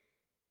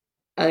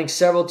 I think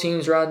several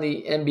teams around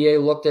the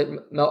NBA looked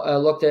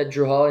at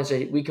Drew Holiday and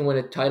said, we can win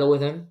a title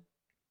with him.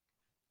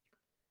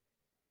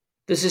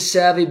 This is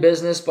savvy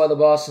business by the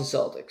Boston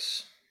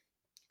Celtics.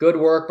 Good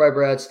work by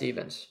Brad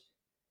Stevens.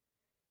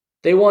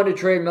 They wanted to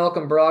trade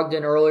Malcolm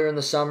Brogdon earlier in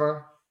the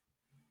summer,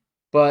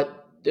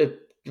 but the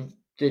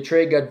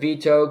trade got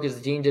vetoed because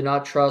the team did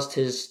not trust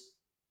his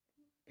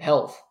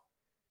health.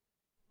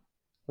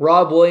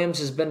 Rob Williams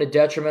has been a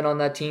detriment on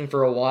that team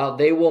for a while.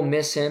 They will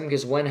miss him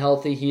because when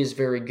healthy, he is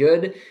very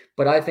good.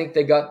 But I think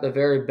they got the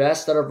very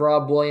best out of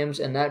Rob Williams,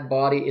 and that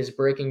body is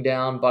breaking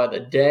down by the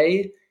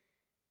day.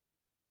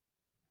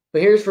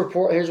 But here's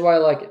why I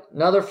like it.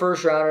 Another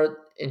first rounder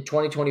in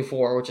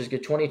 2024, which is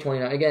good.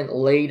 2029. Again,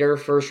 later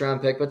first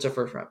round pick, but it's a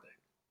first round pick.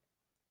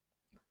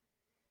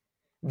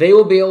 They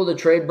will be able to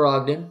trade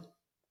Brogdon.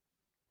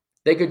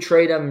 They could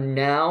trade him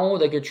now.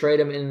 They could trade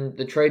him in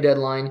the trade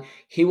deadline.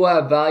 He will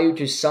have value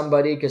to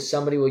somebody because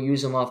somebody will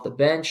use him off the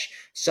bench.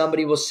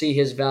 Somebody will see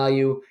his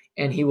value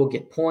and he will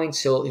get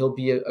points. He'll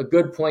be a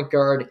good point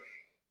guard,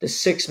 the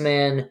sixth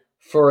man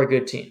for a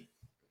good team.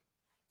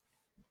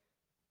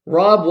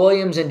 Rob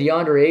Williams and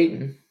DeAndre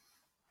Ayton,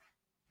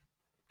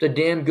 the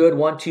damn good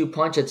 1-2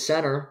 punch at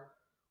center.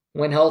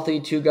 When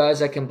healthy, two guys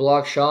that can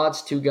block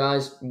shots, two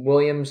guys,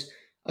 Williams,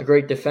 a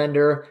great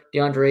defender.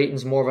 DeAndre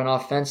Ayton's more of an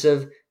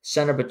offensive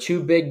center, but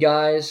two big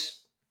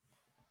guys.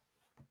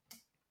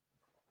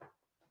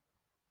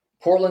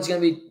 Portland's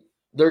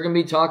they're going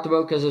to be talked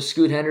about because of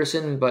Scoot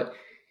Henderson, but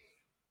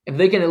if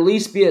they can at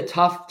least be a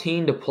tough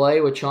team to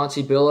play with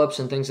Chauncey Billups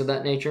and things of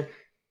that nature,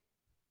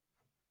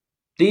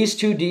 these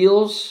two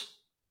deals,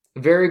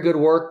 very good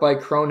work by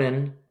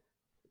Cronin,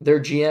 their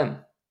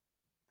GM,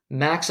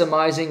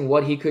 maximizing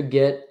what he could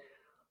get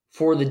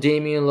for the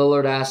Damian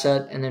Lillard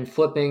asset and then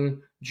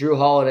flipping Drew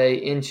Holiday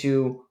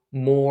into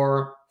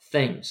more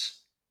things.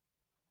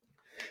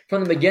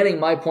 From the beginning,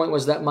 my point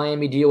was that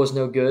Miami deal was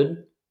no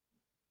good.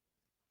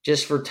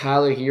 Just for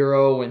Tyler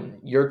Hero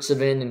and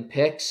Yurtsevin and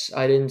picks,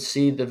 I didn't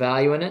see the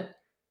value in it.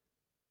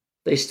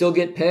 They still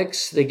get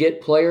picks. They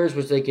get players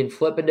which they can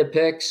flip into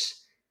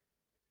picks.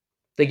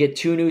 They get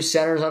two new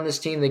centers on this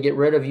team. They get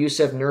rid of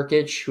Yusef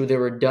Nurkic, who they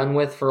were done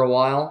with for a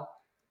while.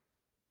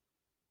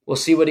 We'll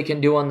see what he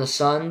can do on the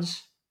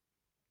Suns.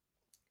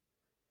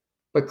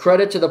 But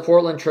credit to the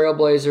Portland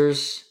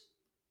Trailblazers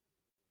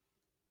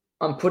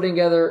on putting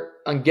together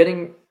a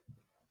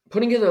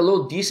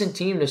little decent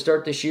team to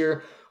start this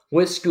year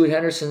with Scoot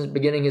Henderson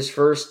beginning his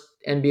first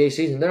NBA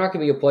season. They're not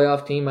going to be a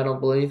playoff team, I don't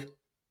believe.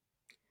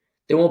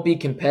 They won't be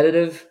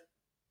competitive.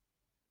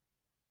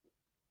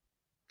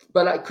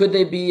 But could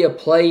they be a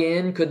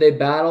play-in? Could they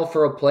battle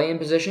for a play-in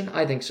position?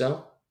 I think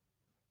so.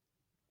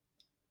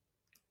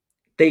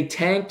 They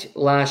tanked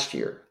last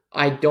year.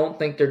 I don't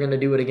think they're going to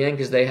do it again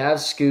because they have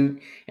Scoot,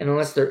 and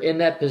unless they're in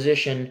that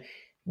position,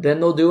 then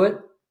they'll do it.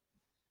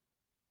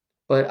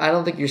 But I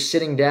don't think you're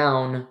sitting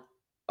down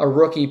a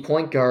rookie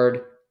point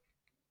guard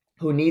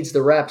who needs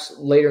the reps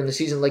later in the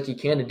season like you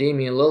can to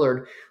Damian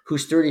Lillard,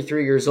 who's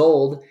 33 years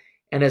old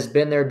and has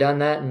been there, done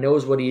that, and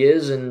knows what he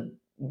is and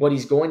what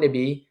he's going to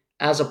be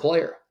as a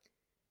player.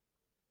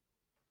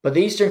 But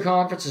the Eastern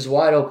Conference is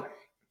wide open.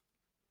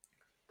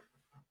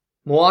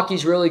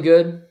 Milwaukee's really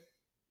good.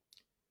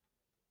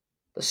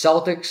 The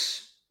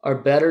Celtics are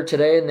better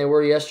today than they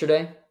were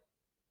yesterday.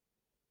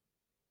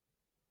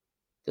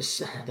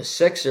 The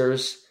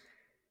Sixers,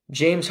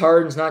 James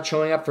Harden's not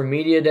showing up for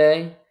media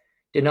day,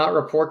 did not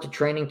report to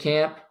training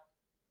camp.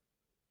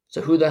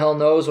 So who the hell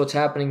knows what's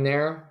happening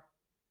there?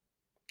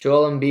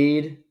 Joel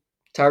Embiid,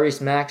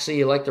 Tyrese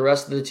Maxey, like the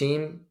rest of the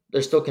team,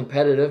 they're still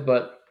competitive,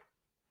 but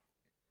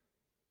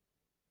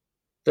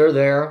they're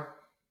there.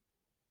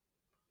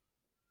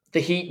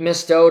 The Heat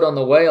missed out on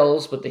the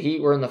Whales, but the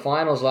Heat were in the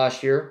finals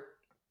last year.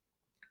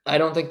 I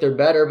don't think they're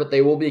better, but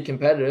they will be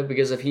competitive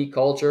because of Heat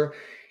culture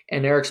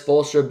and Eric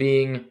Spoelstra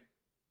being,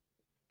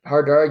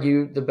 hard to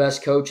argue, the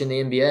best coach in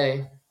the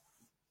NBA.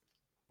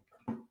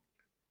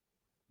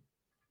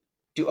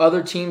 Do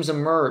other teams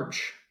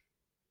emerge?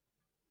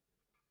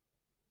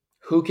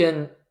 Who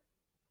can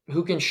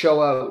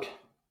show out?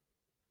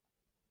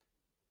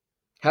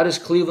 How does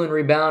Cleveland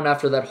rebound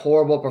after that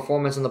horrible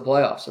performance in the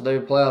playoffs? Are they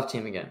a playoff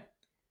team again?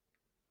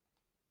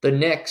 The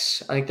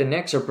Knicks, I think the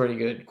Knicks are pretty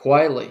good,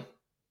 quietly.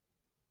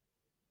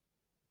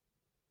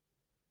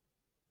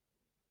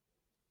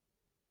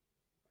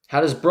 How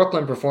does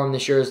Brooklyn perform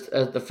this year as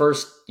the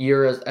first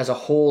year as a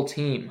whole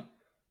team?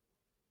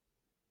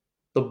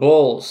 The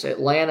Bulls,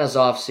 Atlanta's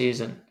off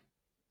season.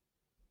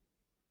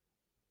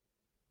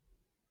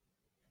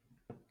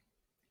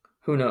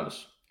 Who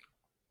knows?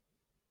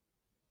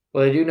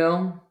 What I do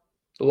know,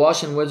 the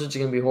Washington Wizards are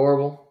going to be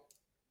horrible.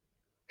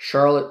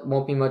 Charlotte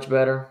won't be much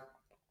better.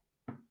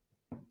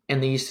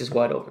 And the East is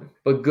wide open.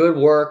 But good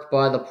work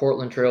by the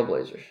Portland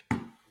Trailblazers.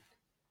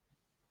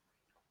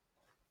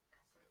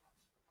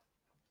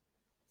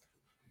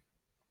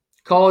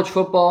 College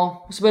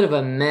football, it's a bit of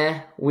a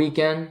meh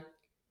weekend.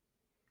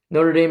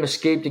 Notre Dame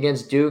escaped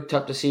against Duke.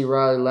 Tough to see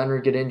Riley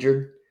Leonard get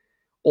injured.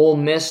 Ole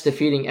Miss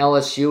defeating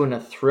LSU in a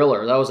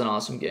thriller. That was an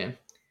awesome game.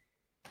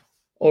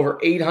 Over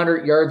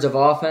 800 yards of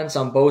offense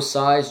on both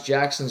sides.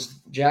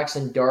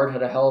 Jackson Dart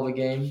had a hell of a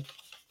game.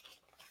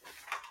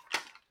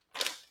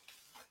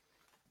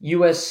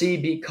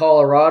 USC beat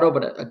Colorado,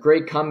 but a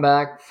great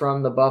comeback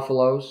from the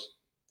Buffaloes.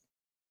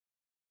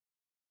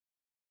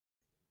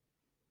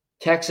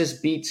 Texas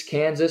beats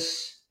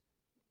Kansas.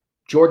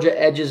 Georgia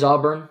edges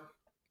Auburn.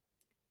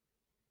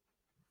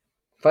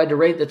 If I had to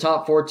rate the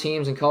top 4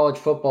 teams in college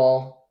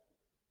football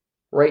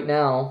right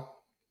now,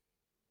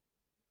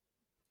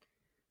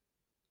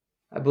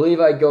 I believe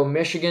I'd go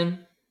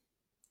Michigan.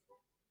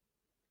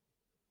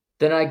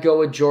 Then I'd go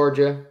with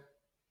Georgia,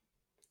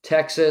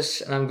 Texas,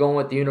 and I'm going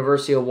with the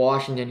University of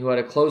Washington, who had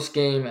a close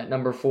game at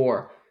number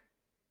 4.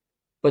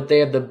 But they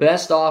have the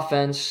best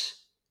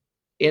offense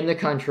in the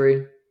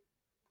country,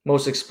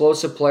 most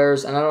explosive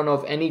players, and I don't know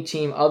if any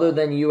team other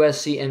than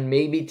USC and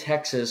maybe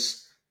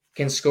Texas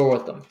can score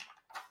with them.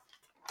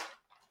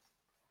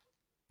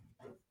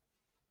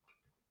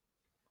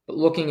 But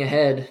looking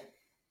ahead,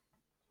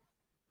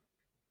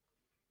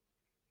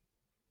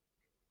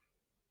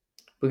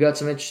 we got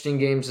some interesting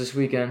games this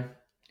weekend.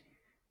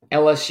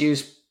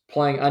 LSU's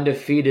playing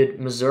undefeated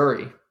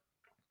Missouri.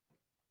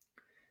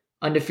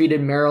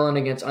 Undefeated Maryland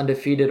against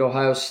undefeated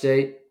Ohio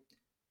State.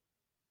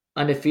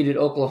 Undefeated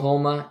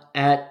Oklahoma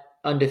at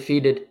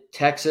undefeated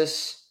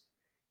Texas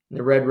in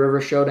the Red River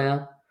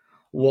Showdown.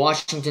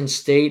 Washington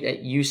State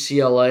at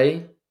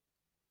UCLA.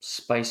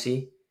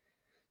 Spicy.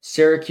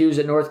 Syracuse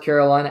at North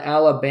Carolina.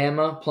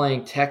 Alabama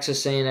playing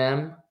Texas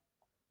A&M.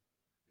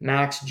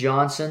 Max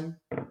Johnson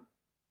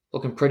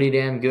looking pretty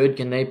damn good.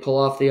 Can they pull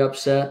off the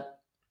upset?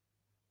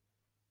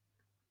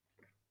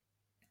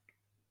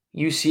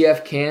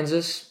 UCF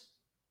Kansas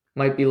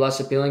might be less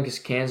appealing because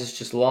Kansas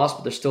just lost,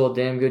 but they're still a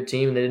damn good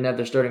team and they didn't have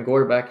their starting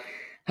quarterback.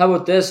 How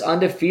about this?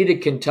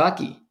 Undefeated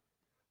Kentucky,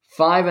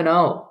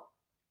 5-0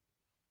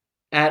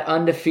 at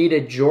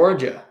undefeated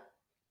Georgia.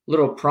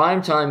 Little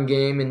primetime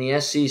game in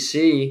the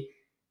SEC.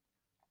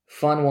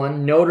 Fun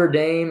one. Notre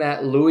Dame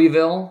at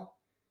Louisville.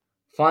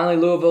 Finally,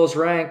 Louisville's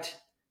ranked.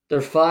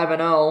 They're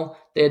 5-0.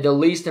 They had the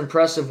least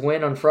impressive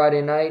win on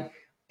Friday night,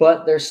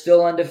 but they're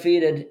still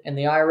undefeated, and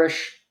the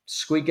Irish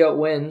squeak out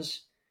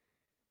wins.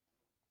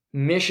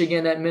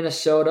 Michigan at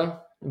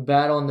Minnesota,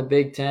 battle in the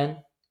Big Ten.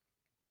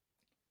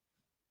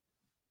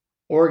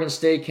 Oregon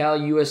State, Cal,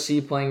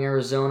 USC playing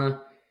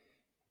Arizona.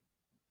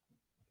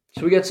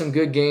 So we got some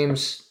good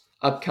games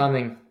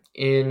upcoming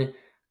in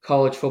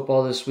college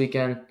football this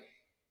weekend.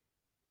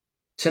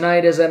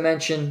 Tonight, as I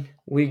mentioned,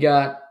 we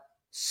got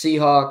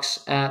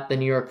Seahawks at the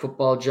New York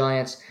Football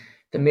Giants.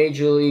 The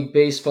Major League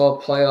Baseball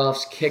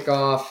playoffs kick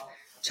off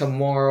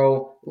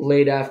tomorrow,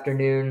 late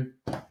afternoon.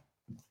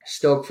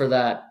 Stoked for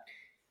that.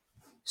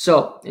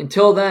 So,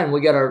 until then,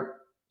 we got our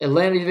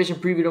Atlantic Division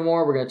preview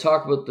tomorrow. We're going to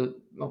talk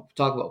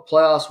about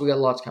playoffs. We got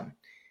lots coming.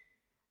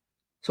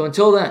 So,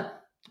 until then,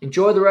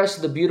 enjoy the rest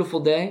of the beautiful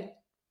day.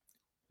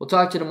 We'll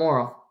talk to you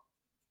tomorrow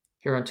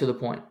here on To The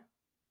Point.